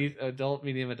 medium, Yeah. youth, adult,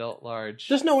 medium, adult, large.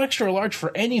 There's no extra large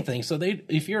for anything. So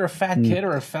if you're a fat kid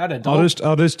or a fat adult,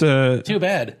 I'll just too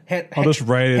bad. I'll just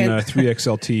write in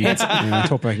 3XLT and I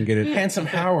hope I can get it. Handsome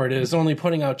Howard is only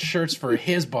putting out shirts for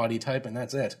his body type, and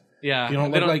that's it. Yeah, You don't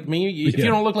they look like me. If you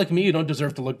Yeah. don't look like me, you don't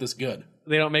deserve to look this good.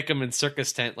 They don't make them in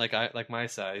circus tent like my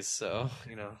size. So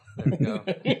there we go.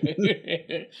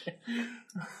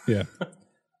 Yeah.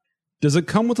 Does it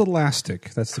come with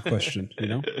elastic? That's the question.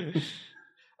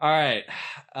 All right,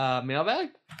 mailbag.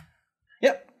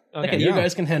 Yep. Okay. Okay, you Yeah.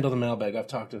 guys can handle the mailbag. I've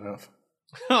talked enough.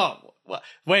 Oh,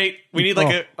 wait, we need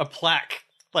like a plaque.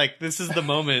 Like this is the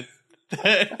moment.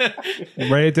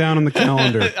 Write it down on the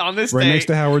calendar. On this right day, next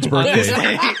to Howard's on this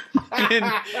birthday. day in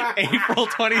April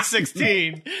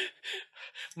 2016,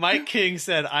 Mike King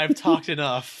said, "I've talked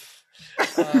enough." All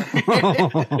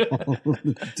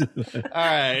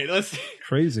right, let's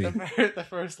Crazy. the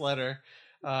first letter.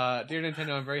 Dear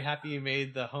Nintendo, I'm very happy you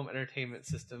made the home entertainment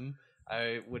system.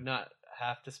 I would not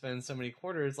have to spend so many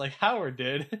quarters like Howard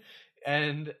did.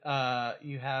 And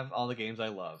you have all the games I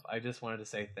love. I just wanted to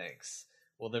say thanks.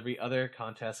 Will there be other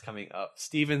contests coming up?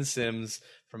 Steven Sims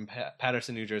from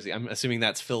Patterson, New Jersey. I'm assuming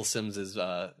that's Phil Sims's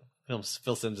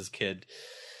kid.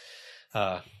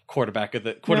 Quarterback of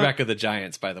the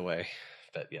Giants, by the way.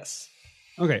 But yes.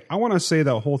 Okay, I want to say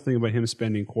that whole thing about him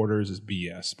spending quarters is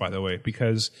BS, by the way,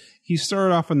 because he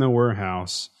started off in the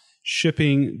warehouse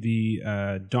shipping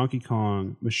the Donkey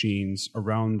Kong machines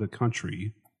around the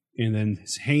country and then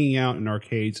hanging out in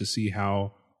arcades to see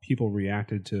how people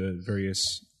reacted to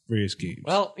various games.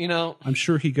 Well, I'm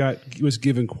sure he was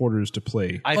given quarters to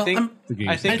play. I think the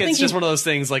games. it's just one of those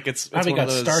things. Like it's How he one got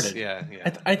of those, started. Yeah.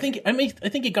 I think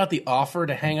he got the offer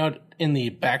to hang out in the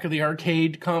back of the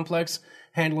arcade complex,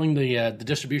 handling the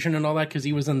distribution and all that, because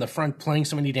he was in the front playing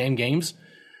so many damn games.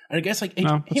 And I guess he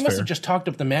must fair. have just talked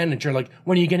up the manager, like,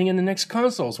 when are you getting in the next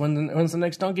consoles? When's the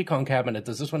next Donkey Kong cabinet?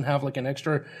 Does this one have like an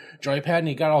extra joypad? And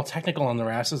he got all technical on their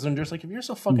asses and just like, if you're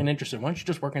so fucking interested, why don't you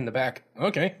just work in the back?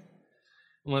 Okay.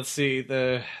 Let's see.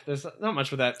 There's not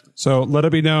much with that. So let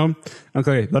it be known.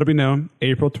 Okay, let it be known.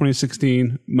 April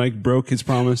 2016, Mike broke his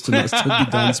promise to not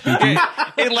be done speaking.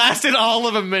 It lasted all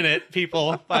of a minute,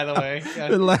 people. By the way,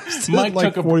 It lasted Mike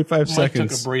like took 45 Mike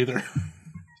seconds. took a breather.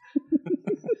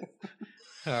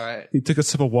 All right. He took a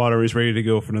sip of water. He's ready to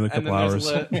go for another And couple then hours.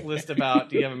 there's a list about,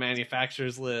 do you have a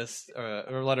manufacturer's list or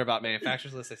a letter about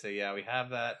manufacturer's list? They say, yeah, we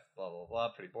have that. Blah, blah, blah.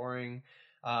 Pretty boring.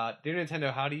 Dear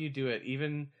Nintendo, how do you do it?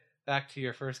 Even back to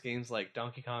your first games like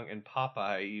Donkey Kong and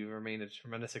Popeye, you remained a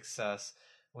tremendous success.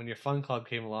 When your Fun Club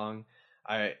came along,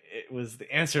 it was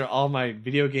the answer to all my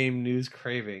video game news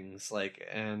cravings.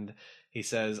 And he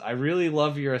says, I really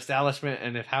love your establishment,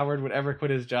 and if Howard would ever quit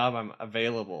his job, I'm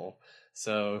available.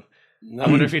 So I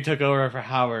wonder if he took over for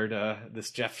Howard,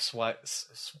 this Jeff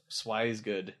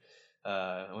Swisegood.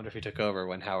 I wonder if he took over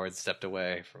when Howard stepped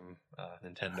away from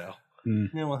Nintendo.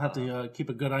 Yeah, we'll have to keep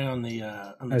a good eye on the.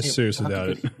 I seriously doubt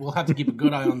it. We'll have to keep a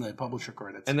good eye on the publisher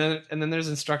credits. And then there's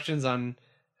instructions on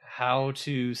how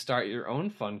to start your own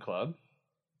Fun Club.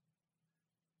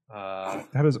 How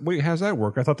does that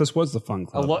work? I thought this was the Fun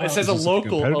Club. It says a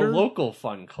local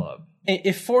Fun Club.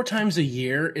 If 4 times a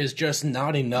year is just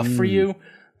not enough for you,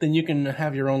 then you can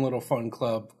have your own little Fun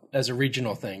Club as a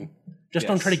regional thing. Just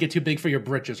don't try to get too big for your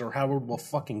britches, or Howard will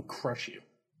fucking crush you.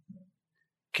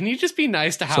 Can you just be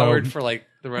nice to Howard for like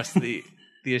the rest of the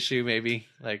issue? Maybe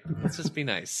let's just be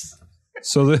nice.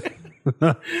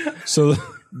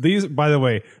 These, by the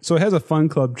way, so it has a Fun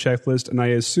Club checklist, and I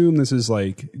assume this is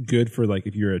like good for like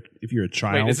if you're a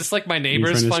child. Wait, is this like my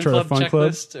neighbor's Fun Club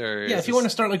checklist? Or yeah, if you want to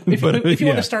start if you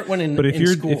want to start one in, but if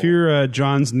school. If you're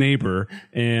John's neighbor,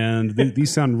 and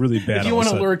these sound really bad. If you want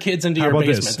to lure kids into your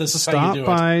basement, this is how you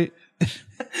do it.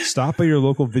 Stop by your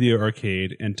local video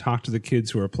arcade and talk to the kids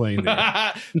who are playing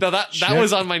there. No, that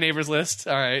was on my neighbor's list.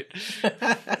 All right.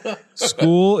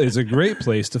 School is a great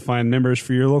place to find members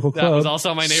for your local club. That was also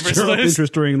on my neighbor's Stir up list.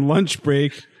 interest during lunch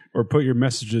break, or put your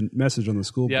message on the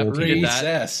school bulletin.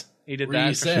 Recess. He did that.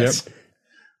 Recess. Yep.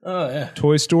 Oh yeah.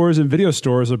 Toy stores and video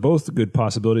stores are both good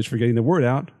possibilities for getting the word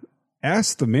out.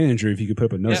 Ask the manager if you could put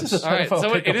up a notice. All right,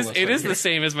 so it is the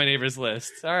same as my neighbor's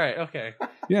list. All right, okay.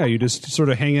 Yeah, you just sort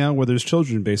of hang out where there's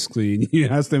children, basically, and you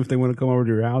ask them if they want to come over to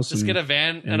your house. Just get a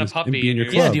van and a puppy in your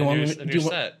club. Yeah, do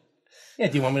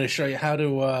you want me to show you how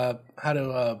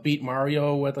to beat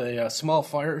Mario with a small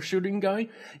fire shooting guy?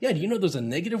 Yeah, do you know there's a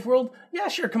negative world? Yeah,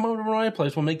 sure. Come over to my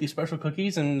place. We'll make these special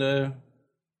cookies and.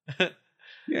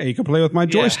 Yeah, you can play with my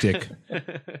joystick.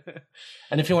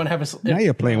 And if you want to have now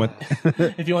you're playing with.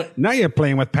 Now you're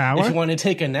playing with power. If you want to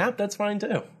take a nap, that's fine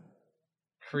too.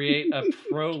 Create a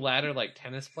pro ladder like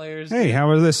tennis players. Hey,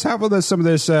 how about some of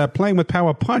this playing with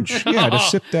power punch? Yeah, just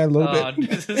sip that a little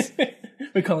bit.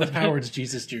 We call it Howard's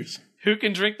Jesus Juice. Who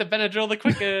can drink the Benadryl the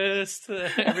quickest?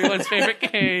 Everyone's favorite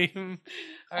game.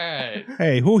 All right.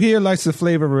 Hey, who here likes the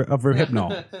flavor of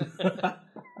Hypnol?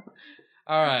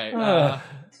 All right.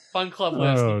 Fun Club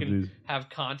list. You can have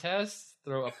contests,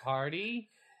 throw a party,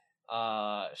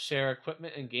 share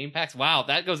equipment and game packs. Wow,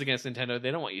 that goes against Nintendo.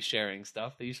 They don't want you sharing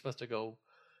stuff. You're supposed to go,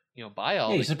 buy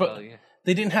all these.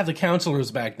 They didn't have the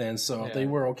counselors back then, so they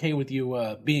were okay with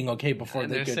you being okay before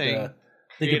they could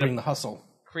bring the hustle.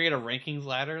 Create a rankings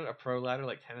ladder, a pro ladder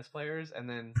like tennis players, and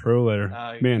then pro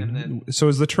ladder. So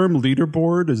is the term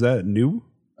leaderboard, is that new?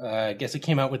 I guess it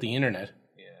came out with the internet.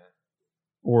 Yeah.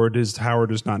 Or does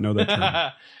Howard just not know that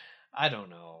term? I don't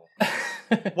know.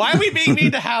 Why are we being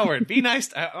mean to Howard? Be nice.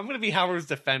 I'm going to be Howard's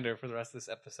defender for the rest of this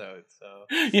episode. So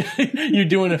you're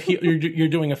doing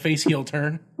a face heel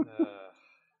turn.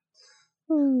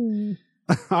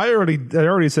 I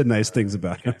already said nice things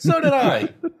about him. So did I.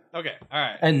 Okay, all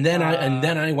right. And then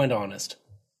I went honest.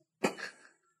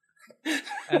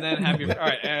 And then have your all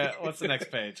right. What's the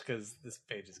next page? Because this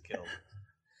page is killed.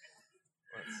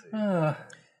 Let's see.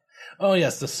 Oh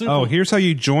yes, the super. Oh, here's how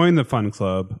you join the Fun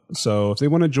Club. So if they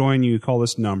want to join you, call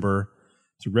this number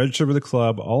to register with the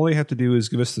club. All they have to do is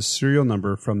give us the serial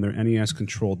number from their NES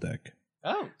control deck.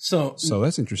 Oh, so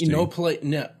that's interesting.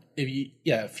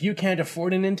 If you can't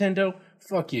afford a Nintendo,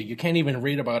 fuck you. You can't even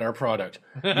read about our product.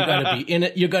 You gotta be in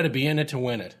it. You gotta be in it to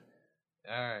win it.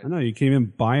 All right. I know you can't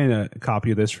even buy a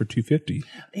copy of this for $250.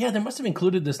 Yeah, they must have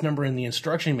included this number in the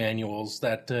instruction manuals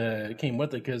that came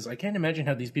with it, because I can't imagine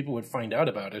how these people would find out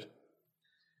about it.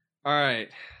 All right.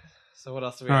 So what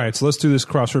else do we have? All right, so let's do this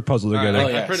crossword puzzle together.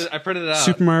 Right. I printed it out.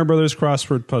 Super Mario Brothers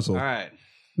crossword puzzle. All right.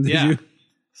 Yeah.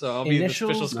 So I'll be the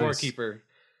official scorekeeper.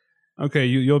 Okay,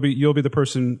 you'll be the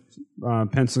person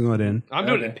penciling it in. I'm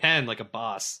doing it in pen like a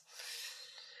boss.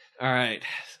 All right.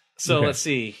 So let's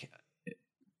see.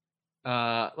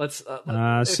 Let's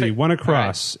see. One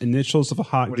across. Right. Initials of a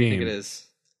hot game. What do you think it is?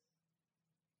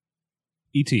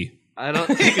 E.T. I don't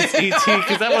think it's E.T.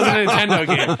 because that wasn't a Nintendo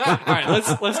game. All right,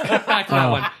 let's cut back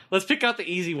that one. Let's pick out the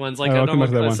easy ones. Like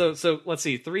so let's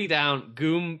see. 3 down.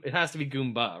 It has to be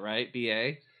Goomba, right?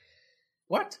 B.A.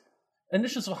 What?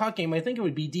 Initials of a hot game. I think it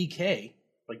would be DK.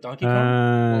 Like Donkey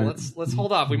Kong? Well, let's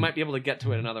hold off. We might be able to get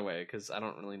to it another way because I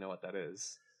don't really know what that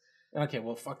is. Okay,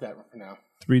 well, fuck that for now.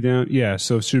 3 down. Yeah,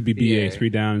 so it should be BA. BA. 3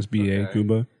 down is BA. Okay.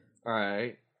 Goomba. All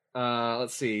right.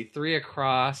 Let's see. 3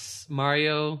 across.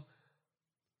 Mario.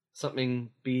 Something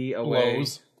B away.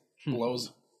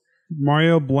 Blows.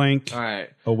 Mario blank All right.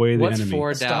 away the What's enemy.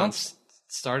 4 down? Stomps?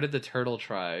 Started the Turtle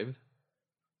Tribe.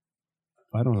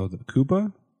 I don't know. The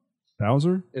Koopa?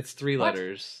 Bowser? It's 3 What?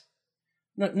 letters.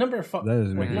 No, number 5. That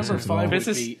doesn't make any Number sense at all. 5 would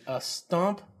Princess- be a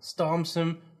stomp, stomps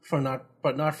him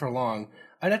but not for long.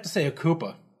 I'd have to say a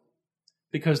Koopa.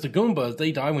 Because the Goombas,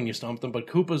 they die when you stomp them, but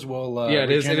Koopas will Yeah,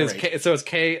 it is. It is. regenerate. So it's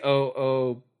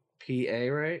KOOPA,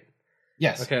 right?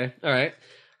 Yes. Okay. All right.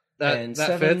 That And that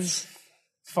 7, fits.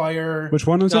 Fire. Which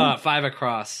one is it? 5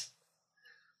 across.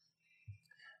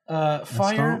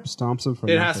 Fire. Stomps him for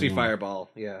It not has to be long. Fireball.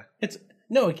 Yeah. It's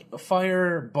no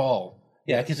fireball.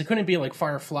 Yeah, because it couldn't be like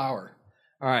fire flower.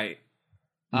 All right.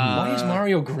 Why is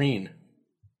Mario green?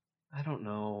 I don't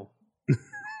know.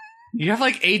 You have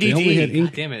like ADD. They only had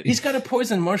ink. God damn it. He's got a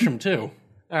poison mushroom too.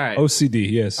 All right.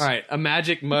 OCD, yes. All right. A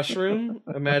magic mushroom.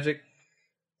 A magic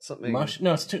something. No,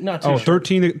 it's not too Oh, short.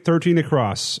 13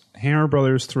 across. Hammer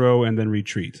Brothers throw and then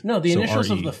retreat. No, the So initials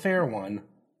RE. of the fair one.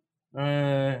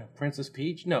 Princess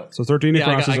Peach? No. So 13 Yeah,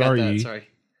 across I got is that. RE. Sorry.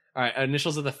 All right.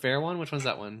 Initials of the fair one. Which one's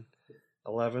that one?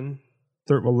 11.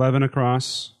 11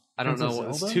 across. I don't know. Princess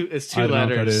It's Zelda? two. It's I 2 don't know what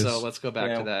that letters. is. So let's go back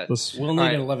Yeah. to that. Let's, We'll need All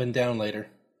right. an 11 down later.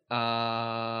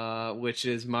 Which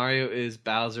is Mario is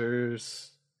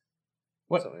Bowser's.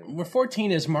 What? Sorry. Where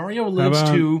 14 is Mario lives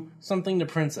about- to something to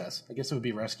princess. I guess it would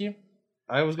be rescue.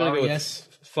 I was gonna Oh, go yes.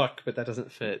 with fuck, but that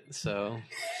doesn't fit. So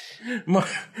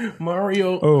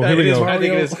Mario. Oh, here we go. I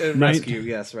think it is Mario- rescue.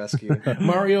 Yes, rescue.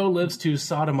 Mario lives to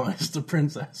sodomize the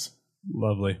princess.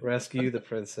 lovely. Rescue the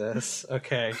princess.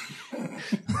 Okay.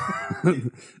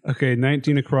 Okay,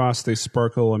 19 across. They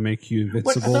sparkle and make you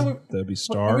invincible. thought we- That'd be Are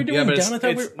star. we doing Yeah, but down? I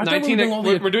thought we it's were 19. doing all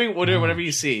We're the. doing whatever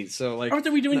you see. So like,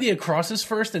 Aren't we doing the acrosses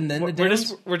first and then the we're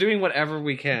downs? we're doing whatever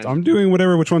we can. I'm doing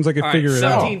whatever, which ones I can All right, figure it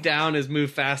 17 out. down is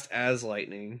move fast as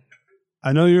lightning.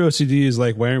 I know your OCD is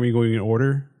like, why aren't we going in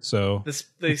order? So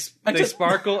They just-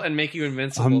 sparkle and make you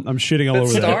invincible. I'm shitting all But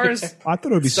over stars, that. I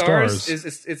thought it would be stars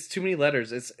stars. it's too many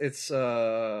letters. It's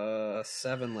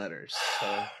 7 letters.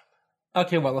 So.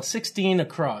 Okay, well, a 16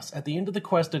 across. At the end of the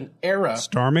quest, an era.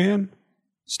 Starman?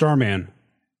 Starman.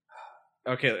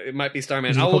 Okay, it might be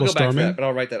Starman. Is it I will called go a back to Starman? that, but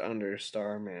I'll write that under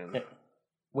Starman.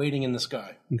 Waiting in the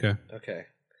sky. Okay. Okay.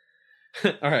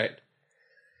 All right.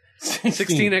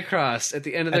 16 across. At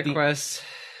the end of At the the- quest.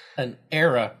 An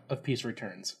era of peace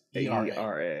returns. ERA.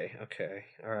 ERA. Okay.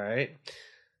 All right.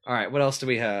 All right. What else do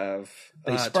we have?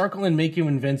 They sparkle and make you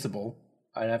invincible.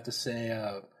 I'd have to say,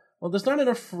 well, there's not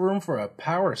enough room for a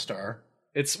power star.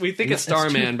 We think it's It's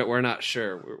Starman, too- but we're not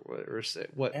sure.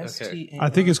 What? Okay. STA. I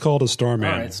think it's called a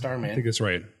Starman. All right, Starman. I think it's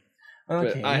right. But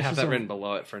Okay, I have initials that of- written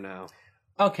below it for now.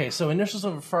 Okay, so initials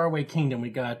of a faraway kingdom. We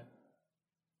got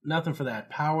nothing for that.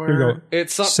 Power. Here we go.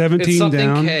 It's 17 it's something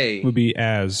down K. would be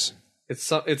as. It's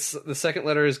the second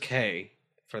letter is K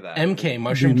for that. MK,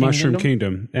 Mushroom, Mushroom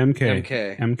Kingdom. Mushroom Kingdom. MK.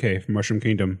 MK. MK from Mushroom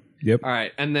Kingdom. Yep. All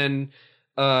right, and then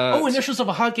Oh, initials of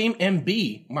a hot game.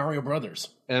 MB, Mario Brothers.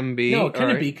 MB. No, it couldn't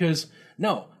all right. be because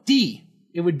D.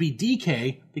 It would be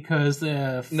DK because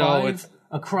the 5 No, it's-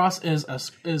 across is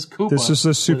Koopa. This is the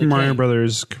with Super a Mario K.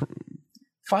 Brothers.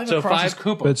 5 So across 5 is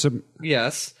Koopa. But it's a,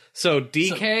 Yes. So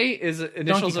DK is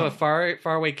initials of a Kong.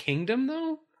 faraway kingdom,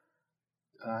 though.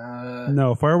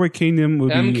 no, Faraway Kingdom would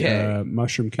be MK.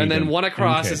 Mushroom Kingdom. And then 1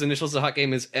 across MK. is initials of the hot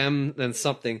game is M, then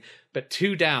something. But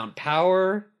 2 down,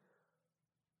 power.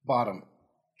 Bottom.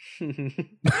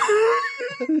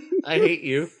 I hate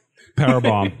you. Power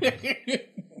Bomb.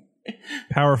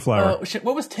 Power Flower. Oh shit!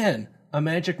 What was 10? A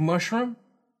magic mushroom?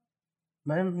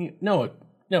 No,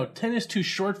 10 is too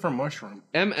short for mushroom.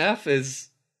 MF is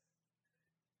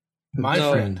My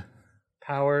No. friend.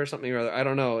 power something or other. I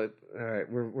don't know. All right,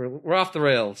 we're off the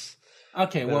rails.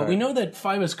 Okay, well, we know that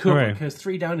 5 is Koopa Right. because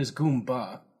 3 down is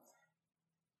Goomba.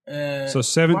 So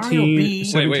 17 Mario B,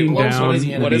 17 blows down away would the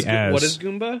be enemy. what is as.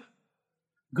 Goomba?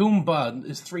 Goomba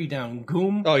is 3 down.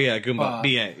 Goom. Oh yeah, Goomba. Uh,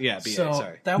 BA. Yeah, BA. so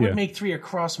Sorry. that would Yeah. make 3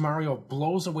 across. Mario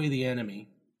blows away the enemy.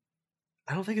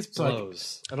 I don't think it's like-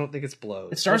 blows. I don't think it's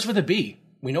blows. It starts with a B.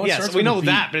 We know it Yes, starts we with know a B.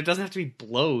 that, but it doesn't have to be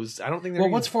blows. I don't think. Well,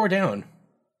 what's 4 down?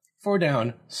 4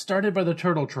 down. Started by the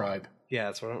Turtle Tribe. Yeah,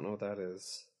 that's what I don't know what that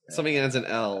is. Something ends in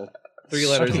L. 3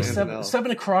 letters Okay, ends in 7, L.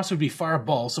 7 across would be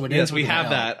Fireball, so it Yes, ends we with an have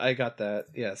L. that. I got that.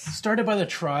 Yes. Started by the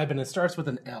tribe, and it starts with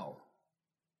an L.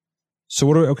 So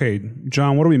what? Okay,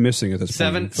 John, what are we missing at this point?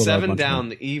 Seven Fill out a bunch down.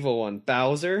 more. The evil one,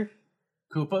 Bowser.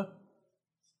 Koopa?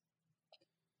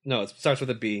 No, it starts with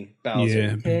a B. Bowser.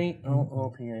 Yeah,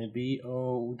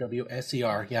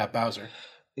 K-O-O-P-A-B-O-W-S-E-R. Yeah, Bowser.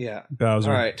 Yeah.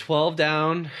 Bowser. All right, 12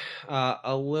 down.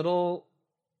 A little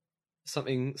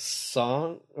something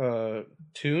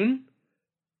tune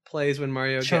plays when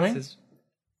Mario Chime? gets his.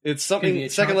 It's Could be something. a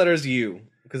Second chime? letter is U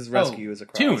because rescue is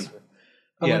across. tune.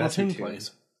 A Yeah, little that's your tune tune.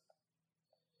 plays.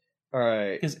 All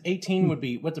right. Because 18 would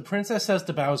be what the princess says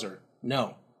to Bowser.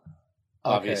 No.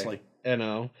 Obviously. I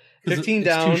know. 'Cause 15 it's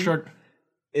down too short.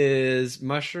 is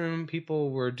mushroom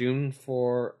people were doomed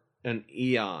for an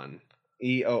eon.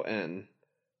 E-O-N.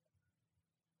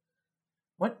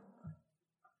 What?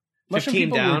 15 Mushroom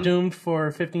people down. were doomed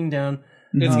for 15 down.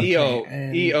 It's Okay, E-O.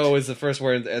 and- E-O is the first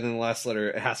word, and then the last letter,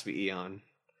 it has to be eon.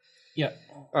 Yeah.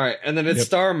 All right, and then it's Yep.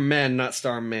 Starman, not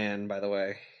Starman, by the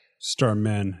way.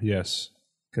 Starmen, yes.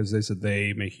 Because they said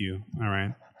they make you. All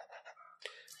right.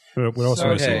 What else So,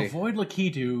 do I Okay. so say? avoid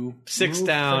Lakitu. 6 move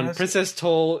down. fast. Princess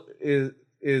Toll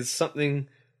is something.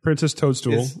 Princess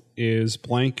Toadstool Is- is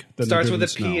blank. Then Starts the with a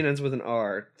Driven P Snow. and ends with an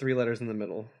R. 3 letters in the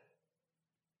middle.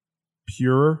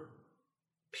 Pure.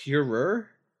 Purer?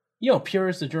 Yo, pure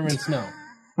is the German snow.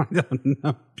 I don't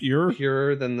know. Pure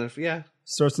Purer than the. Yeah.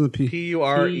 starts with a P.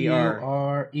 P-U-R-E-R.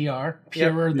 P-U-R-E-R.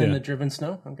 Purer than Yeah. the driven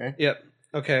snow. Okay. Yep.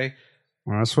 Okay.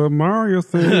 Well, that's what Mario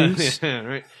thinks. Yeah,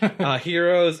 right.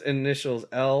 Heroes initials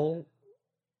L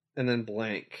and then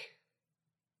blank.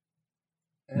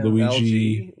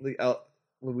 Luigi.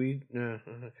 Luigi. No,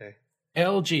 okay.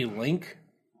 LG Link.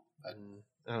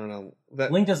 I don't know.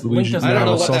 That Link does. Luigi's Link does I don't now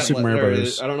know not. what Saw that Super Mario letter Brothers.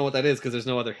 is. I don't know what that is because there's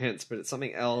no other hints, but it's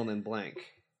something L and then blank.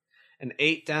 And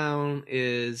 8 down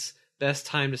is best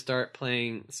time to start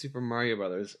playing Super Mario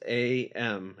Brothers.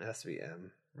 A-M. It has to be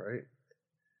M, right?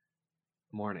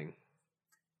 Morning.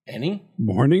 Any?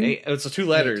 Morning? It's 2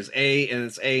 letters. A and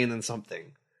it's A and then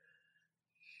something.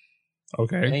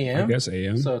 Okay. AM? I guess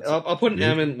AM. So it's, I'll put an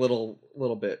Yeah. M in little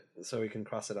bit so we can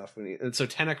cross it off. And so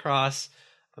 10 across,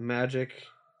 a magic.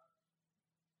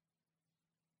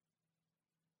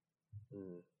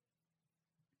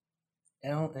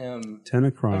 LM. 10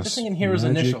 across. I'm just thinking heroes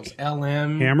Magic initials.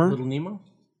 LM. Hammer? Little Nemo.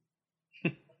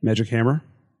 Magic Hammer.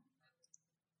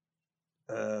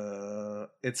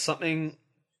 It's something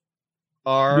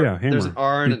R. Yeah, hammer. There's an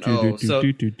R and an O. So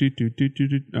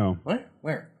Oh, What?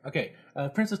 Where? Okay.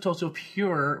 Princess Toadstool,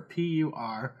 pure,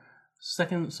 P-U-R.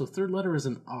 Second, so third letter is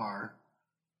an R.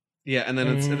 yeah, and then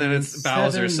it's And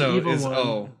Bowser. seven, So evil is one.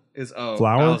 O is O.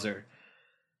 Flower? Bowser.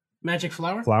 Magic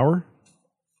Flower? flower.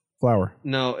 Flower.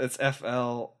 No, it's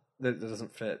FL. That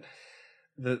doesn't fit.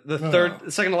 The Oh.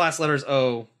 the second to last letter is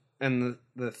O, and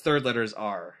the third letter is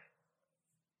R.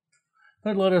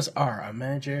 Third letters are a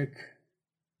magic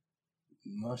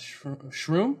mushroom.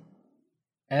 Shroom?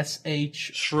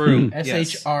 S-H. Shroom.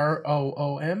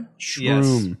 S-H-R-O-O-M.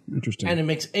 Shroom. Interesting. And it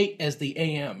makes 8 as the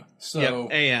A-M. So,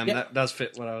 Yep, AM. Yep. That does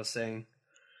fit what I was saying.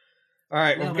 All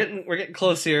right, Yeah, we're getting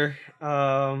close here.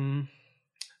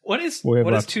 What is We have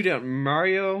what is left. 2 down?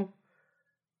 Mario.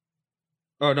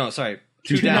 Oh no, sorry.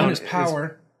 2 2 down down is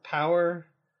power. Power.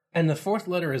 And the fourth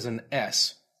letter is an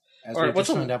S. As All we right, what's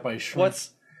just a- found out by Shroom.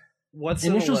 What's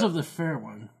Initials an of the fair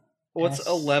one. what's S.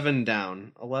 11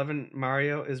 down? 11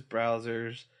 Mario is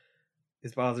Bowser's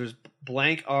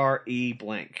blank R E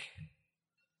blank.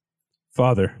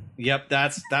 Father. Yep,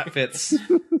 that fits.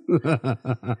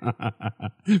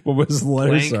 What was the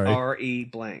letter? Blank Sorry. R E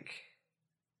blank.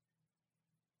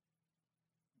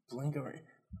 Blank or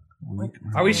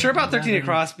Are we sure about 13 11.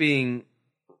 across being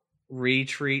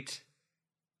retreat?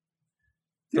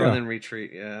 Throw Yeah. in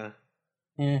retreat, yeah.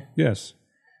 Yeah. Yes.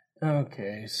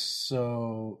 Okay,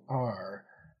 so R.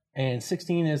 And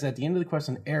 16 is at the end of the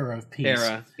question, era of peace.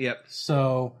 Era, yep.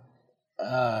 So,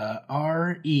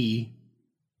 R-E.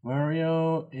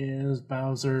 Mario is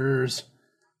Bowser's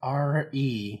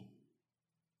R-E.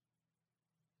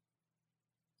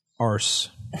 Arse.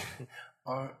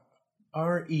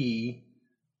 R-E.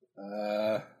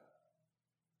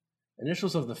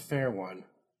 Initials of the fair one.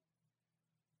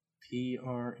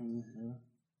 P-R-E.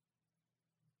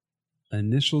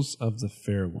 Initials of the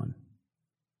fair one.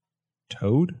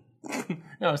 Toad?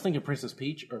 No, I was thinking Princess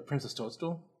Peach or Princess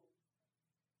Toadstool.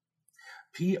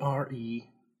 P-R-E.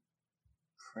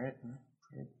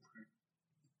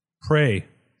 Pray.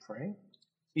 Pray?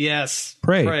 Yes.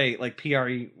 Prey. Prey, like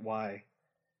P-R-E-Y.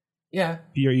 Yeah.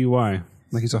 P-R-E-Y.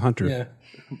 Like he's a hunter. Yeah.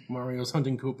 Mario's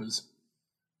hunting Koopas.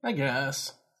 I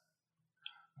guess.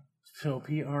 So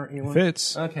P-R-E-Y.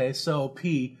 Fits. Okay, so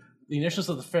P. The initials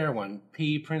of the fair one.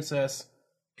 P, Princess.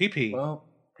 P-P. Well,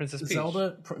 Princess Peach.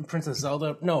 Zelda. Princess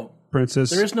Zelda. No, Princess.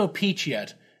 there is no Peach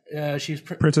yet. She's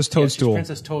Princess yeah, she's Toadstool.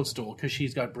 Princess Toadstool because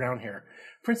she's got brown hair.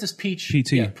 Princess Peach.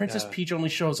 PT. Yeah, Princess Peach only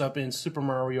shows up in Super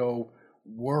Mario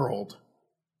World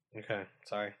Okay,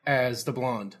 sorry. as the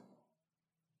blonde.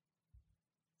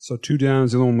 So 2 down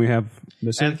is the only one we have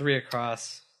missing. And 3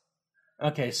 across.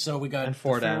 Okay, so we got And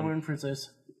 4 the fair down. one for this.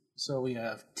 So we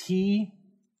have T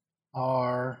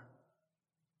R.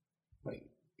 Wait,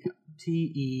 T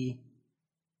E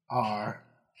R.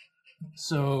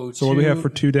 So what do we have for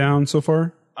 2 down so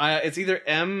far? It's either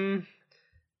M.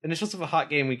 Initials of a hot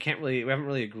game. We haven't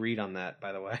really agreed on that,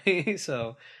 by the way.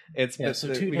 So it's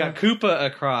so 2 we down. got Koopa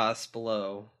across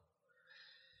below.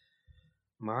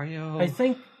 Mario. I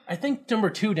think number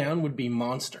 2 down would be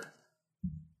Monster.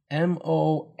 Monster.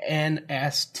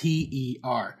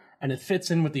 And it fits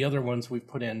in with the other ones we've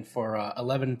put in for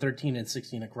 11, 13, and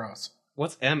 16 across.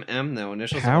 What's MM though?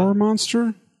 Initials. Power of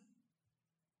Monster?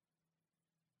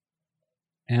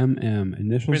 MM.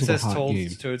 Initials Princess of a hot game.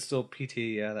 Toadstool PT.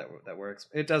 Yeah, that works.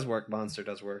 It does work. Monster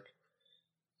does work.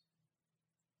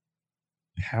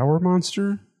 Power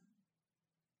Monster?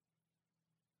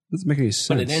 Doesn't make any sense.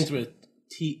 But it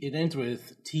ends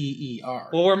with TER.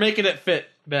 Well, we're making it fit,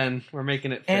 Ben. We're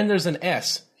making it fit. And there's an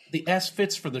S. The S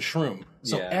fits for the shroom.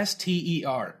 So Yeah.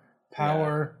 STER.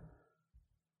 Power.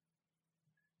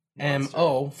 Monster.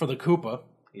 MO for the Koopa.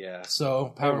 Yeah.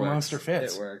 So Power It works. Monster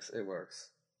fits. It works.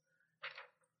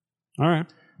 All right.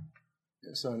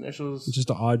 So initials. It's just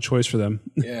an odd choice for them.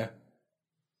 Yeah.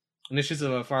 Initials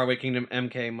of a Faraway Kingdom,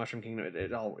 MK, Mushroom Kingdom.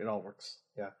 It all works.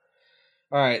 Yeah.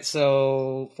 All right.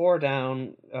 So 4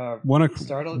 down. One across,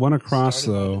 started by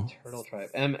though. the Turtle Tribe.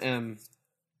 MM.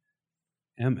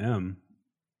 MM.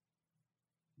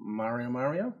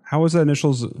 Mario? How was that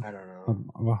initials of I don't know.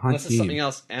 a hot Unless it's game? something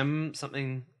else. M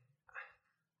something.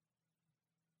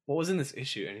 What was in this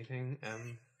issue? Anything?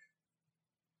 M.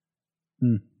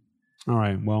 All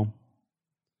right. Well,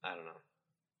 I don't know.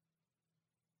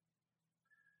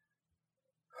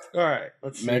 All right.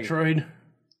 Let's see. Metroid?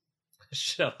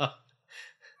 Shut up.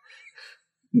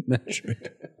 Metroid.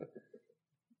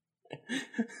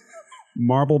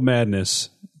 Marble Madness.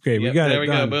 Okay, we Yep, got there it we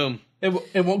done. go. Boom.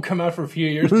 It won't come out for a few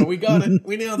years, but we got it.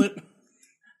 We nailed it.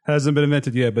 Hasn't been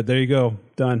invented yet, but there you go.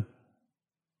 Done.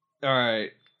 All right.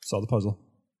 Solved the puzzle.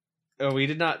 Oh, we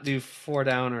did not do 4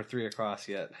 down or 3 across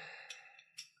yet.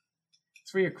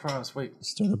 3 across. Wait.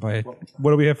 Started by.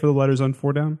 What do we have for the letters on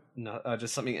 4 down? No,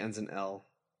 just something ends in L.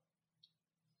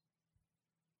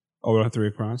 Oh, we don't have 3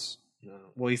 across. No.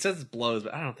 Well, he says it's blows,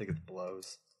 but I don't think it's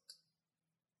blows.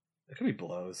 It could be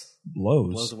blows.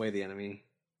 Blows. Blows away the enemy.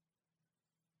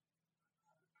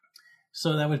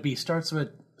 So that would be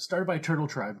started by Turtle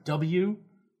Tribe. W,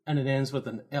 and it ends with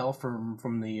an L from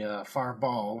the far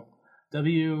ball.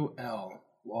 W-L.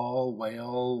 Wall,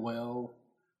 whale, well.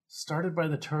 Started by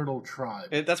the Turtle Tribe.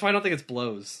 That's why I don't think it's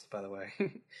blows, by the way.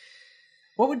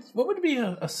 What would be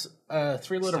a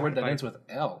 3-letter word that ends with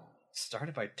L?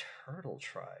 Started by Turtle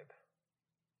Tribe.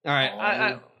 All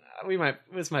right,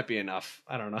 this might be enough.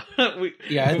 I don't know. we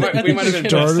might have been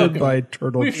Started by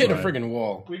Turtle We've hit a Tribe. friggin'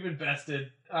 wall. We've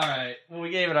invested. All right. Well, we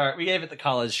gave it the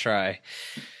college try.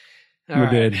 We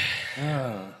did.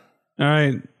 All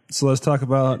right. So let's talk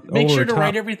about Make sure to top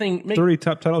write everything. 30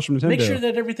 top titles from Nintendo. Make sure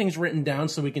that everything's written down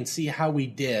so we can see how we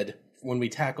did when we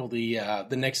tackle the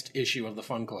next issue of the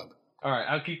Fun Club. All right.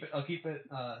 I'll keep it.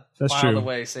 That's filed true.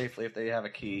 away safely if they have a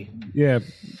key. Yeah.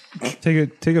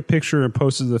 Take a picture and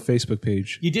post it to the Facebook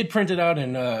page. You did print it out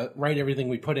and write everything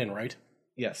we put in, right?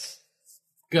 Yes.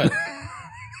 Good.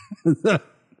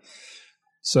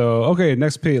 So, okay,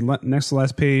 next to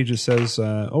last page, it says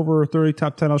over 30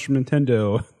 top titles from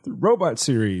Nintendo. The Robot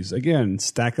series. Again,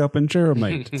 Stack Up and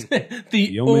Cherubmite.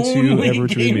 the only two ever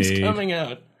to be games made. coming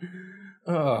out.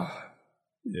 Oh.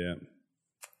 Yeah.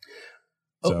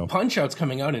 Oh, Punch-Out's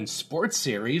coming out in Sports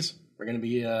Series. We're going to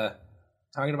be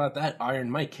talking about that.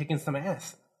 Iron Mike kicking some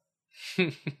ass.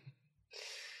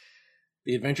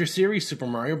 The Adventure Series, Super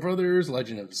Mario Brothers,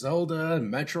 Legend of Zelda,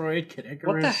 Metroid, Kid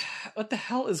Icarus. What the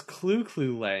hell is Clue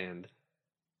Clue Land?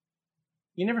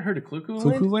 You never heard of Clue Clue Cuckoo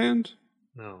Land? Land?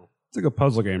 No. It's like a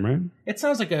puzzle game, right? It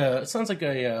sounds like a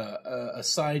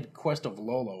side quest of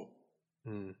Lolo.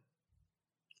 Hmm.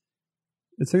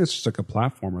 I think it's just like a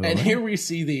platformer. Though, And right? here we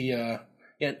see the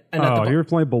and Oh, you ever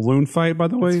playing Balloon Fight, by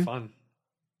the way? It's fun.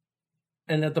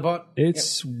 and at the bottom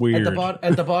It's weird.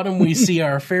 at the bottom we see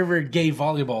our favorite gay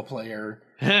volleyball player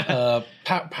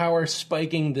power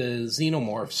spiking the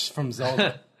xenomorphs from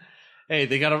Zelda. Hey,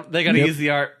 they gotta Yep. use the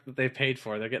art that they paid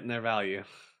for. They're getting their value.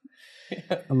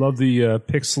 I love the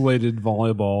pixelated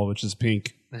volleyball, which is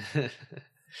pink.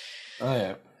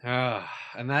 Oh yeah.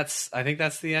 And I think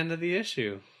that's the end of the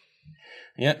issue.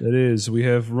 Yeah. It is. We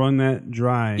have wrung that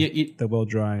dry. That well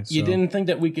dry. So. You didn't think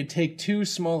that we could take 2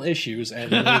 small issues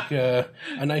and make a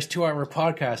nice 2-hour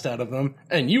podcast out of them,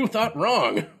 and you thought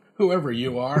wrong, whoever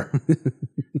you are.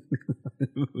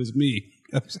 It was me.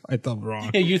 I thought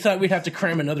wrong. Yeah, you thought we'd have to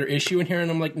cram another issue in here, and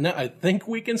I'm like, no, I think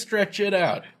we can stretch it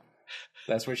out.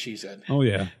 That's what she said. Oh,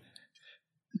 yeah.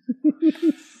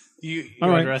 You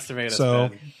underestimate us,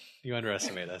 Ben. You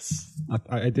underestimate us.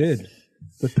 I did.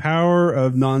 The power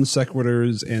of non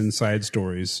sequiturs and side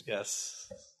stories.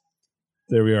 Yes.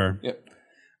 There we are. Yep.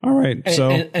 All right.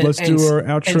 Let's do our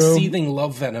outro. And seething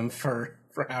love venom for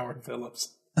Howard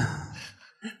Phillips.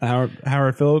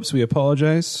 Howard Phillips, we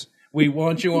apologize. We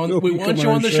want you on. We want you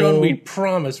on the show, and we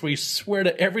promise. We swear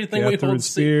to everything we hold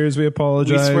sacred. We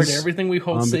apologize. We swear to everything we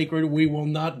hold sacred. We will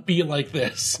not be like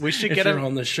this. We should get him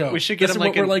on the show. We should get this him is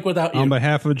what we're like without you. On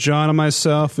behalf of John and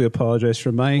myself, we apologize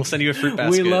for Mike. We'll send you a fruit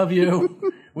basket. We love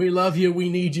you. We love you. We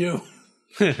need you.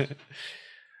 All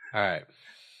right.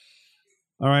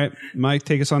 All right, Mike,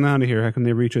 take us on out of here. How can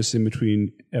they reach us in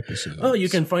between episodes? Oh, you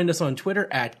can find us on Twitter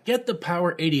at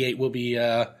GetThePower88.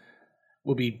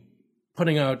 We'll be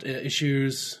putting out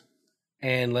issues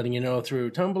and letting you know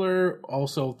through Tumblr,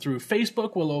 also through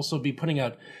Facebook. We'll also be putting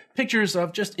out pictures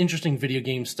of just interesting video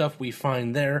game stuff we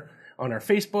find there on our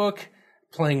Facebook,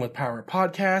 Playing with Power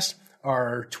Podcast.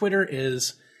 Our Twitter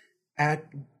is at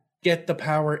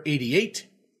GetThePower88.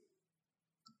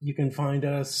 You can find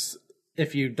us,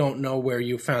 if you don't know where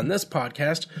you found this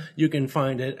podcast, you can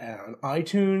find it on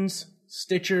iTunes,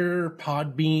 Stitcher,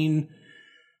 Podbean,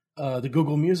 the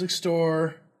Google Music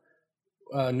Store,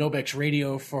 Nobex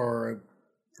Radio for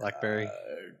BlackBerry.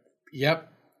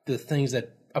 Yep, the things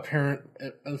that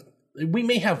we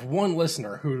may have one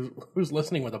listener who's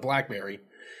listening with a BlackBerry,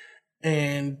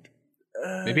 and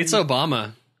maybe it's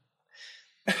Obama.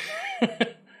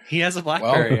 He has a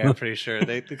BlackBerry. I'm pretty sure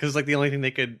because like the only thing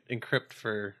they could encrypt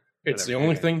for. It's the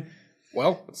only thing.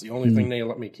 Well, it's the only thing they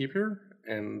let me keep here,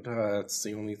 and it's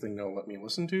the only thing they'll let me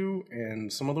listen to.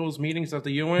 And some of those meetings at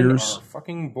the UN are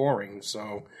fucking boring.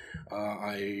 So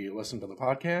I listen to the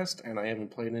podcast, and I haven't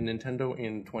played a Nintendo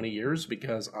in 20 years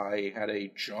because I had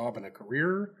a job and a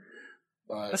career.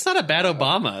 That's not a bad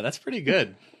Obama. That's pretty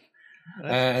good.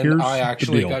 And I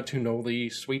actually got to know the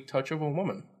sweet touch of a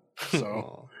woman.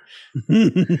 So.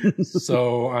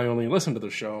 So I only listen to the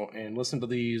show and listen to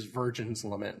these virgins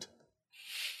lament.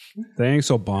 Thanks,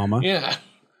 Obama. Yeah,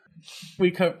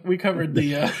 we covered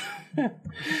the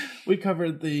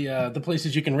the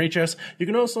places you can reach us. You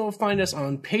can also find us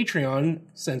on Patreon,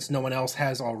 since no one else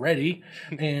has already,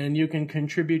 and you can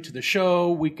contribute to the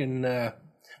show. We can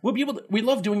we'll be able to. We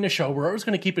love doing the show. We're always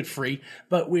going to keep it free,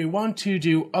 but we want to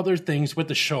do other things with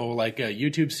the show, like a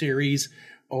YouTube series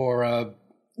or.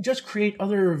 Just create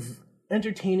other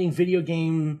entertaining video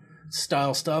game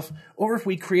style stuff, or if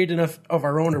we create enough of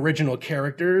our own original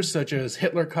characters, such as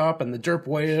Hitler Cop and the Derp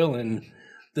Whale and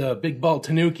the Big Bald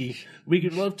Tanuki, we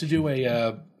could love to do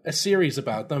a series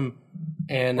about them,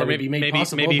 and that would be made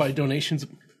possible by donations.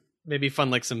 Maybe fund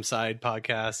like some side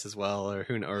podcasts as well, or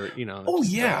Oh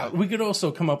yeah, we could also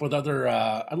come up with other.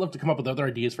 I'd love to come up with other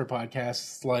ideas for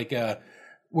podcasts, like.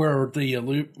 Where the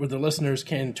listeners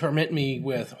can torment me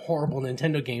with horrible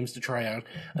Nintendo games to try out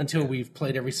until we've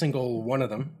played every single one of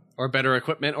them, or better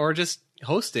equipment, or just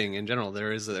hosting in general.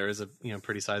 There is a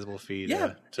pretty sizable fee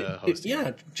to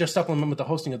hosting. Just supplement with the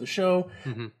hosting of the show,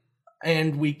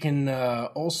 and we can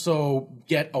also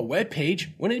get a web page.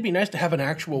 Wouldn't it be nice to have an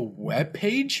actual web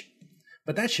page?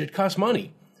 But that should cost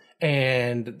money,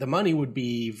 and the money would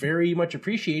be very much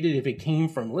appreciated if it came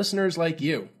from listeners like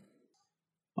you.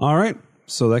 All right.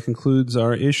 So that concludes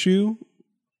our issue.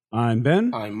 I'm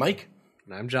Ben. I'm Mike.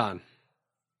 And I'm John.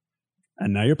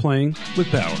 And now you're playing with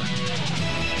Power.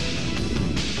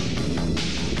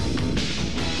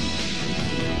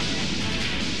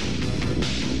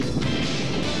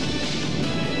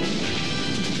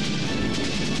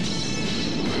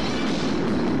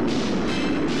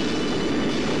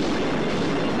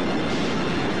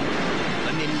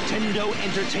 The Nintendo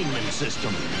Entertainment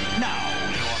System. Now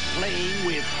you're playing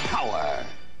with Power.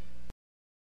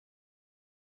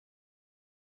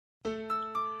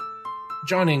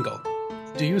 John Ingle,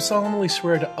 do you solemnly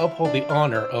swear to uphold the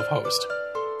honor of host?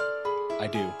 I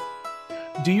do.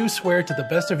 Do you swear to the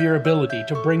best of your ability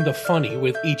to bring the funny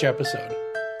with each episode?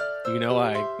 I'm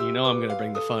going to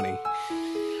bring the funny.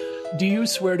 Do you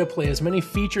swear to play as many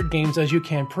featured games as you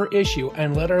can per issue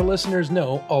and let our listeners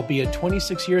know, albeit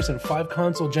 26 years and 5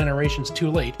 console generations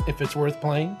too late, if it's worth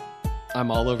playing?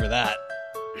 I'm all over that.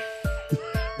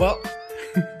 Well,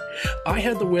 I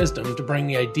had the wisdom to bring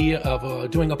the idea of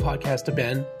doing a podcast to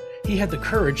Ben, he had the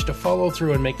courage to follow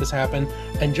through and make this happen,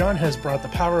 and John has brought the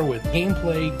power with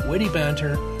gameplay, witty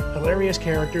banter, hilarious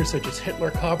characters such as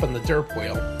Hitler Cop and the Derp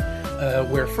Whale.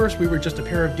 Where first we were just a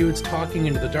pair of dudes talking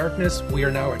into the darkness, we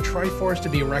are now a Triforce to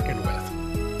be reckoned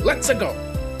with. Let's-a go!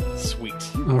 Sweet.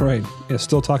 All right. Yeah,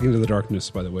 still talking to the darkness,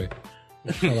 by the way.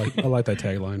 I like that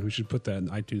tagline. We should put that in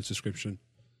iTunes description.